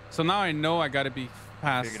 because So now I know I gotta be I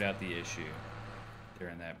fast. figured out the issue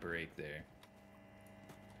during that break there.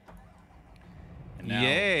 And now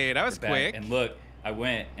Yay, that was we're back. quick. And look, I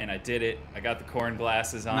went and I did it. I got the corn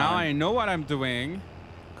glasses on. Now I know what I'm doing.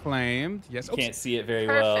 Claimed. Yes. You can't see it very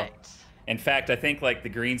Perfect. well. In fact, I think like the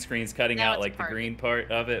green screen's cutting Now out it's like the party. green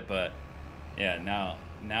part of it, but yeah, now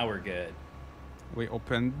we're good. We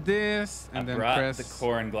open this and I then brought press. the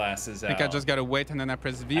corn glasses I out. think I just gotta wait and then I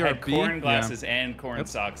press V I or had B. corn Yeah. glasses and corn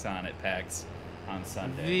Oops. socks on at PAX on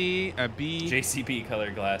Sunday. V, a B. JCB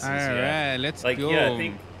color glasses. All yeah. right, let's like, go. Yeah, I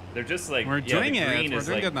think they're just like. We're yeah, doing the it. green We're is,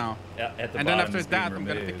 doing like, it now. At the And then bottom after is being that, I'm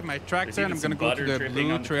gonna removed. pick my There's tractor and even I'm some gonna go to butter the dripping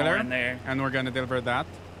blue on the trailer corn there. and we're gonna deliver that.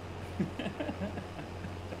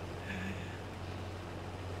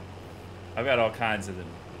 I've got all kinds of them.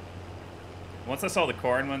 Once I saw the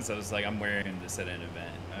corn ones, I was like, I'm wearing this at an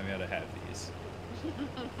event. I've got to have these.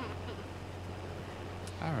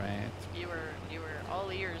 All right. You were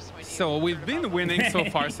all ears when you. So we've heard been about winning so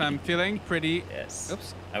far, so I'm feeling pretty Yes.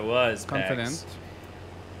 Oops. I was confident.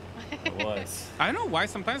 Pax. I was. I don't know why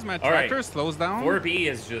sometimes my All right. tractor slows down. 4B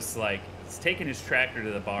is just like, it's taking his tractor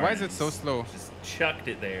to the barn. Why is it and so just- slow? Just chucked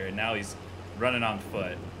it there, and now he's running on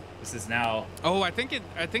foot. This is now Oh, I think there's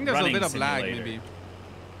a Running bit of lag simulator. maybe.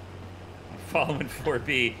 following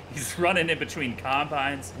 4B. He's running in between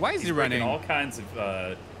combines. Why is He's he breaking running? all kinds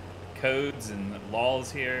of codes and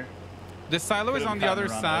laws here. The silo is Could've on the gotten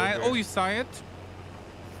other run side. over. Oh, you saw it?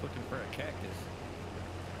 Looking for a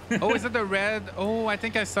cactus. Oh, is it the red? Oh, I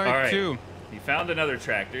think I saw All it right. too. He found another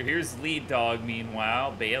tractor. Here's Lead Dog,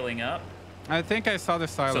 meanwhile, bailing up. I think I saw the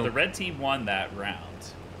silo. So the red team won that round.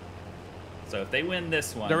 So if they win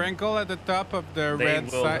this one, The wrinkle at the top of the they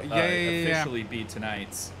red will side. Yeah, officially be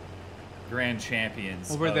tonight's grand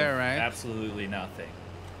champions. Over of there, right? Absolutely nothing.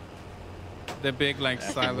 The big like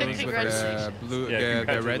silos with the Congratulations. blue, Yeah,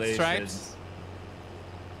 the red stripes.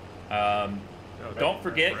 congratulations. Don't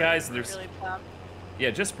forget, guys. There's Really proud.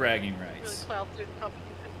 yeah, just bragging Really rights. proud through the competition.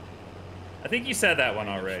 I think you said that one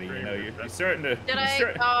already. You know, you're starting to. Did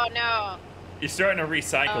I? Oh no. You're starting to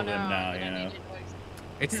recycle Oh no. them now. I You don't know, need your voice.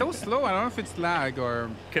 It's so slow. I don't know if it's lag or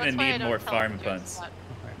gonna That's why I need don't more tell farm jokes punts. about-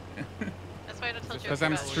 That's why I don't tell jokes because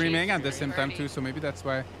I'm about streaming sheep. at the same time Already- too. So maybe that's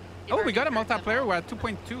why. you've Oh, we already got a heard them multiplayer. all. We're at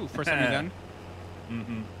 2.2 for some reason,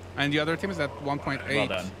 Mm-hmm. and the other team is at 1.8. Well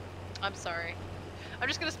done. I'm sorry. I'm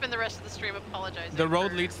just gonna spend the rest of the stream apologizing. The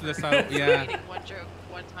road for- leads to the for silo. Yeah, reading one joke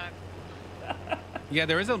one time. yeah.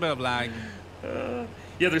 There is a little bit of lag.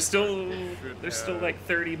 Yeah, there's still like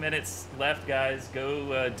 30 minutes left, guys.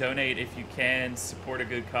 Go donate if you can. Support a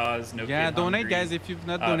good cause. No Yeah, Kid donate, Hungry. guys. If you've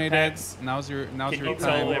not Uh, donated, Pax, now's your Can you time.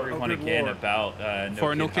 tell everyone Good again Lord. about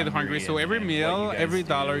For No Kid Hungry. So and every what meal, you guys every do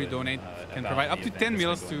dollar you and, donate can about provide the up to event 10 that's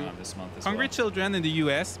meals been going to on this month as hungry well. children in the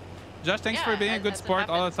U.S. Josh, thanks for Yeah, being a good as it sport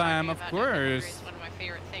all the happens, time, talking of about No Kid Hungry course. is one of my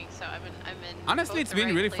favorite things So I'm in Honestly, both it's the been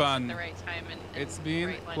right really place fun. At the right time and It's the been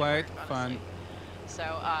right line of quite work, fun. honestly. So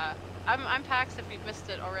I'm Pax. If you've missed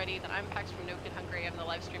it already, then I'm Pax from No Kid Hungry. I'm the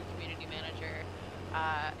live stream community manager.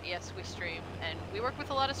 Yes, we stream, and we work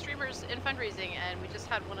with a lot of streamers in fundraising, and we just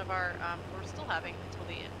had one of our, we're still having until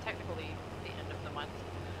technically the end of the month,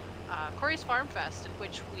 Corey's Farm Fest, in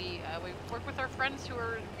which we work with our friends who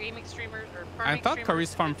are gaming streamers or I farming thought streamers.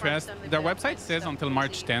 Corey's Farm We fund Fest, them, they their play all website kinds of says stuff, until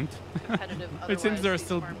March cozy, 10th. competitive, It seems they're otherwise,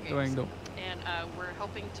 still farm doing games. though. And we're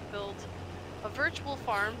helping to build a virtual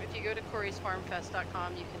farm. If you go to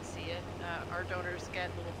Corey'sFarmFest.com, you can see it. Our donors get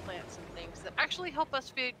little plants and things that actually help us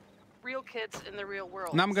feed real kids in the real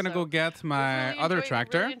world. Now I'm gonna go get my other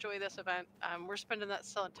tractor. We really enjoy this event. We're spending that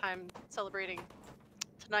time celebrating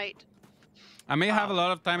tonight. I may have a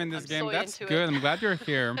lot of time in this I'm game. so That's into good. it. I'm glad you're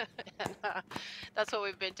here. And, that's what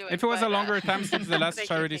we've been doing. If it was a but, longer time since the last thank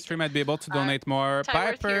charity you. stream, I'd be able to donate more. Ty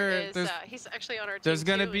Worth here Piper, is, there's, he's actually on our team there's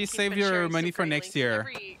gonna too, be and he's save been your sharing money some for free next links. year.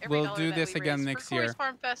 Every We'll dollar do that this we again raise next for Corey's year.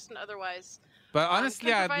 Farm Fest and otherwise. But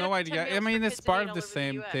honestly, I had can no provide up to 10 idea. I meals mean, for it's kids in part need of the all over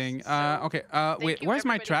same US. thing. So Okay. thank Wait, you where's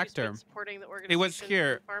my everybody who's been tractor? supporting the It was organization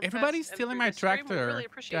here. through Farm Everybody's Fest and stealing through my this stream. We tractor, really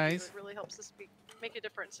appreciate you. guys. It really helps us make a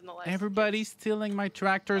difference in the lives of Everybody's stealing my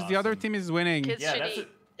tractors. The other Awesome. team is winning. kids. Yeah, Should that's eat.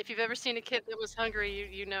 If you've ever seen a kid that was hungry,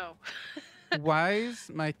 you know. Why is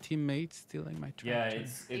my teammate stealing my Yeah,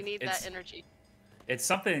 tractor? You need that energy. it's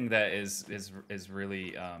something that is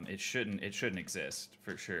really it shouldn't exist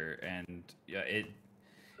for sure, and yeah,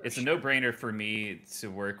 it's a no-brainer for me to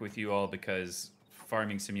work with you all because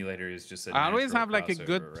Farming Simulator is just a I always natural have like a crossover,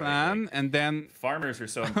 good right? plan, Like, and then farmers are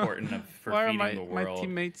so important for why are feeding my, the my world.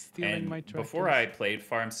 teammates stealing And my tractor? before I played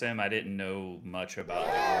Farm Sim, I didn't know much about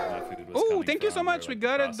like, where my food was Oh, coming thank you so from, much. or, We like,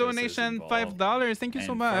 got the a processes donation, involved. $5. Thank you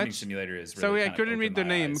so And Farming much. Simulator is really Sorry, I kind of couldn't read opened the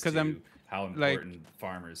my name eyes because to I'm how like- important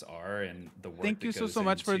farmers are and the work Thank that you so goes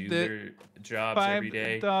much for into the their jobs every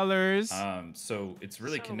day. $5. So it's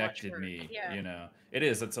really So much connected work, me. yeah. You know, it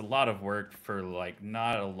is. It's a lot of work for like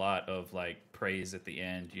not a lot of like praise at the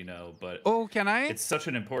end. You know, but Oh, can I? it's such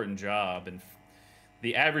an important job, and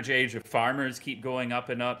the average age of farmers keep going up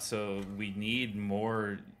and up. So we need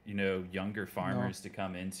more, you know, younger farmers to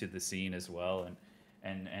come into the scene as well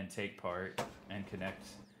and take part and connect.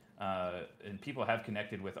 And people have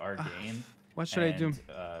connected with our game. What should I do?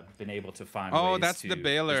 and, been able to find Oh, ways that's the to, there's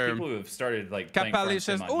baler. people who have started like playing Farm Capali Sim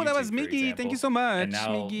says, on "Oh, that was YouTube, for Miggy. Thank you example, so much, and now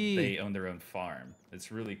Miggy." they own their own farm.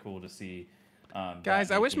 It's really cool to see. Guys,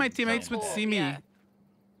 that I wish my making teammates some would Cool, see me. yeah.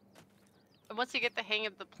 And once you get the hang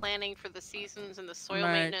of the planning for the seasons and the soil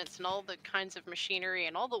Like- maintenance and all the kinds of machinery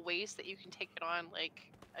and all the ways that you can take it on, like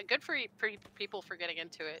good for people for getting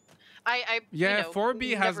into it. Yeah, you know,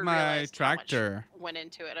 4B has never my realized how much tractor. went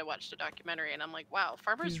into it. I watched a documentary and I'm like, wow,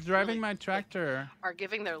 farmers He's driving really, my like, tractor. are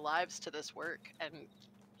giving their lives to this work, and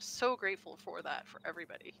so grateful for that for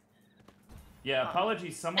everybody. Yeah,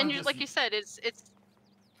 apologies. Someone And just... like you said, it's.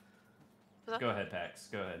 Go ahead, Pax.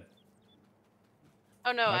 Go ahead.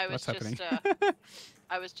 Oh no, What- I was what's just happening?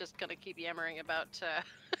 I was just gonna keep yammering about.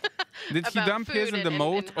 Did he about dump his food in the and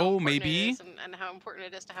moat? how Oh, important it maybe. is and how important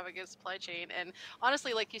it is to have a good supply chain. And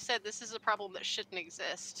honestly, like you said, this is a problem that shouldn't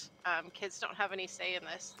exist. Kids don't have any say in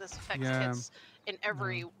this. This affects Yeah. kids in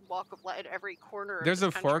every walk of life, every corner. of There's a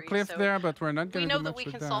this country. forklift So there, but we're not we gonna know do that much we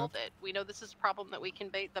with can that. solve it. We know this is a problem that we can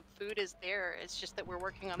bait. The food is there. It's just that we're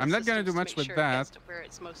working on. The I'm not gonna systems do to much make with sure it gets that. to where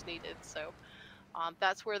it's most needed. So.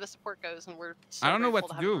 That's where the support goes, and we're so I don't know what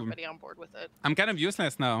grateful to to have do. everybody on board with it. I'm kind of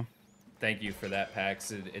useless now. Thank you for that,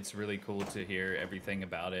 Pax. It's really cool to hear everything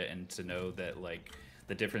about it and to know that like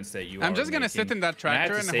the difference that you. I'm are just gonna sit making. in that And I have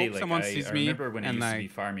tractor to and say, hope like, someone I sees me. remember when I And used to I be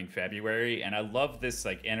farming February, and I love this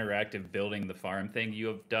like interactive building the farm thing you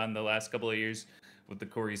have done the last couple of years with the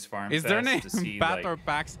Corey's Farm is Fest their name to see, Pat like, or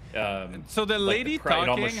Pax? like, So the the lady it almost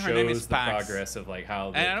talking, her name is shows the Pax. progress of like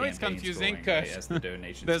how the And I know it's campaign's confusing going, right, 'cause as the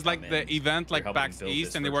donations There's like come the in. event You're like helping PAX build East,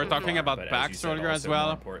 this and they were virtual talking farm, about but as PAX you said, earlier as also, more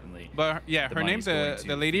well. importantly, But yeah, the her money's name's going to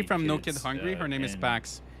the lady feed from No Kid kids, Hungry. Her name is in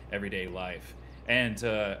Pax. everyday life. And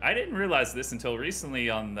I didn't realize this until recently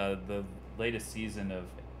on the latest season of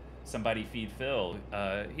Somebody Feed Phil.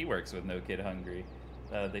 He works with No Kid Hungry.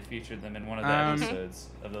 They featured them in one of the episodes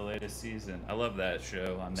of the latest season. I love that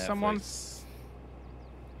show on Netflix. Someone's.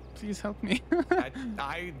 Please help me.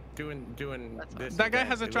 I doing this. That guy event,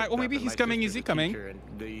 has a it track. looked Oh, up maybe and he's my coming. sister's Is he a coming? teacher, and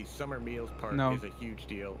the summer meals part No. is a huge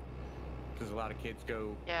deal because a lot of kids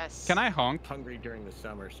go Yes. Can I honk? hungry during the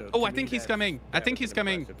summer. So Oh, to I me, think he's that's- coming. I that think was he's an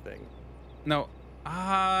coming. impressive thing. No.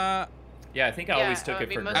 Yeah, I think I always took I it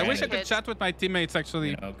mean, for most I granted. wish I could kids- chat with my teammates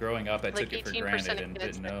actually. You know, growing up, I Like took it for 18% granted of and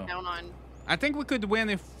kids didn't that know. count on. I think we could win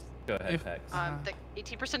if Go ahead, Pex. The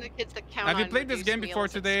 18% of the kids that count Have you on played this reduced game before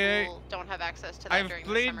meals at today? school don't have access to that I've during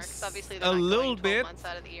played the summer, 'cause obviously a they're not going little 12 bit, months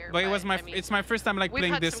out of the year, but it was I mean, it's my first time like we've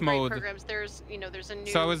playing had this some great mode. programs. There's a new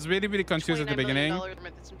So I was really confused at the $29 million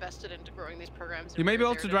beginning. that's invested into growing these programs. You may be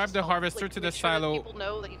able there to drive just the help, harvester like, to make the sure that silo. people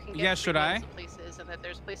know that you can get Yeah, free should meals I? at places, and that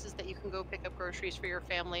there's places that you can go pick up groceries for your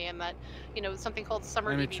family, and that something called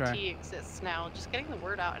summer Let me EBT try. exists now. Just getting the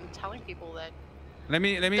word out and telling people that Let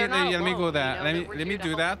me they're not go alone, that. that we're Let me here to do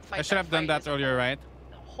help that. them I fight should have done fight that is a earlier, right?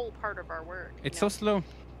 whole part of our work. It's so slow.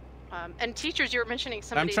 And teachers, you were mentioning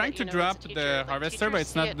somebody I'm trying that, to is a drop teacher, the like, harvester, but teachers it's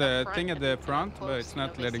see not it the up thing at and the up front, but close, it's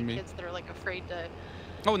not they letting see me. kids that are like afraid to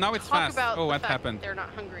Oh, now it's talk fast. about Oh, the what fact happened? that they're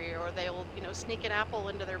not hungry, or they'll sneak an apple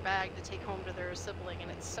into their bag to take home to their sibling, and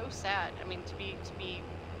it's so sad. I mean, to be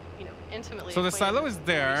intimately. So the acquainted silo with is it,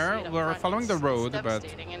 there. see it up We're front, following the it's road, but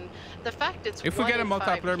devastating. And the fact it's if we one get a in 5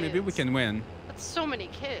 multiplayer, maybe we kids, can win. That's so many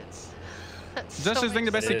kids. That's Just so doing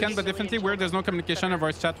the best you It can, is. but definitely weird. There's no communication or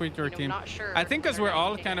voice chat with your team. Not sure I think because we're they're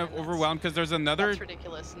all needing kind it, of and that's- overwhelmed because there's another. That's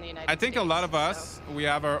ridiculous in the United I think a lot of States, us, so we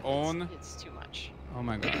have our own. It's too much. Oh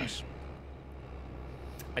my gosh.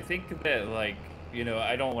 I think that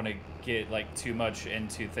I don't want to get too much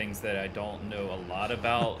into things that I don't know a lot lot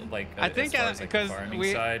about. I think as far as, the because farming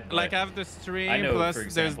we side, I but have the stream I know, plus for there's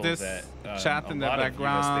example, this that, chat in the a lot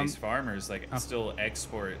background. of US-based farmers still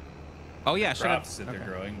export Oh yeah, the shut up. crops that they're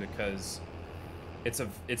growing because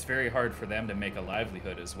it's very hard for them to make a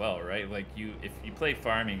livelihood as well, right? If you play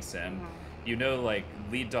farming sim,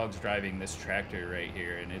 Lead Dog's driving this tractor right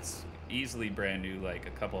here, and it's easily brand new, a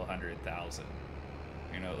couple $100,000.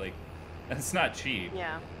 That's not cheap.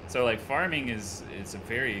 Yeah. So farming is a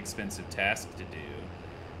very expensive task to do.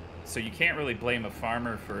 So you can't really blame a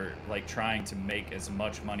farmer for trying to make as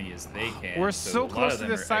much money as they can. We're so a lot close of to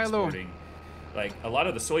them the are silo. exporting- a lot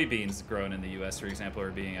of the soybeans grown in the U.S., for example, are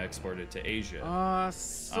being exported to Asia.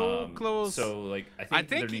 So close. So I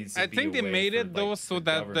there needs to I be think a they way made for, it though so the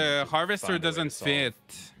that government the to harvester find a way to doesn't solve fit.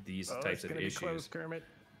 these Oh, types it's of gonna be issues. close, Kermit.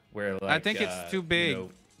 Where I think it's too big.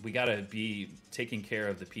 we gotta be taking care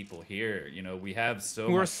of the people here. We have so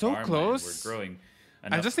We're much so farmland, close. We're growing.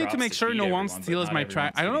 I just need to make sure no one steals my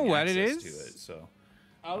track. I don't know what it is. So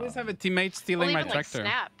I always have a teammate stealing my even tractor.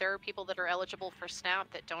 SNAP, there are people that are eligible for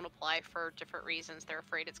SNAP that don't apply for different reasons. They're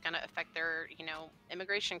afraid it's going to affect their,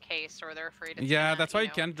 immigration case, or they're afraid it's Yeah, gonna, that's why you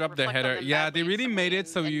can't drop the reflect on header. them Yeah, badly they really in some made way, it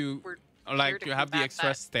so and you we're here to you have the combat extra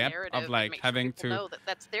that step narrative of and make sure having people to know that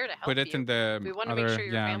that's there to help put it you. in the We want to other make sure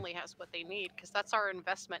your yeah. family has what they need, because that's our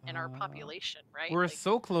investment in our population, right? We're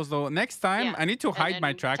so close though. Next time yeah. I need to And hide my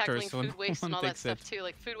then tractor tackling so no food waste one and all that takes it. stuff too.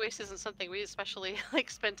 Food waste isn't something we especially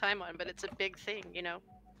spend time on, but it's a big thing,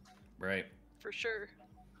 right. for sure.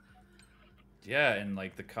 Yeah, and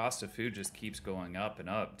the cost of food just keeps going up and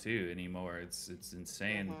up too anymore. It's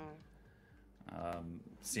insane.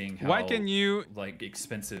 Seeing how Why can you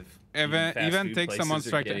expensive even fast take food someone's places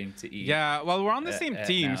are tractor? getting to eat. Yeah, well we're on the same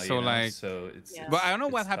team, now, so so it's Yeah. but I don't know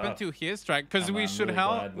it's what happened tough. to his track because we I'm should really have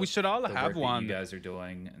glad we with should all the have work that one. you guys are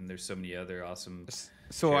doing, and there's so many other awesome.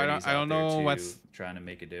 So I don't charities out there, know too, what's trying to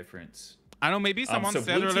make a difference. I don't know, maybe someone so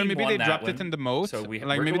said Blue earlier, Team maybe won they that dropped one. it in the moat. So Like we're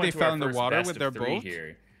maybe going they to fell our in the first water best with of their three boat.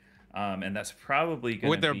 here. And that's probably going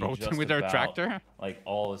With to their be boat, just with their about, tractor?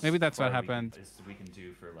 all as Maybe that's what far happened. as we can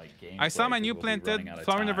do for game. I saw my new planted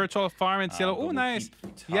flower in the virtual farm in Seattle. Oh, nice.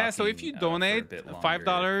 Yeah, so if you donate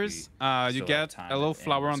 $5, you get a little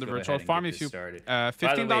flower on the virtual farm. If you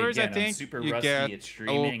 $15, I think, you get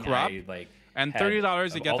a little crop. And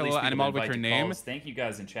 $30, you get a little animal with your name. Thank you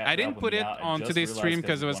guys in chat. I didn't put it on today's stream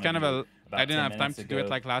because it was kind of a. I didn't have time to do it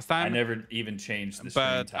like last I time. never even changed the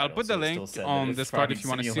But stream I'll title, put the so it link still said that on it's Discord if you Farming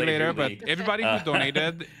want to see Simulator later. But League. everybody who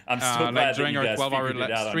donated, I'm so glad that during you our guys 12-hour figured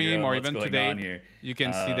it out on your stream own, or what's even going today, on here. you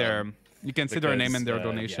can see their name and their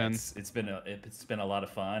donation. Yeah, it's been a lot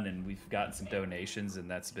of fun, and we've gotten some donations, and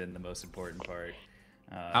that's been the most important part.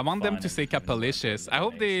 I want them fun to and say even more Capalicious. important I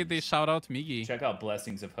hope they donations. shout out Miggy. Check out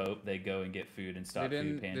Blessings of Hope. They go and get food and stock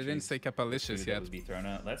food pantries. They didn't say The Capalicious food that yet. would be thrown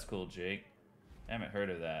out. That's cool, Jake. I haven't heard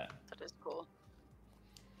of that. That is cool.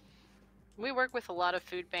 We work with a lot of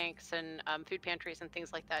food banks and food pantries and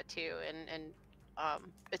things like that too, and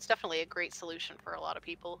it's definitely a great solution for a lot of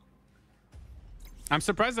people. I'm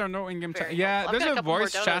surprised there are no in-game chat. Very Yeah, helpful. I've there's got a couple more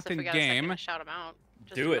voice donos chat if in we got a second game. to shout them out.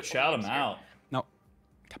 Just Do a it. couple Shout them names here. out. No.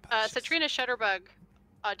 Satrina Shutterbug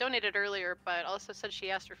donated earlier, but also said she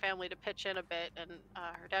asked her family to pitch in a bit, and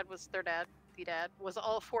their dad was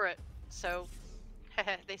all for it. So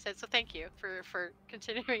they said, so thank you for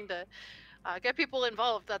continuing to get people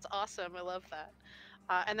involved. That's awesome. I love that.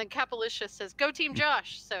 And then Capalicious says, go Team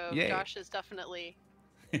Josh. So Yay. Josh is definitely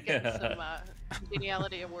getting some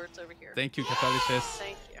geniality awards over here. Thank you, Capalicious.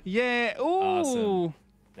 Thank you. Yeah. Ooh. Awesome.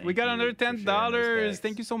 We got another for sharing those $10. picks.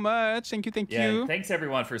 Thank you so much. Thank you. Thank Yeah, you. thanks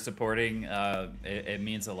everyone for supporting. It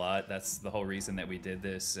means a lot. That's the whole reason that we did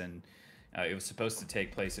this, and it was supposed to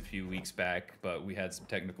take place a few weeks back, but we had some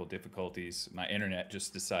technical difficulties. My internet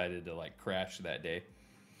just decided to like crash that day.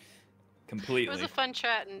 Completely. It was a fun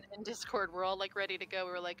chat in Discord. We're all like ready to go.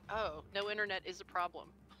 We were like, oh, no internet is a problem.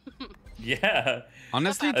 Yeah.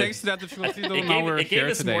 Honestly, thanks to that difficulty, though, it now gave, we're it gave here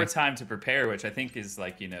us today. more time to prepare, which I think is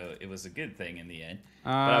like, you know, it was a good thing in the end.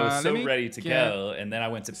 But I was so let me ready to get go, and then I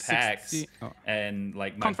went to PAX, 60 oh. and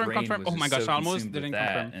like my Confirm, brain confirm. was Oh my just gosh, so I almost consumed with didn't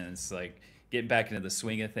that, confirm. and it's like getting back into the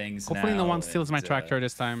swing of things. Hopefully, no now, one steals my and, tractor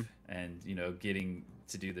this time. And you know, getting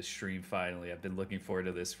to do the stream finally. I've been looking forward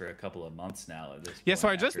to this for a couple of months now. At this Yeah, point, so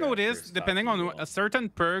I just after noticed, first depending talked to on you all. certain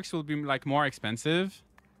perks will be like more expensive.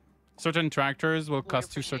 Certain tractors will We cost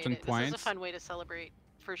you appreciate certain it. points. This is a fun way to celebrate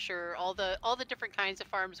for sure. All the different kinds of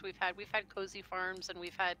farms we've had. We've had cozy farms, and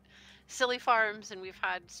we've had silly farms, and we've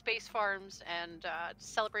had space farms, and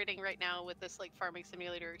celebrating right now with this like farming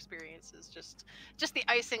simulator experience is just the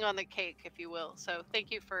icing on the cake, if you will. So thank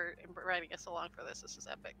you for inviting us along for this. This is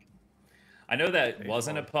epic. I know that Hey,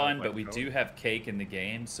 wasn't a Paul, pun, like but we Code. do have cake in the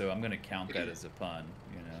game, so I'm gonna count that as a pun.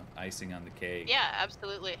 You know, icing on the cake. Yeah,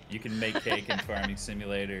 absolutely. You can make cake in Farming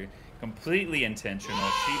Simulator. Completely intentional.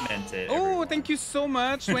 She meant it. Oh, everyone. thank you so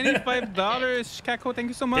much. $25. Chicago, thank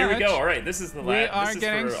you so much. Here we go. All right, this is the We last. are this is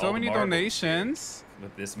getting for so all the many marbles donations. here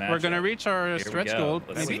with this match. We're gonna reach our Here we stretch go. goal.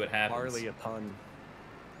 Let's see Maybe? what happens. Hardly a pun.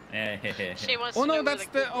 She wants Oh to know no, where that's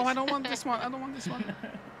the. Oh, I goodness- don't want this one. I don't want this one.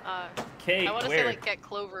 Cake. I want to where? say like get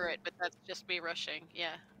Clover it, but that's just me rushing. Yeah.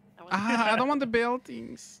 I don't want the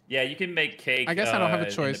buildings. Yeah, you can make cake. I guess I don't have a in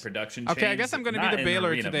the choice. production Okay, I chains, guess I'm gonna be not the in baler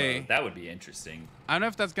arena today. mode. That would be interesting. I don't know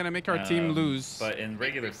if that's gonna make our team lose. But in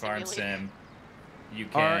regular Victory farm simulator. sim, you Or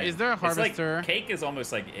can. is there a It's like harvester? cake is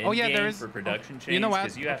almost like Oh yeah, in-game there is. for production chains. You know what?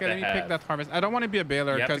 'cause You have Okay, to let me have, pick that harvest. I don't want to be a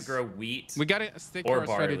baler You have to because grow wheat. we gotta stick or to our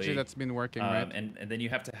strategy barley, that's been working, right? and then you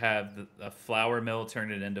have to have a flour mill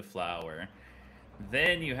turn it into flour.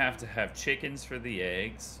 Then you have to have chickens for the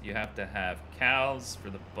eggs. You have to have cows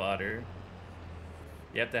for the butter.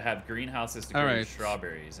 You have to have greenhouses to grow your Alright.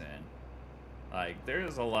 strawberries in. Like,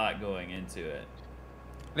 there's a lot going into it.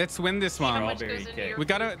 Let's win this How one. much Strawberry goes into cake. your We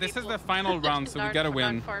gotta. food, This is people? the final round, so we gotta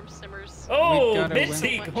win. Non-farm simmers. Oh, gotta win.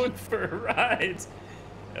 Mitzi So much. going for a ride.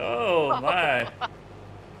 Oh, my.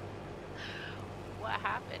 What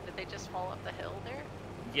happened? Did they just fall off the hill there?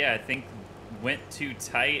 Yeah, I think went too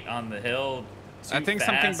tight on the hill. I too think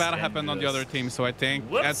something fast bad and happened on the other just- team, so I think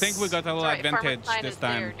we Whoops. got a little It's all right, Farmer advantage Klein this is there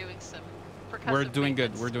time. doing some We're percussive doing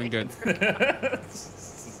good. maintenance. We're doing good. Got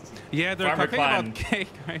Yeah, they're Farmer talking Klein about cake.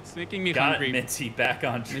 It's making me hungry. Mitzi back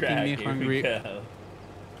on Making track. me Here hungry. we go.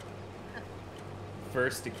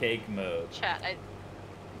 First to cake mode. Chat,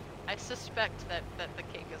 I suspect that the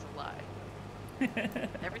cake is a lie.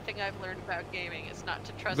 Everything I've learned about gaming is not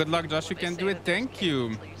to trust. Good luck, people Josh. when You they can say do it. that there's Thank cake you.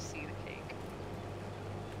 Until you see the cake.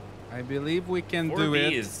 I believe we can 4B do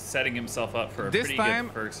it. is setting himself up for a This pretty time-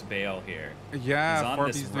 good first bail here. Yeah, He's on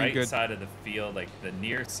 4B's this doing right good. side of the field, like the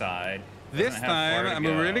near side. This Doesn't have far time, to I'm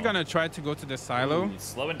go. really gonna try to go to the silo. Ooh,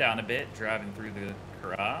 slowing down a bit, driving through the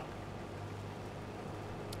crop.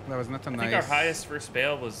 That was not a I nice. think our highest first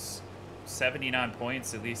bail was 79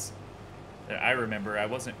 points, at least that I remember. I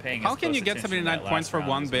wasn't paying. How as can close you get attention to 79 that points last for round.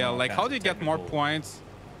 one There's bail? all Like, how kinds do you of get more technical points?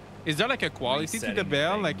 Is there like a quality to the resetting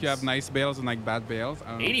bail? Like you have things. nice bails and like bad bails?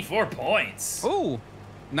 I don't know. 84 points. Oh,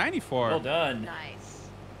 94. Well done. Nice.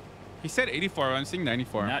 He said 84. I'm seeing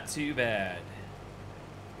 94. Not too bad.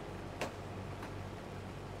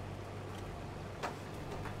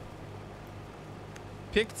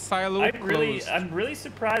 Picked silo closed. I'm really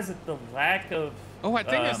surprised at the lack of. Oh, I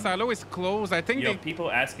think the silo is closed. I think You know, they.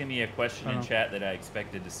 people asking me a question in Uh-huh. chat that I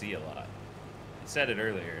expected to see a lot. I said it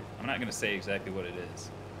earlier. I'm not gonna say exactly what it is.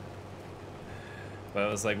 But I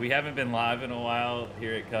was like, we haven't been live in a while.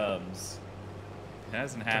 Here it comes. It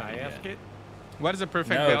hasn't Can I happened ask yet. it? What is a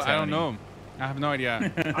perfect No, bail? I don't Tony. know. I have no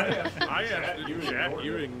idea. I asked you, Jack,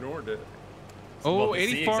 you ignored it. Oh, Well, see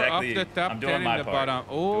 84 exactly- off the top, I'm doing 10 my in the part. bottom.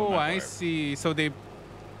 Doing Oh, my I part. see. So they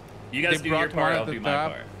You guys they do your brought part. one I'll at the do my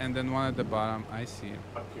top part. and then one at the bottom. I see.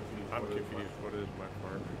 I'm confused. What is my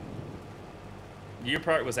part? Your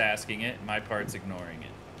part was asking it. My part's ignoring it.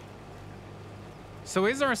 So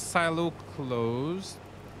is our silo closed?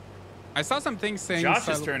 I saw something saying Josh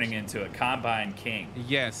silo... is turning into a combine king.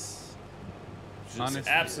 Yes. Just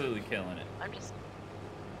Honestly. absolutely killing it. I'm just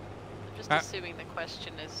Uh, assuming the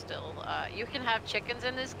question is still, you can have chickens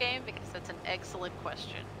in this game because that's an excellent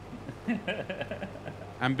question.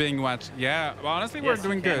 I'm being watched. Yeah. Well, honestly, we're Yes,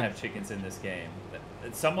 doing you can good. have chickens in this game.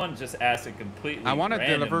 someone just asked a completely. I want to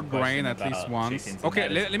random deliver question grain at least about once. chickens, and Okay,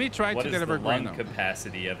 that is, let me try what to is deliver the grain lung now.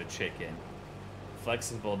 capacity of a chicken?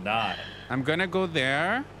 Flexible, not. I'm gonna go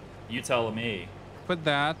there. You tell me. Put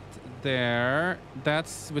that there.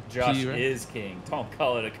 That's with Josh P, right? is king. Don't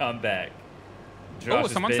call it a comeback. Josh Oh,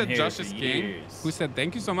 has someone been said here Josh for is king. years. Who said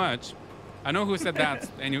thank you so much? I know who said that.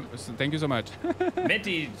 And you, so thank you so much.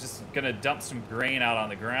 Minty just gonna dump some grain out on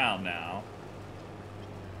the ground now.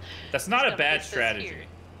 That's not a Gonna bad place this strategy.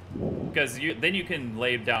 here. Because then you can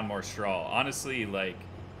lay down more straw. Honestly, like,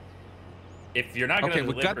 if you're not gonna Okay, we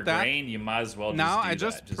deliver got that. grain, you might as well Now just do I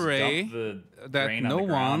just that. pray dump the that grain on no the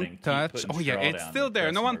ground one and keep touch. putting Oh yeah, straw it's down still to there.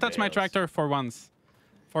 press No one more touched my bales. tractor for once.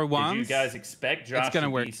 For Did once. you guys expect Josh gonna to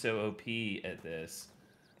work. be so OP at this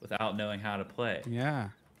without knowing how to play? Yeah.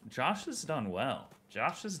 Josh has done well.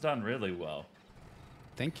 Josh has done really well.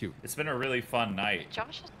 Thank you. It's been a really fun night.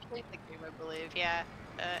 Josh has played the game, I believe. Yeah,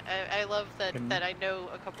 I love that that I know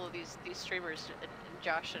a couple of these streamers,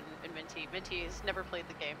 Josh and Minty. Minty has never played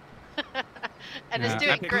the game, and is Yeah,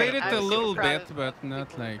 doing I great. played it I'm a super little proud bit, of but not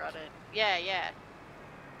people who like. brought it. Yeah, yeah.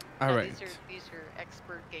 All Yeah, right. These are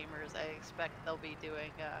expert gamers. I expect they'll be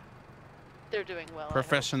doing. They're doing well. I hope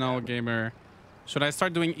Professional so. gamer. Should I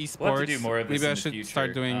start doing esports? We'll have to do more of this Maybe in I the should future.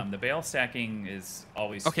 start doing. The bale stacking is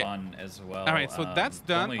always Okay. fun as well. All right, so that's the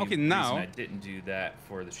done. only Okay, reason now- I didn't do that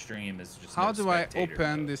for the stream is just How no do I spectator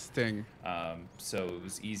open mode. this thing? So it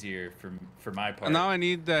was easier for my part. Now I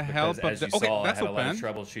need the help because of as the. you saw, Okay, that's I had a lot open.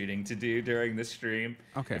 of troubleshooting to do during the stream.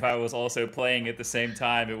 Okay. If I was also playing at the same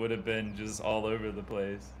time, it would have been just all over the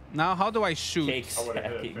place. Now how do I shoot? Cake I would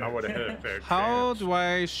have stacking. had a fair How chance. do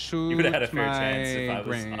I shoot You would have had a fair my chance if I was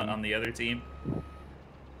grain? on the other team.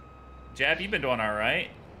 Jab, you've been doing all right.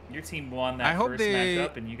 Your team won that I hope first they-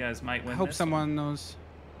 matchup, and you guys might I win hope this someone one. knows.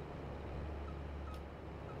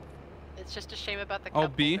 It's just a shame about the Oh,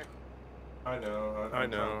 cup B? holder. I know.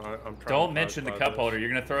 I'm trying Don't to mention the classify cup this. holder. You're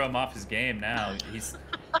gonna throw him off his game now.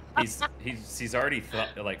 He's already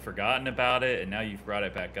forgotten about it, and now you've brought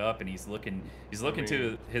it back up, and he's looking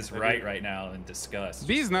to his right now in disgust.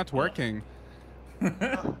 B is not working.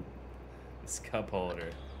 This cup holder.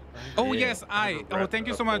 Oh Yeah, yes, I I. never Oh, grabbed thank the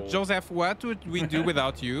you so cup much, holder. Joseph. What would we do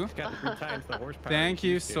without you? It's got 3 times the horsepower. Thank it's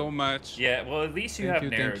you used to. so much. Yeah, well, at least you Thank have you,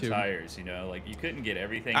 narrow thank you. tires. You know, like you couldn't get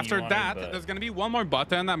everything. After you wanted, that, but there's gonna be one more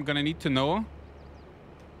button I'm gonna need to know.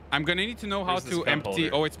 I'm gonna need to know how Where's this to cup empty.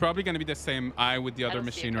 holder? Oh, it's probably gonna be the same eye with the I other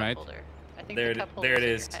don't see a machine, cup right? holder. I think There the cup it- there it holder's in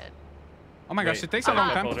your is. head. Oh my gosh, Wait, it takes a is long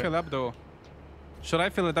that time cup to holder? fill up though. Should I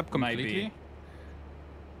fill it up Might be. completely? I mean,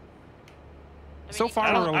 So you far,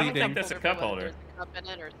 can we're tell I don't leading. think that's a cup whether holder. there's a cup in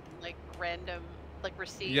it or like random like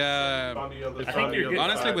receipts. Yeah. On the other I side, think the you're other good.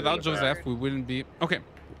 Honestly, side without of the Joseph, back. we wouldn't be. Okay.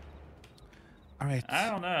 All right. I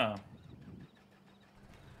don't know.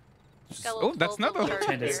 Oh, that's not a.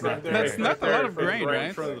 Pretend it's not there. That's not a lot of Right grain, in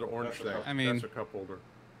right? front of the orange thing. I mean- That's a cup holder. On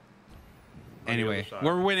the Anyway, other side.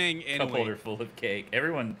 we're winning Cup anyway. holder full of cake.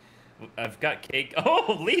 Everyone, I've got cake.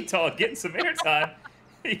 Oh, Leetall getting some airtime.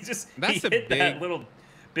 He That's a hit that big little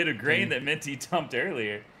bit of grain thing. that Minty dumped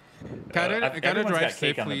earlier. Gotta Everyone's drive got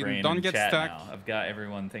cake on the safely. brain Don't in get chat stuck. now. I've got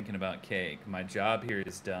everyone thinking about cake. My job here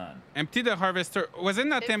is done. Empty the harvester. Was it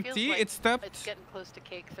not It feels empty? like It stopped. It's getting close to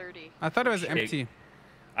cake 30. I thought it was Cake. empty.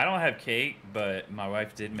 I don't have cake, but my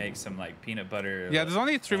wife did make some like peanut butter. Yeah, there's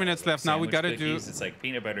only 3 minutes left now. We sandwich gotta cookies. do It's like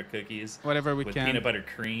peanut butter cookies whatever we with can. peanut butter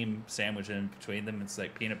cream sandwich in between them. It's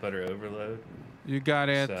like peanut butter overload. You got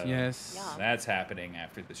it. So- Yes. Yum. That's happening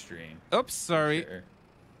after the stream. Oops, sorry. Sure.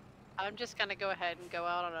 I'm just gonna go ahead and go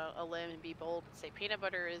out on a limb and be bold and say peanut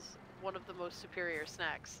butter is one of the most superior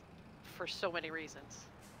snacks for so many reasons.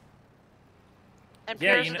 And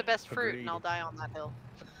Yeah, pears you are know- the best fruit, Agreed. and I'll die on that hill.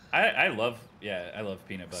 I love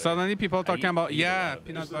peanut butter. Suddenly people talking eat- about eat a lot yeah, of it.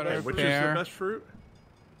 peanut Is the butter, best- Which is the pear. best fruit?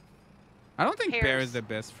 I don't think pear Pears. is the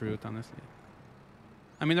best fruit, honestly.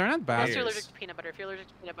 I mean, they're not bad. Unless you're Pears. allergic to peanut butter. If you're allergic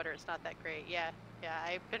to peanut butter, it's not that great. Yeah,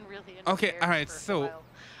 I've been really into Okay, pears alright, for a so- while.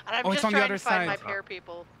 And I'm Oh, it's just on the trying other to find my side. pear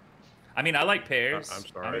people. I mean, I like pears. I'm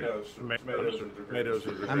sorry. Tomatoes are the greatest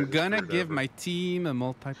I'm fruit gonna give ever. my team a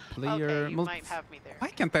multiplayer. Okay, you might have me there. Why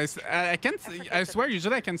can't I? I can't. forget I the- swear,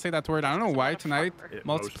 usually I can say that word. I don't know Because I'm why not a tonight. farmer. Yeah,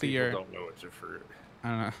 most people Multiplayer. don't know it's a fruit. I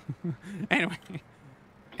don't know.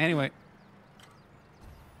 Anyway.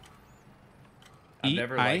 I've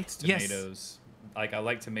never EI? liked Yes. tomatoes. Like I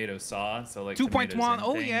like tomato sauce. So like 2.1. tomatoes in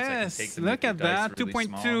Oh things. I can yes. take them Look if at they're that. diced really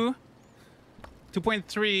 2.2. small,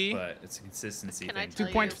 2.3. But it's a consistency Can I thing. tell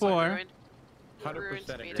you 2.4. what ruined 100% tomatoes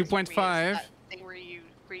agree. for me is 2.5. that thing where you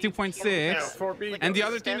 2.6. peel Yeah, for me, like And the the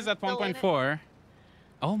other team is at stem still in it? 1.4.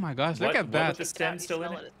 Oh my gosh, look at What that. with the stem You still in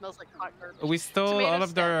smell it? It smells like hot garbage. We stole Tomato all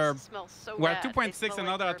of their. stems smell so We're at bad. 2.6 They smell and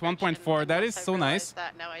like now they're at garbage, 1.4. That once is I so realized nice.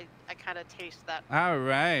 That now I kind of taste that. All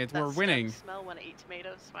right, that we're winning. smell when I eat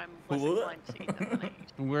tomatoes, so I'm less What? inclined to eat them when I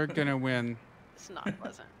eat. We're gonna win. It's not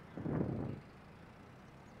pleasant.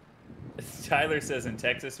 Tyler says in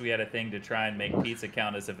Texas we had a thing to try and make pizza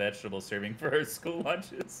count as a vegetable serving for our school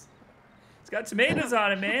lunches. It's got tomatoes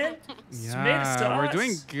on it, man. It's tomato Yeah, we're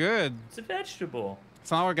doing sauce. good. It's a vegetable.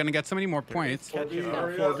 So now we're gonna get so many more points. Ketchup.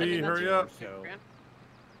 Hurry No, up, I mean, V, that's hurry your up. food, Grant.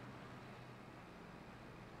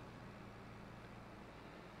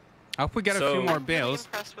 I hope we get a few So- more I'm pretty bales.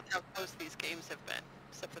 impressed with how close these games have been,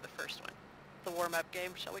 except for the first one. The warm-up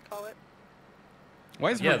game, shall we call it?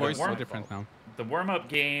 Why is Yeah, her the voice so warm- different now? The warm-up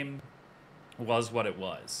game was what it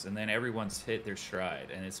was, and then everyone's hit their stride,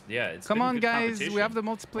 and it's Come been on, good guys. competition. We have the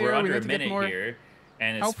We're multiplayer. We under a need to get minute more. here,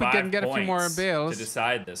 and it's Hope we 5 can get a few more points bales. to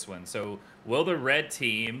decide this one. So will the red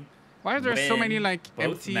team Why are there so many win like both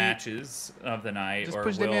empty? matches of the night, Just or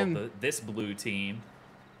push them will in. this blue team,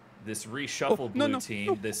 this reshuffled no, blue no, team,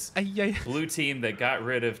 no. this Ay, ay. blue team that got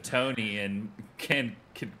rid of Tony and could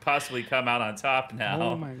possibly come out on top now?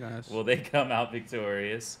 Oh my gosh. Will they come out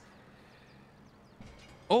victorious?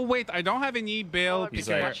 Oh wait, I don't have any Oh, bale I've been He's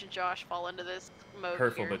picker. like- watching Josh fall into this mode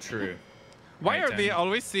Hurtful here. but true. Why Right, are they Tony?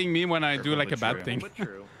 always seeing me when I do Hurtful like a but bad true. thing? But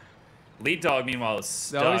true. Lead dog, meanwhile, is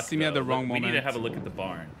stuck. They always see me at the though. wrong We need to moment. have a look at the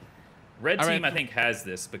barn. Red All team, right. I think, has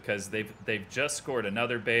this because they've just scored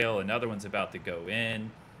another bale. Another one's about to go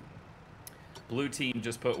in. Blue team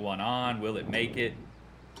just put one on. Will it make it?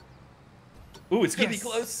 Ooh, it's gonna Yes. be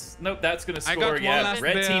close. Nope, that's gonna I score. got one Yeah, last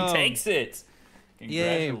red team bale. takes it.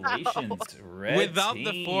 Yay. Congratulations, red Without team.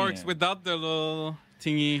 the forks, without the little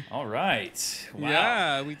thingy. All right. Wow.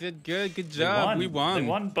 Yeah, we did good. Good They job. We They won.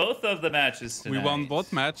 won both of the matches We tonight. won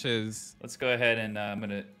both matches. Let's go ahead and I'm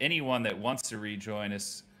gonna. Anyone that wants to rejoin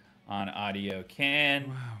us on audio can.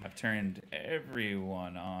 Wow. I've turned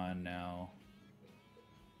everyone on now.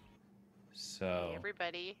 So Hey,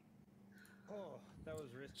 everybody. Oh, that was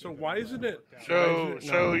risky. So but why I'm isn't glad it? worked out. So- why isn't it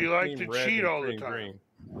so not you like green to red cheat and all the green time. green?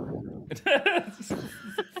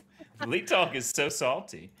 Lead Talk is so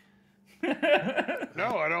salty. No,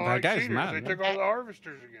 I don't That like guy's cheaters. mad, They man. took all the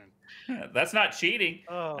harvesters again. That's not cheating.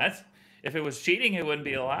 Oh. That's if it was cheating, it wouldn't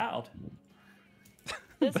be allowed.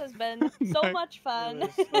 This has been so Nice. much fun.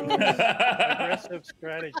 Aggressive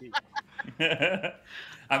strategy.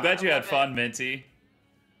 I'm glad you I had love fun, Minty.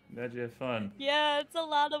 I'm glad you had fun. Yeah, it's a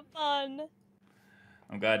lot of fun.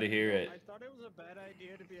 I'm glad to hear I it. thought it was a bad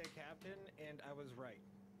idea to be a captain, and I was right.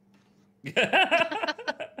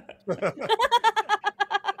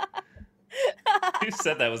 Who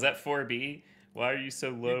said that? Was that 4B? Why are you so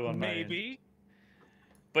low on my end? Maybe.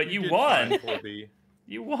 But you did won. fine, 4B.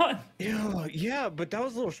 You won. Yeah, but that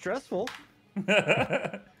was a little stressful.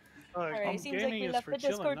 Alright, seems like we left the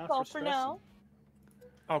Discord call for now.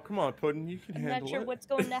 Oh, come on, Puddin'. You can I'm handle not sure it. what's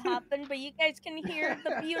going to happen, but you guys can hear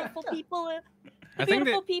the beautiful people. I think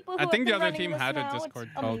beautiful people who I think the have other been team running had this a now. It's Discord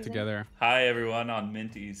call amazing. together. Hi everyone on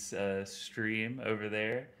Minty's stream over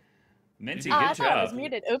there. Minty, Ah, I good thought I was job.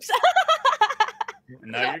 muted. Oops.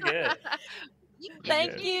 No, you're good.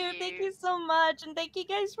 Thank good. you. Thank you so much. And thank you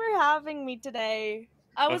guys for having me today.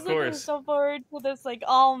 I Of was looking course. so forward to this like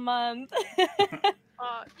all month.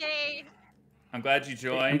 Yay! I'm glad you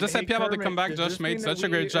joined. I'm just Hey, happy about the Kermit, comeback. does Josh this made mean that such a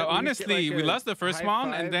great we job. at least get, Honestly, like, we a lost the first high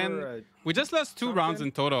round, five and then or a- we just lost 2 rounds something?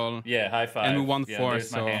 in total. Yeah, high five. And we won Yeah, 4,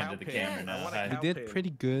 there's my so- hand to the Cow camera pig. now. I want a High, cow We did pig. pretty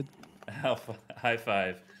good. high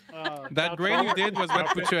five. That grain you did was what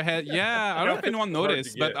put you ahead. Yeah, I don't know if anyone Hard to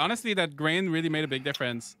noticed, but get. honestly, that grain really made a big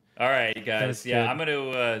difference. All right, guys. was Yeah, good. I'm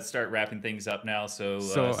going to start wrapping things up now. So,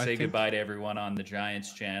 So, I say think- goodbye to everyone on the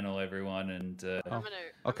Giants channel, everyone, and Oh. I'm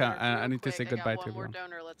Okay, gonna I real need to quick, say I got goodbye to one more everyone.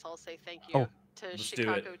 donor. Let's all say thank Oh. you to Let's do it.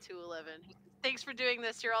 Chicago 211. Thanks for doing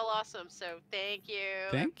this. You're all awesome. So thank you.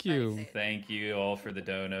 Thank Everybody you. say it. thank you all for the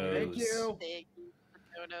donos. Thank you. Thank you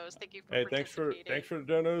for donos. Thank you for Hey, thanks for participating.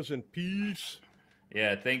 the donos and peace.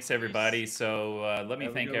 Yeah, thanks everybody. So let me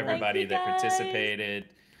Have a thank good one. everybody Thank you, that guys. participated.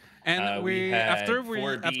 And we we had after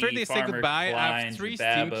 4B, they say Farmer goodbye, I have Klein, 3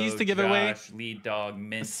 Babbo, Steam keys to give away. Josh, Lead Dog,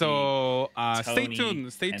 Minty, So stay Tony,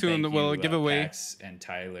 tuned. Stay and tuned. thank We'll you, give away. Pax and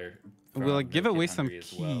Tyler. We'll from give No away Kid some Hungry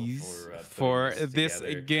as well keys for, for this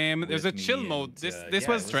together game. There's a with chill me, mode. and, This yeah, was it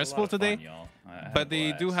a lot stressful of fun, today, y'all. I had a but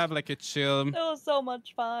they do blast. have like a chill. It was so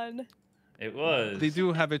much fun. It was. They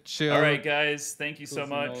do have a chill. All right, guys. Thank you so Cozy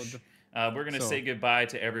much. mode. We're gonna So- say goodbye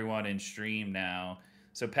to everyone in stream now.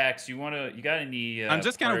 So Pax, you got any? I'm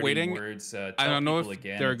just kinda parting waiting. Words, I tell don't know people if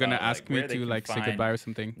again they're gonna about, ask me where they to can like say find goodbye or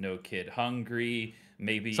something. No Kid Hungry.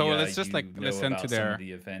 Maybe. So let's just, you like, know listen to about some their, of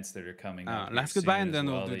the events that are coming up. last here goodbye soon and then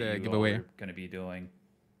as we'll well do that the you giveaway. all are gonna be doing.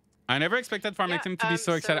 I never expected Farming Team to be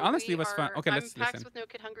so excited. Honestly, it was fun. Okay, let's Pax listen. with No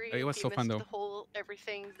Kid Hungry. It was If so you fun missed though. the whole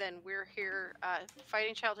everything, then we're here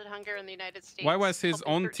fighting childhood hunger in the United States. Why was his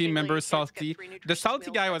helping own 13 team member million kids get salty? 3 The nutritious salty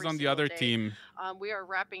meals guy every was on the single other day. team. We are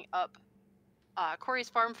wrapping up Corey's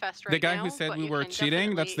Farm Fest right The guy now, who said but we you were can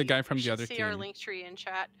cheating, that's the definitely- guy from you the should other see our team. link tree in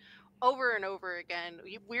chat over and over again.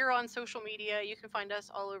 We're on social media. You can find us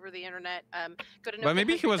all over the internet. Go to But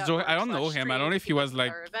maybe he was joking. I don't know him. I don't know if he was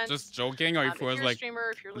like our events. just joking or if he was you're a like streamer,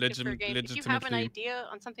 if you're looking for a game, if you have an legitimately idea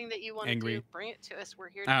on something that you want to angry. do, bring it to us. We're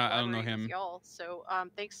here to I don't know collaborate him. with y'all. So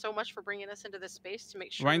thanks so much for bringing us into this space to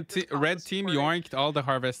make sure Right, that this cause red is team supported. yoinked all the You guys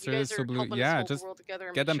harvesters. are So blue, helping us yeah, hold just the world together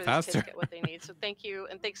and get make them sure these kids faster. get what they need. So thank you,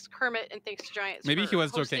 and thanks to Kermit, and thanks to Giants. Maybe for he was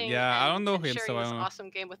joking. hosting Yeah, I don't know and him, sharing so I this don't know. awesome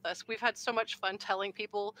game with us. We've had so much fun telling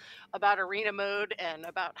people about arena mode and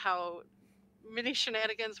about how many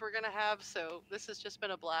shenanigans we're gonna have. So this has just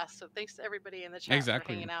been a blast. So thanks to everybody in the chat for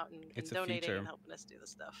Exactly. hanging out and It's a donating feature. and helping us do the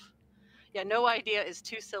stuff. Yeah, no idea is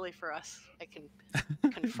too silly for us. I can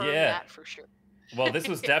confirm Yeah. that for sure. Well, this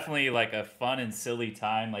was definitely like a fun and silly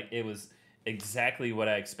time. Like it was exactly what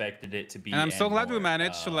I expected it to be. And I'm so glad we more,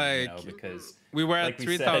 managed to you like. know, because We were like at we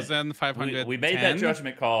 3,500. we made that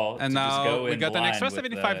judgment call, and to just now go we in got an blind extra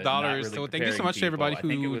with, $75. not really So thank you so preparing much to everybody people.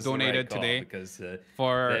 I think it who was the right donated call today because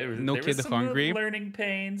for No there Kid was some Hungry. learning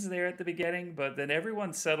pains there at the beginning, but then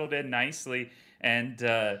everyone settled in nicely. And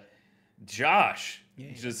Josh,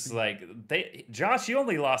 just like Josh, you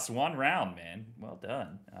only lost one round, man. Well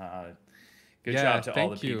done. Good Yeah, job to all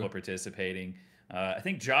the thank you. people participating. I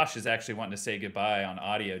think Josh is actually wanting to say goodbye on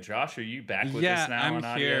audio. Josh, are you back with Yeah, us now I'm on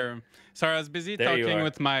audio? here. Sorry, I was busy There you talking are.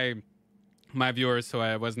 with my viewers, so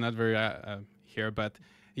I was not very here. But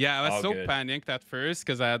yeah, I was All so good. panicked at first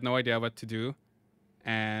because I had no idea what to do,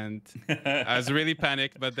 and I was really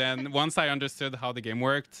panicked. But then once I understood how the game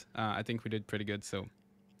worked, I think we did pretty good. So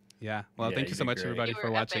yeah, well, Yeah, thank you you so did much, great. everybody, You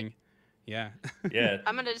for were epic. watching. Yeah. Yeah.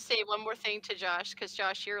 I'm gonna just say one more thing to Josh, because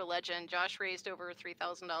Josh, you're a legend. Josh raised over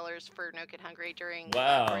 $3,000 for No Kid Hungry during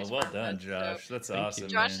Wow, Corey's well Farm done, Fest, Josh. That's Thank you. awesome,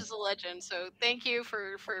 Josh man. is a legend, so thank you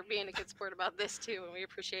for being a good sport about this too, and we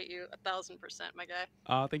appreciate you 1,000%, my guy.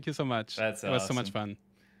 Oh, thank you so much. That's It was so much awesome. fun.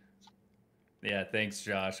 Yeah, thanks,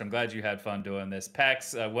 Josh. I'm glad you had fun doing this.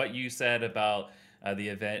 Pax, what you said about the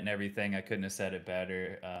event and everything, I couldn't have said it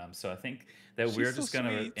better. So I think that She's we're so just going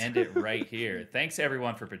to sweet. end it right here. Thanks,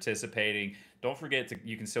 everyone, for participating. Don't forget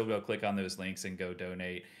you can still go click on those links and go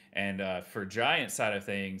donate. And for Giant side of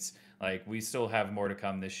things, like we still have more to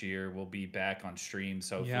come this year. We'll be back on streams.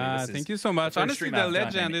 Hopefully, Yeah, this is thank you so the much. first Honestly, stream the I've done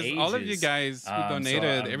legend in is all of you ages. guys who So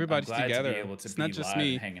donated. I'm Everybody's glad together. To be able to It's be not just live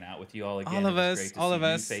me. and hanging out with you all again. All of It was us, great to all see of new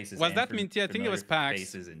us. faces Was and that Minty? I think it was familiar Pax.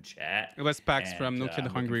 faces in chat. It was Pax And, from No Kid I'm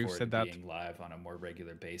looking Hungry who forward said to that. being live on a more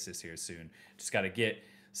regular basis here soon. Just got to get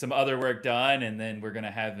some other work done, and then we're gonna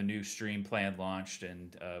have a new stream plan launched,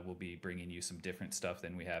 and we'll be bringing you some different stuff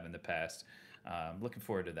than we have in the past. Looking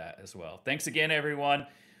forward to that as well. Thanks again, everyone.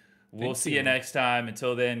 We'll Thank see you you. next time.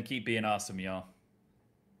 Until then, keep being awesome, y'all.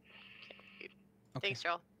 Thanks,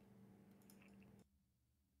 y'all.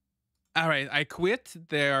 All right, I quit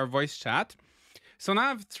their voice chat. So now I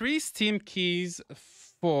have 3 Steam keys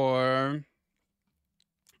for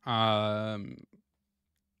Farming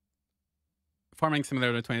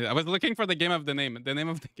Simulator 20. I was looking for the name of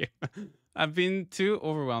the game. I've been too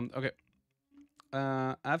overwhelmed. Okay.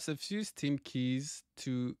 I have a few Steam keys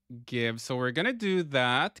to give. So we're going to do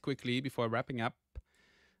that quickly before wrapping up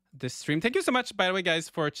this stream. Thank you so much, by the way, guys,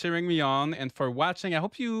 for cheering me on and for watching. I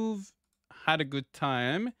hope you've had a good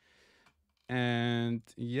time. And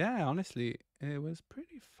yeah, honestly, it was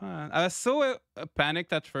pretty fun. I was so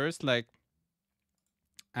panicked at first, like,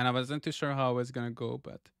 and I wasn't too sure how I was going to go,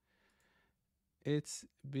 but it's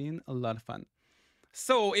been a lot of fun.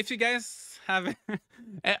 So if you guys have,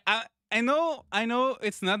 I know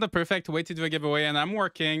it's not the perfect way to do a giveaway, and I'm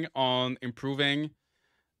working on improving.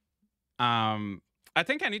 I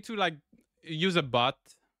think I need to like use a bot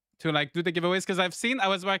to like do the giveaways, because I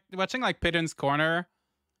was watching like Pitten's Corner,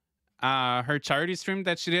 her charity stream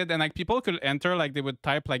that she did, and like people could enter, like they would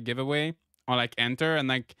type like giveaway or like enter, and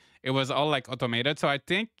like it was all like automated. So I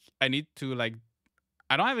think I need to like,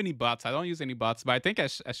 I don't have any bots. I don't use any bots, but I think I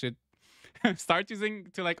should start using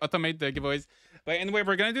to like automate the giveaways. But anyway,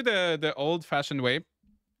 we're gonna do the old-fashioned way.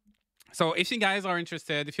 So if you guys are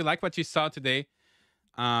interested, if you like what you saw today,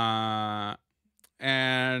 and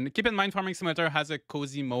keep in mind, Farming Simulator has a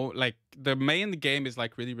cozy mode. Like the main game is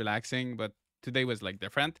like really relaxing, but today was like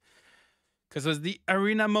different because it was the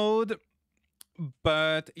arena mode.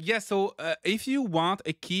 But yeah, so if you want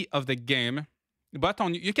a key of the game, but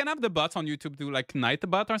you can have the bots on YouTube do like Night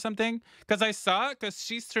Bot or something. Because I saw, because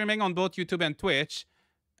she's streaming on both YouTube and Twitch,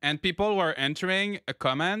 and people were entering a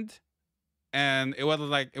command, and it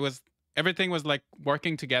was everything was like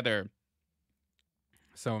working together.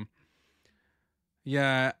 So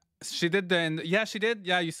yeah, she did she did.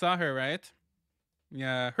 Yeah, you saw her, right?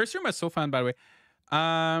 Yeah, her stream was so fun, by the way.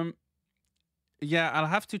 Yeah, I'll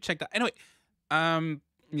have to check that. Anyway,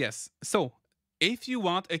 yes. So if you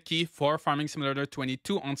want a key for Farming Simulator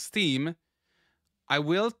 22 on Steam, I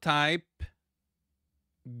will type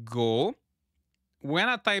go. When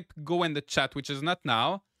I type go in the chat, which is not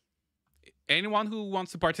now, anyone who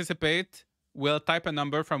wants to participate will type a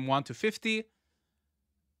number from 1 to 50.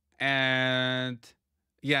 And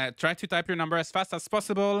yeah, try to type your number as fast as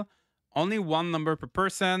possible. Only one number per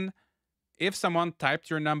person. If someone typed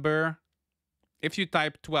your number, if you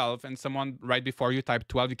type 12 and someone right before you type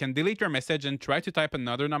 12, you can delete your message and try to type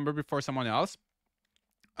another number before someone else.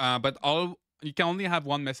 But you can only have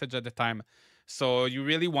one message at a time. So you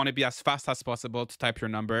really want to be as fast as possible to type your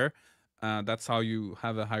number. That's how you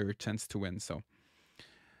have a higher chance to win. So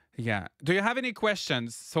yeah. Do you have any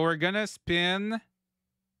questions? So we're going to spin.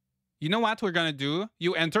 You know what we're going to do?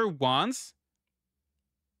 You enter once.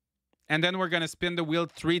 And then we're going to spin the wheel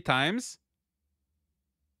 3 times.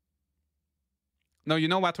 No, you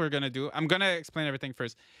know what we're going to do? I'm going to explain everything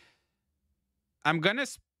first. You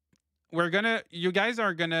guys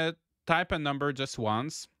are going to type a number just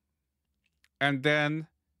once. And then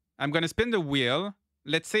I'm going to spin the wheel.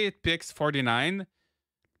 Let's say it picks 49.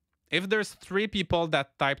 If there's 3 people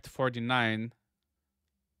that typed 49.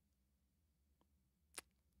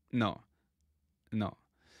 No.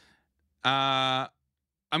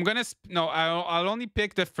 I'm going to... No, I'll only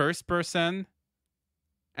pick the first person.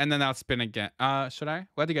 And then I'll spin again. Should I?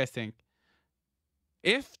 What do you guys think?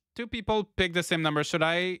 If 2 people pick the same number, should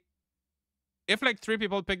I... If like 3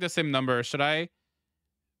 people pick the same number, should I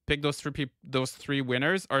pick those 3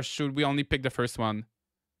 winners? Or should we only pick the first one?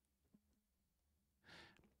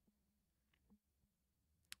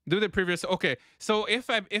 Do the previous... Okay, so if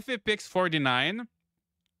it picks 49...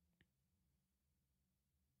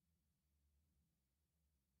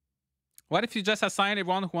 What if you just assign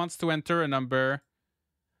everyone who wants to enter a number?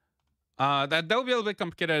 That will be a little bit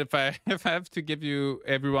complicated if I have to give you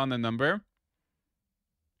everyone a number.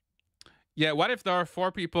 Yeah, what if there are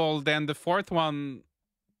 4 people? Then the 4th one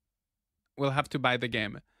will have to buy the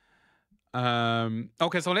game.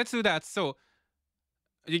 Okay, so let's do that. So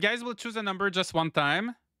you guys will choose a number just one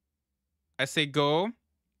time. I say go.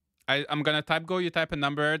 I'm gonna type go. You type a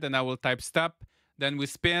number. Then I will type stop. Then we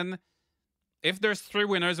spin. If there's 3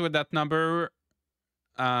 winners with that number,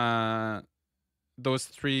 those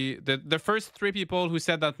 3, the first 3 people who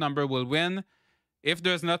said that number will win. If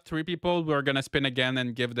there's not 3 people, we're gonna spin again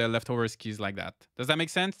and give the leftovers keys like that. Does that make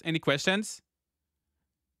sense? Any questions?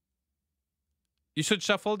 You should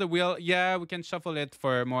shuffle the wheel. Yeah, we can shuffle it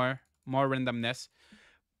for more randomness.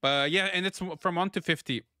 Yeah, and it's from 1 to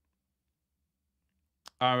 50.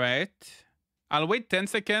 All right. I'll wait 10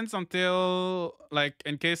 seconds until, like,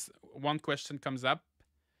 in case one question comes up.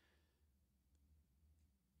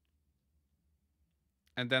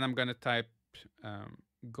 And then I'm going to type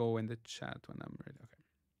go in the chat when I'm ready. Okay.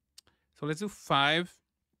 So let's do 5.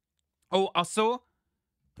 Oh, also,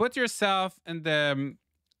 put yourself in the...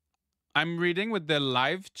 I'm reading with the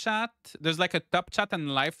live chat. There's like a top chat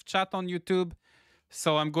and live chat on YouTube.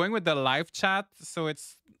 So I'm going with the live chat. So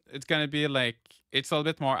it's going to be like... It's a little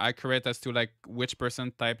bit more accurate as to like which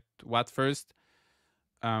person typed what first.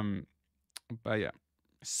 But yeah.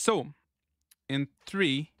 So in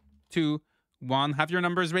 3, 2, 1, have your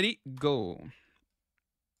numbers ready? Go.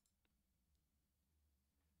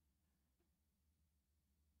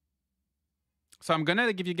 So I'm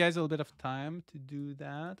gonna give you guys a little bit of time to do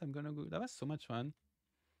that. I'm gonna go. That was so much fun.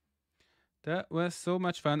 That was so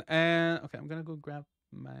much fun. And okay, I'm gonna go grab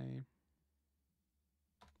my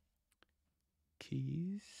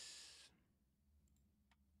keys.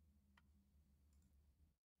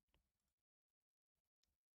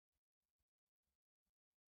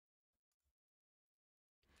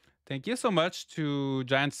 Thank you so much to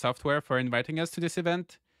Giant Software for inviting us to this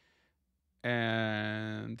event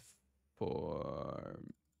and for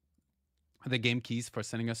the game keys, for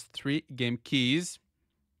sending us 3 game keys.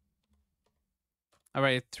 All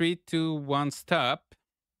right, 3, 2, 1, stop.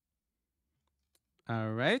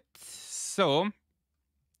 All right, so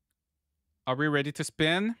are we ready to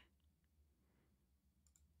spin?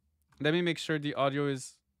 Let me make sure the audio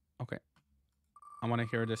is okay. I want to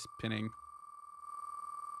hear the spinning.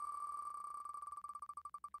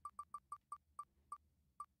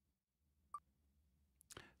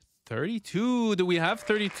 $32. Do we have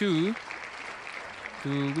 32?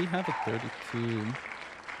 Do we have a 32?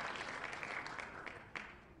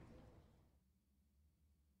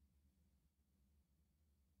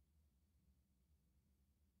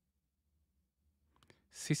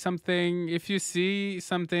 See something. If you see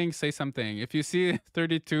something, say something. If you see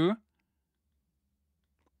 32,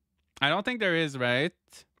 I don't think there is, right?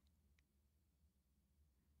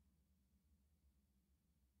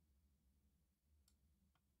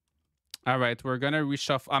 All right, we're gonna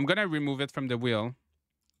reshuffle. I'm gonna remove it from the wheel.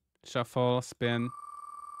 Shuffle, spin.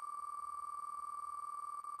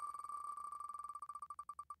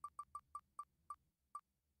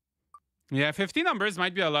 Yeah, 50 numbers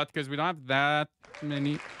might be a lot because we don't have that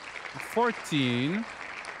many. 14.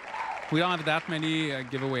 We don't have that many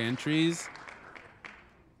giveaway entries.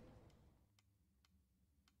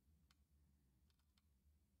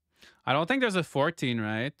 I don't think there's a 14,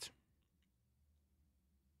 right?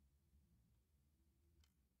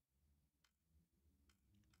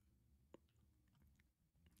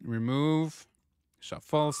 Remove.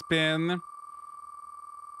 Shuffle, spin.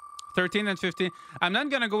 13 and 15. I'm not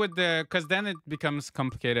gonna go with the, because then it becomes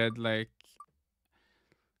complicated. Like,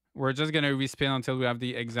 we're just gonna respin until we have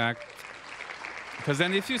the exact. Because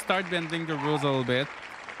then if you start bending the rules a little bit.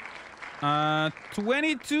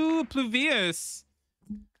 22 Pluvius.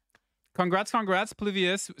 Congrats,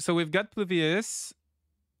 Pluvius. So we've got Pluvius.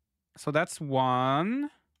 So that's 1.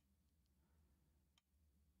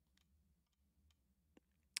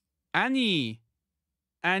 Annie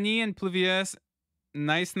and Pluvius.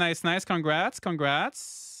 Nice.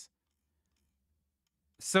 Congrats.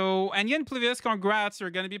 So, Annie and Pluvius, congrats.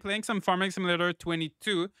 You're going to be playing some Farming Simulator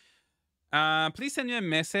 22. Please send me a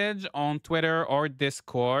message on Twitter or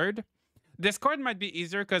Discord. Discord might be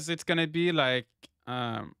easier because it's going to be like...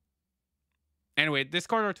 Anyway,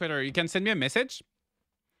 Discord or Twitter, you can send me a message.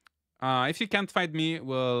 If you can't find me,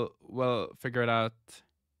 we'll figure it out.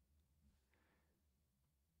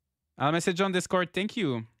 I'll message on Discord. Thank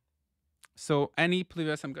you. So, Annie,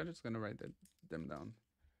 Pluvius, I'm just going to write them down.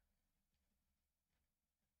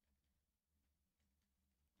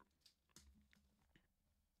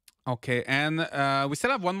 Okay, and we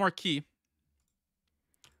still have one more key.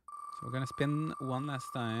 So we're going to spin one last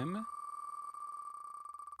time.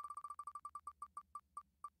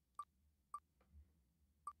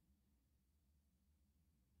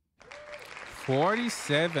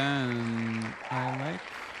 $47. I like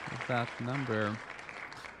that number.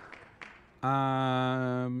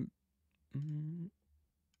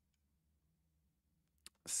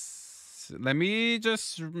 Let me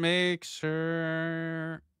just make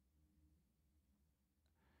sure.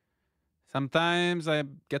 Sometimes I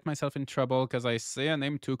get myself in trouble because I say a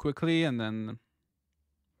name too quickly and then...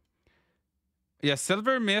 Yeah,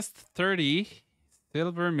 Silver Mist 30.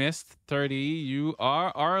 Silver Mist 30. You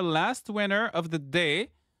are our last winner of the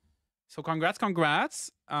day. So congrats.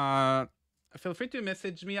 Feel free to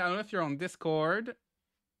message me. I don't know if you're on Discord.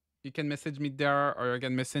 You can message me there or you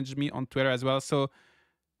can message me on Twitter as well. So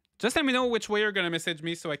just let me know which way you're going to message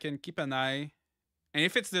me so I can keep an eye. And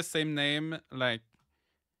if it's the same name, like...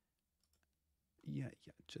 Yeah,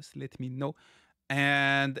 just let me know.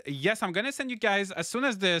 And yes, I'm gonna send you guys as soon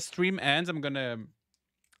as the stream ends. I'm gonna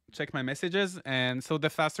check my messages, and so the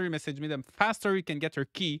faster you message me, the faster you can get your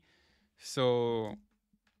key. So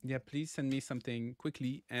yeah, please send me something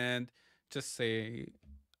quickly and just say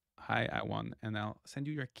hi, I won, and I'll send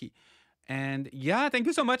you your key. And yeah, thank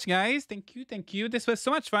you so much, guys. Thank you. This was so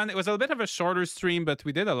much fun. It was a bit of a shorter stream, but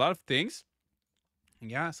we did a lot of things.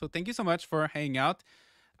 Yeah, so thank you so much for hanging out.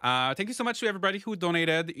 Thank you so much to everybody who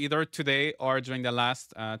donated either today or during the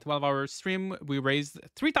last 12-hour stream. We raised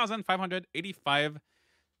 $3,585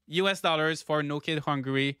 US for No Kid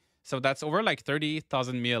Hungry. So that's over like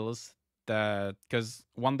 30,000 meals. Because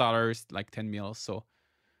 $1 is like 10 meals. So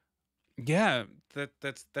yeah,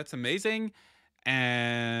 that's amazing.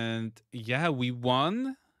 And yeah, we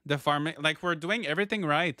won the farming. Like, we're doing everything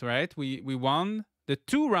right? We won the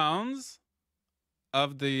 2 rounds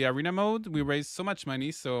of the arena mode. We raised so much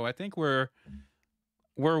money, so I think we're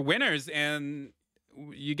winners, and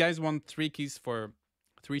you guys won 3 keys for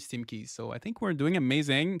 3 Steam keys, so I think we're doing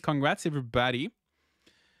amazing. Congrats, everybody.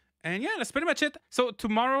 And yeah, that's pretty much it. So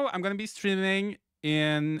tomorrow I'm gonna be streaming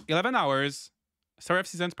in 11 hours Star F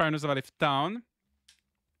Seasons Pioneers of Alif Town.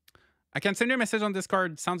 I can send you a message on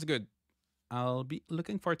Discord. Sounds good. I'll be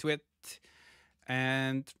looking forward to it.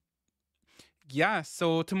 And yeah,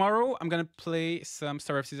 so tomorrow I'm gonna play some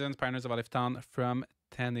Star F Seasons Pioneers of Alif Town from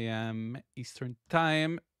 10 a.m. Eastern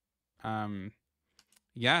time.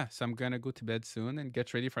 Yeah, so I'm gonna go to bed soon and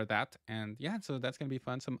get ready for that. And yeah, so that's gonna be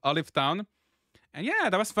fun. Some Alif Town. And yeah,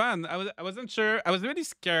 that was fun. I wasn't sure. I was really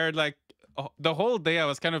scared. Like the whole day I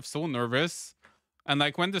was kind of so nervous. And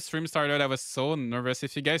like when the stream started, I was so nervous.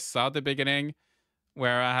 If you guys saw the beginning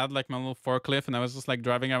where I had like my little forklift and I was just like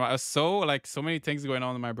driving around, I was so many things going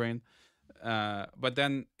on in my brain. but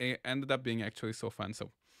then it ended up being actually so fun.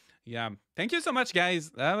 So yeah, thank you so much, guys.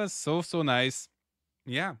 That was so nice.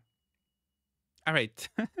 Yeah. All right.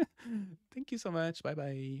 Thank you so much. Bye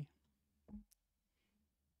bye.